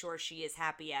make sure she is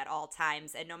happy at all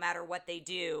times, and no matter what they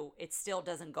do, it still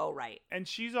doesn't go right. And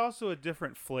she's also a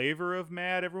different flavor of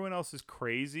mad. Everyone else is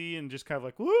crazy and just kind of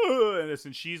like woo,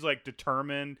 and she's like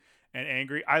determined and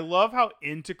angry. I love how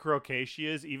into croquet she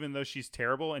is, even though she's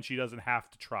terrible and she doesn't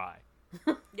have to try.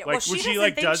 Yeah, like well, she when she doesn't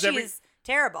like think does she's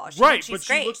terrible. She right, thinks she's but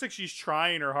great. she looks like she's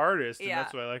trying her hardest, and Yeah.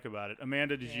 that's what I like about it.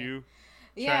 Amanda, did you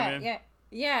Yeah, chime in?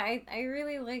 yeah. I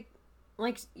really like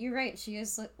you're right. She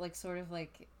is like sort of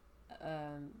like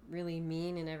really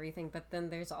mean and everything, but then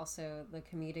there's also the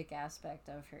comedic aspect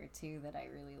of her too that I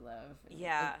really love.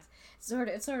 Yeah.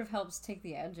 It sort of helps take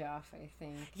the edge off, I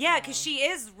think. Yeah, because she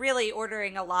is really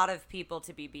ordering a lot of people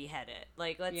to be beheaded.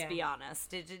 Like, let's be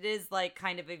honest. It is, like,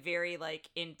 kind of a very, like,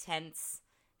 intense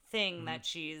thing that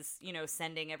she's,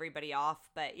 sending everybody off.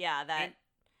 But, yeah, that... And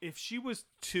if she was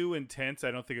too intense,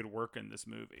 I don't think it'd work in this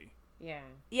movie. Yeah.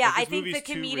 Yeah, Like, I this think the movie's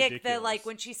too comedic, the, ridiculous. like,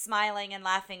 when she's smiling and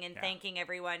laughing and thanking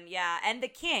everyone, and the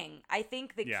king. I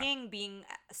think the king being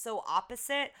so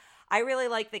opposite, I really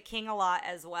like the king a lot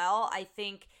as well. I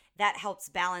think that helps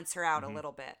balance her out a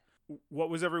little bit. What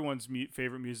was everyone's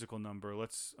favorite musical number?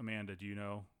 Amanda, do you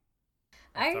know?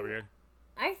 Off the top of your head?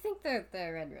 I think the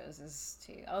Red Roses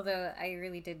too. Although I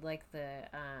really did like the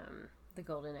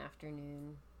Golden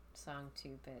Afternoon song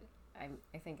too, but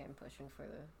I think I'm pushing for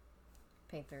the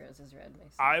Paint the Roses Red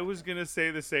myself. I was gonna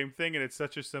say the same thing, and it's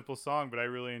such a simple song, but I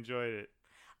really enjoyed it.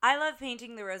 I love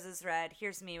Painting the Roses Red.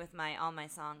 Here's me with all my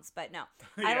songs, but no.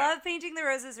 I Yeah. love Painting the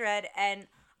Roses Red, and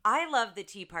I love the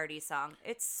Tea Party song.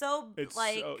 It's so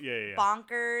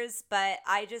bonkers, but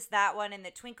that one and the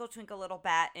Twinkle Twinkle Little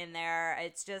Bat in there,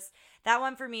 it's just, that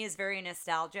one for me is very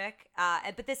nostalgic.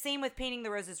 But the same with Painting the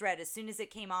Roses Red. As soon as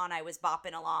it came on, I was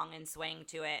bopping along and swaying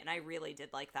to it, and I really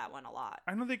did like that one a lot.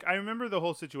 I remember the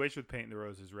whole situation with Painting the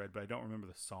Roses Red, but I don't remember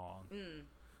the song.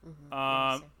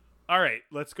 All right,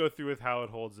 let's go through with how it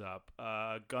holds up.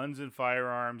 Guns and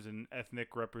firearms and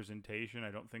ethnic representation. I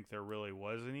don't think there really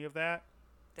was any of that.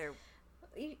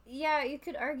 Yeah, you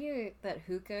could argue that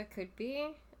hookah could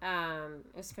be,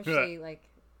 especially like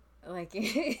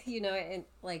and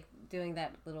like doing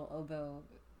that little oboe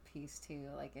piece too.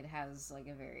 Like it has like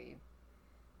a very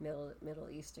Middle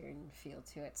Eastern feel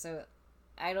to it. So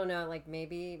I don't know, like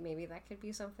maybe that could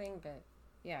be something, but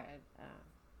yeah.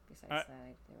 Besides that,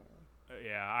 I don't really.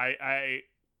 Yeah, I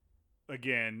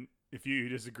again, if you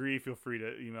disagree, feel free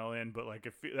to email in. But like,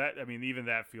 even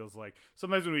that feels like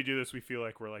sometimes when we do this, we feel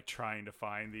like we're like trying to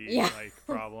find the like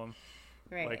problem.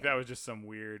 Right. Like that was just some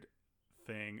weird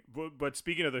thing. But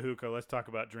speaking of the hookah, let's talk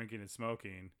about drinking and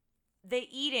smoking. The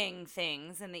eating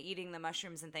things and the eating the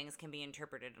mushrooms and things can be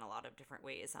interpreted in a lot of different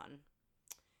ways on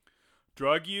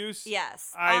drug use.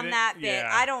 Yes, that bit. Yeah.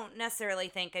 I don't necessarily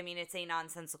think, it's a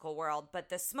nonsensical world, but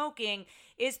the smoking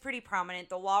is pretty prominent.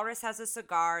 The walrus has a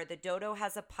cigar. The dodo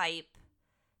has a pipe.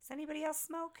 Does anybody else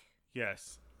smoke?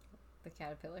 Yes. The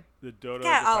caterpillar. The dodo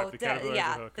has a pipe. The caterpillar yeah,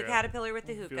 has a hookah. the caterpillar with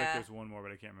the I hookah. feel like there's one more,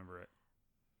 but I can't remember it.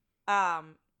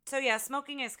 So yeah,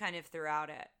 smoking is kind of throughout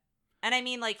it. And I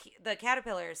mean, like, the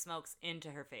caterpillar smokes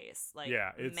into her face, like,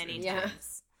 many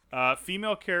times.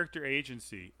 Female character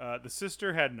agency. The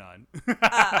sister had none.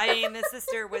 The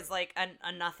sister was like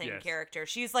a nothing character.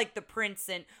 She's like the prince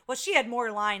she had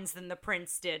more lines than the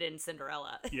prince did in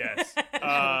Cinderella. Yes.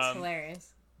 It's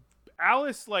hilarious.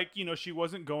 Alice, she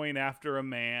wasn't going after a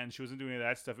man. She wasn't doing any of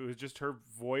that stuff. It was just her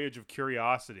voyage of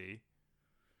curiosity.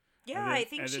 Yeah, I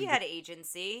think she had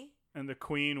agency. And the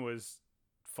queen was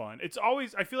fun. It's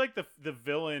always, I feel like the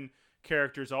villain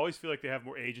characters always feel like they have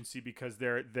more agency because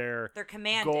they're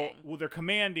commanding. They're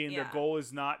commanding. Yeah. Their goal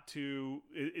is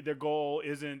their goal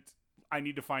isn't I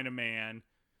need to find a man.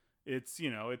 It's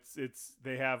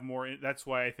they have more. That's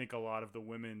why I think a lot of the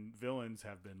women villains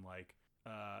have been like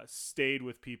stayed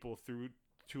with people through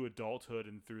to adulthood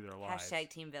and through their lives. #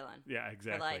 team villain. Yeah,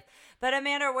 exactly. For life. But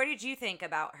Amanda, what did you think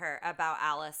about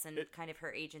Alice and kind of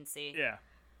her agency? Yeah.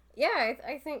 Yeah,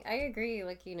 I think I agree.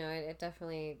 Like, it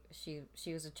definitely, she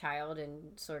was a child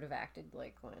and sort of acted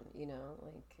like one,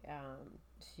 like,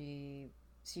 she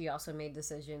also made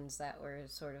decisions that were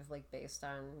sort of like based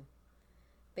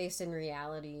in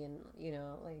reality and,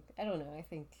 like, I don't know, I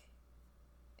think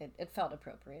it felt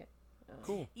appropriate.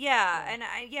 Cool. Yeah. And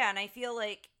I feel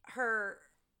like her,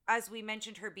 as we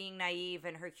mentioned, her being naive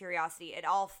and her curiosity, it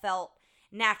all felt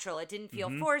natural. It didn't feel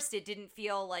forced. It didn't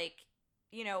feel like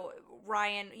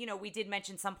Ryan, we did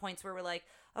mention some points where we're like,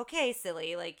 okay,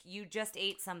 silly, like you just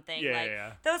ate something, Yeah, like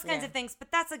yeah. those kinds of things. But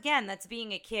that's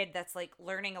being a kid that's like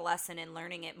learning a lesson and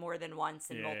learning it more than once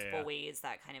in multiple ways,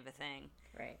 that kind of a thing.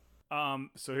 Right.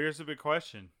 So here's a big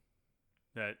question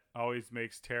that always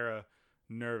makes Tara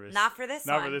nervous. Not for this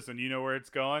one. Not for this one. You know where it's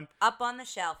going? Up on the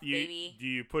shelf, baby. Do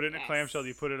you put it in a clamshell? Do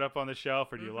you put it up on the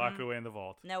shelf, or do you lock it away in the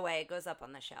vault? No way, it goes up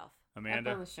on the shelf.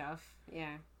 Amanda? Up on the shelf,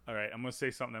 yeah. All right, I'm going to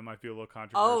say something that might be a little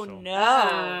controversial. Oh,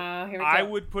 no. Here we go. I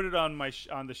would put it on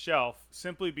on the shelf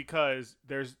simply because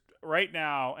there's right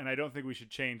now, and I don't think we should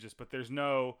change this, but there's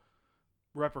no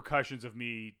repercussions of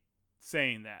me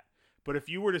saying that. But if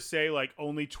you were to say like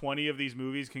only 20 of these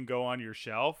movies can go on your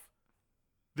shelf,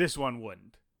 this one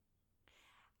wouldn't.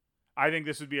 I think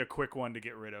this would be a quick one to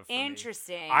get rid of.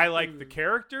 Interesting. I like the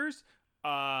characters.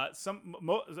 A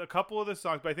couple of the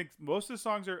songs, but I think most of the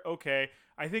songs are okay.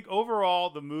 I think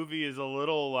overall the movie is a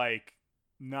little like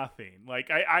nothing. Like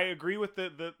I agree with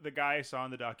the guy I saw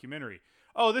in the documentary.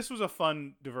 Oh, this was a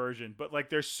fun diversion, but like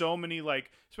there's so many,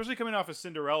 like especially coming off of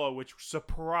Cinderella, which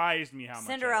surprised me how much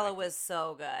Cinderella was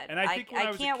so good. And I think when I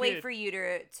was a can't wait kid- for you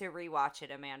to rewatch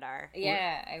it, Amanda.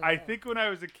 Yeah, I think when I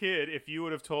was a kid, if you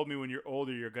would have told me when you're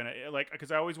older you're gonna like,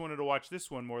 because I always wanted to watch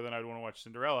this one more than I'd want to watch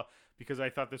Cinderella because I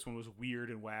thought this one was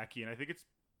weird and wacky, and I think it's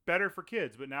better for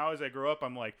kids. But now as I grow up,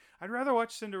 I'm like, I'd rather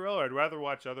watch Cinderella. I'd rather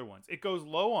watch other ones. It goes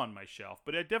low on my shelf,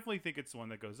 but I definitely think it's the one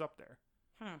that goes up there.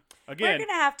 Again, we're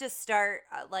gonna have to start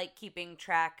like keeping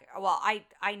track. Well,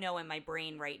 I know in my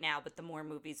brain right now, but the more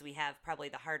movies we have, probably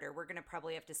the harder. We're gonna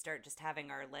probably have to start just having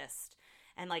our list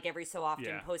and like every so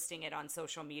often posting it on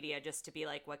social media just to be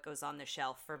like what goes on the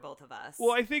shelf for both of us.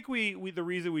 well, I think we the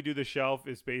reason we do the shelf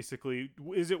is basically,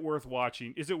 is it worth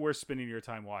watching? Is it worth spending your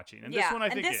time watching? And this one I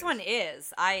think this is. one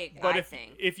is. I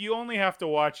think. If you only have to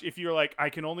watch, if you're like, I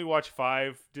can only watch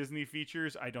 5 Disney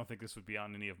features, I don't think this would be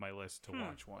on any of my list to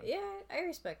watch one. Yeah, I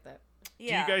respect that.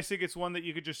 Yeah. Do you guys think it's one that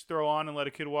you could just throw on and let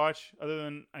a kid watch? Other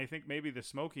than, I think maybe the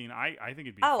smoking, I think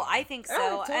it'd be Oh, fun. I think so.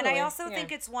 Oh, And I totally. also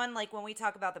think it's one, like when we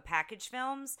talk about the package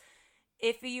films,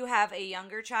 if you have a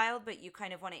younger child but you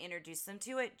kind of want to introduce them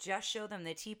to it, just show them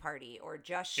the Tea Party, or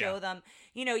just show them,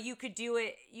 you could do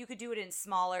it in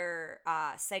smaller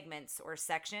segments or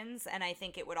sections, and I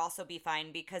think it would also be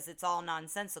fine because it's all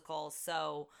nonsensical.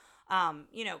 So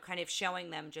kind of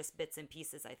showing them just bits and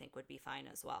pieces I think would be fine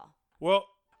as well. Well,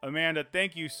 Amanda,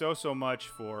 thank you so much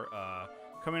for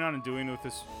coming on and doing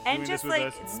this just with like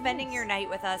us. spending your night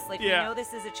with us. Like we know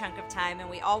this is a chunk of time, and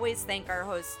we always thank our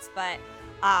hosts, but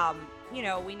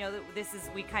we know that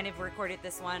we kind of recorded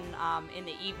this one in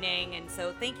the evening, and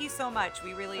so thank you so much.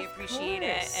 We really appreciate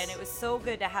it, and it was so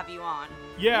good to have you on.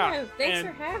 Yeah, thanks and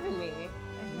for having me. I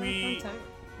had a fun time.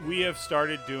 we have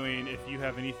started doing, if you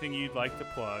have anything you'd like to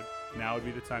plug, now would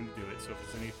be the time to do it. So if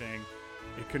it's anything,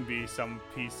 it could be some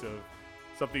piece of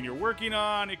something you're working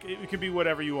on. It could be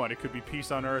whatever you want. It could be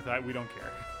peace on earth. We don't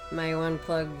care. My one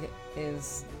plug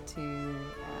is to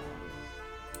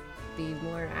be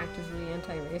more actively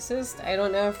anti-racist. I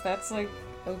don't know if that's like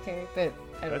okay, but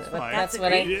I don't That's know. fine. That's a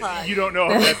what great plug. You don't know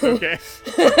if that's okay.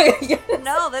 Yes.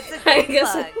 No, that's a I great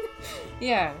guess- plug.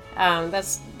 Yeah,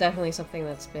 that's definitely something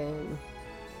that's been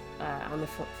on the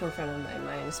forefront of my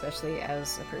mind, especially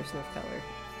as a person of color,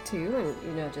 too,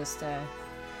 and just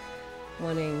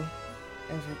wanting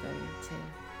everybody to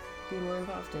be more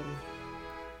involved in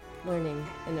learning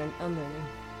and unlearning.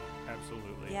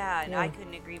 Absolutely. Yeah, and Yeah. I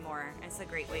couldn't agree more. It's a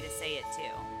great way to say it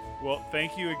too. Well,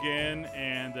 thank you again,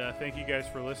 and thank you guys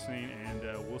for listening, and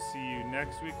we'll see you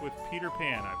next week with Peter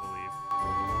Pan, I believe.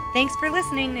 Thanks for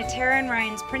listening to Tara and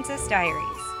Ryan's Princess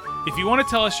Diaries. If you want to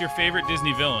tell us your favorite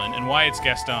Disney villain and why it's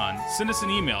Gaston, send us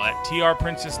an email at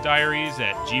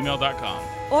trprincessdiaries@gmail.com.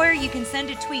 Or you can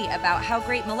send a tweet about how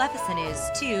great Maleficent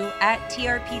is to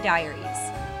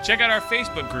 @TRPDiaries. Check out our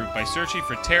Facebook group by searching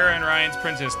for Tara and Ryan's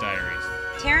Princess Diaries.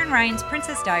 Tara and Ryan's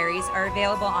Princess Diaries are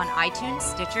available on iTunes,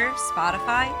 Stitcher,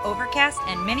 Spotify, Overcast,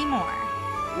 and many more.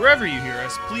 Wherever you hear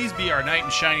us, please be our knight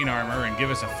in shining armor and give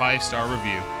us a 5-star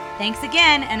review. Thanks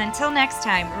again, and until next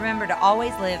time, remember to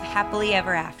always live happily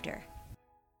ever after.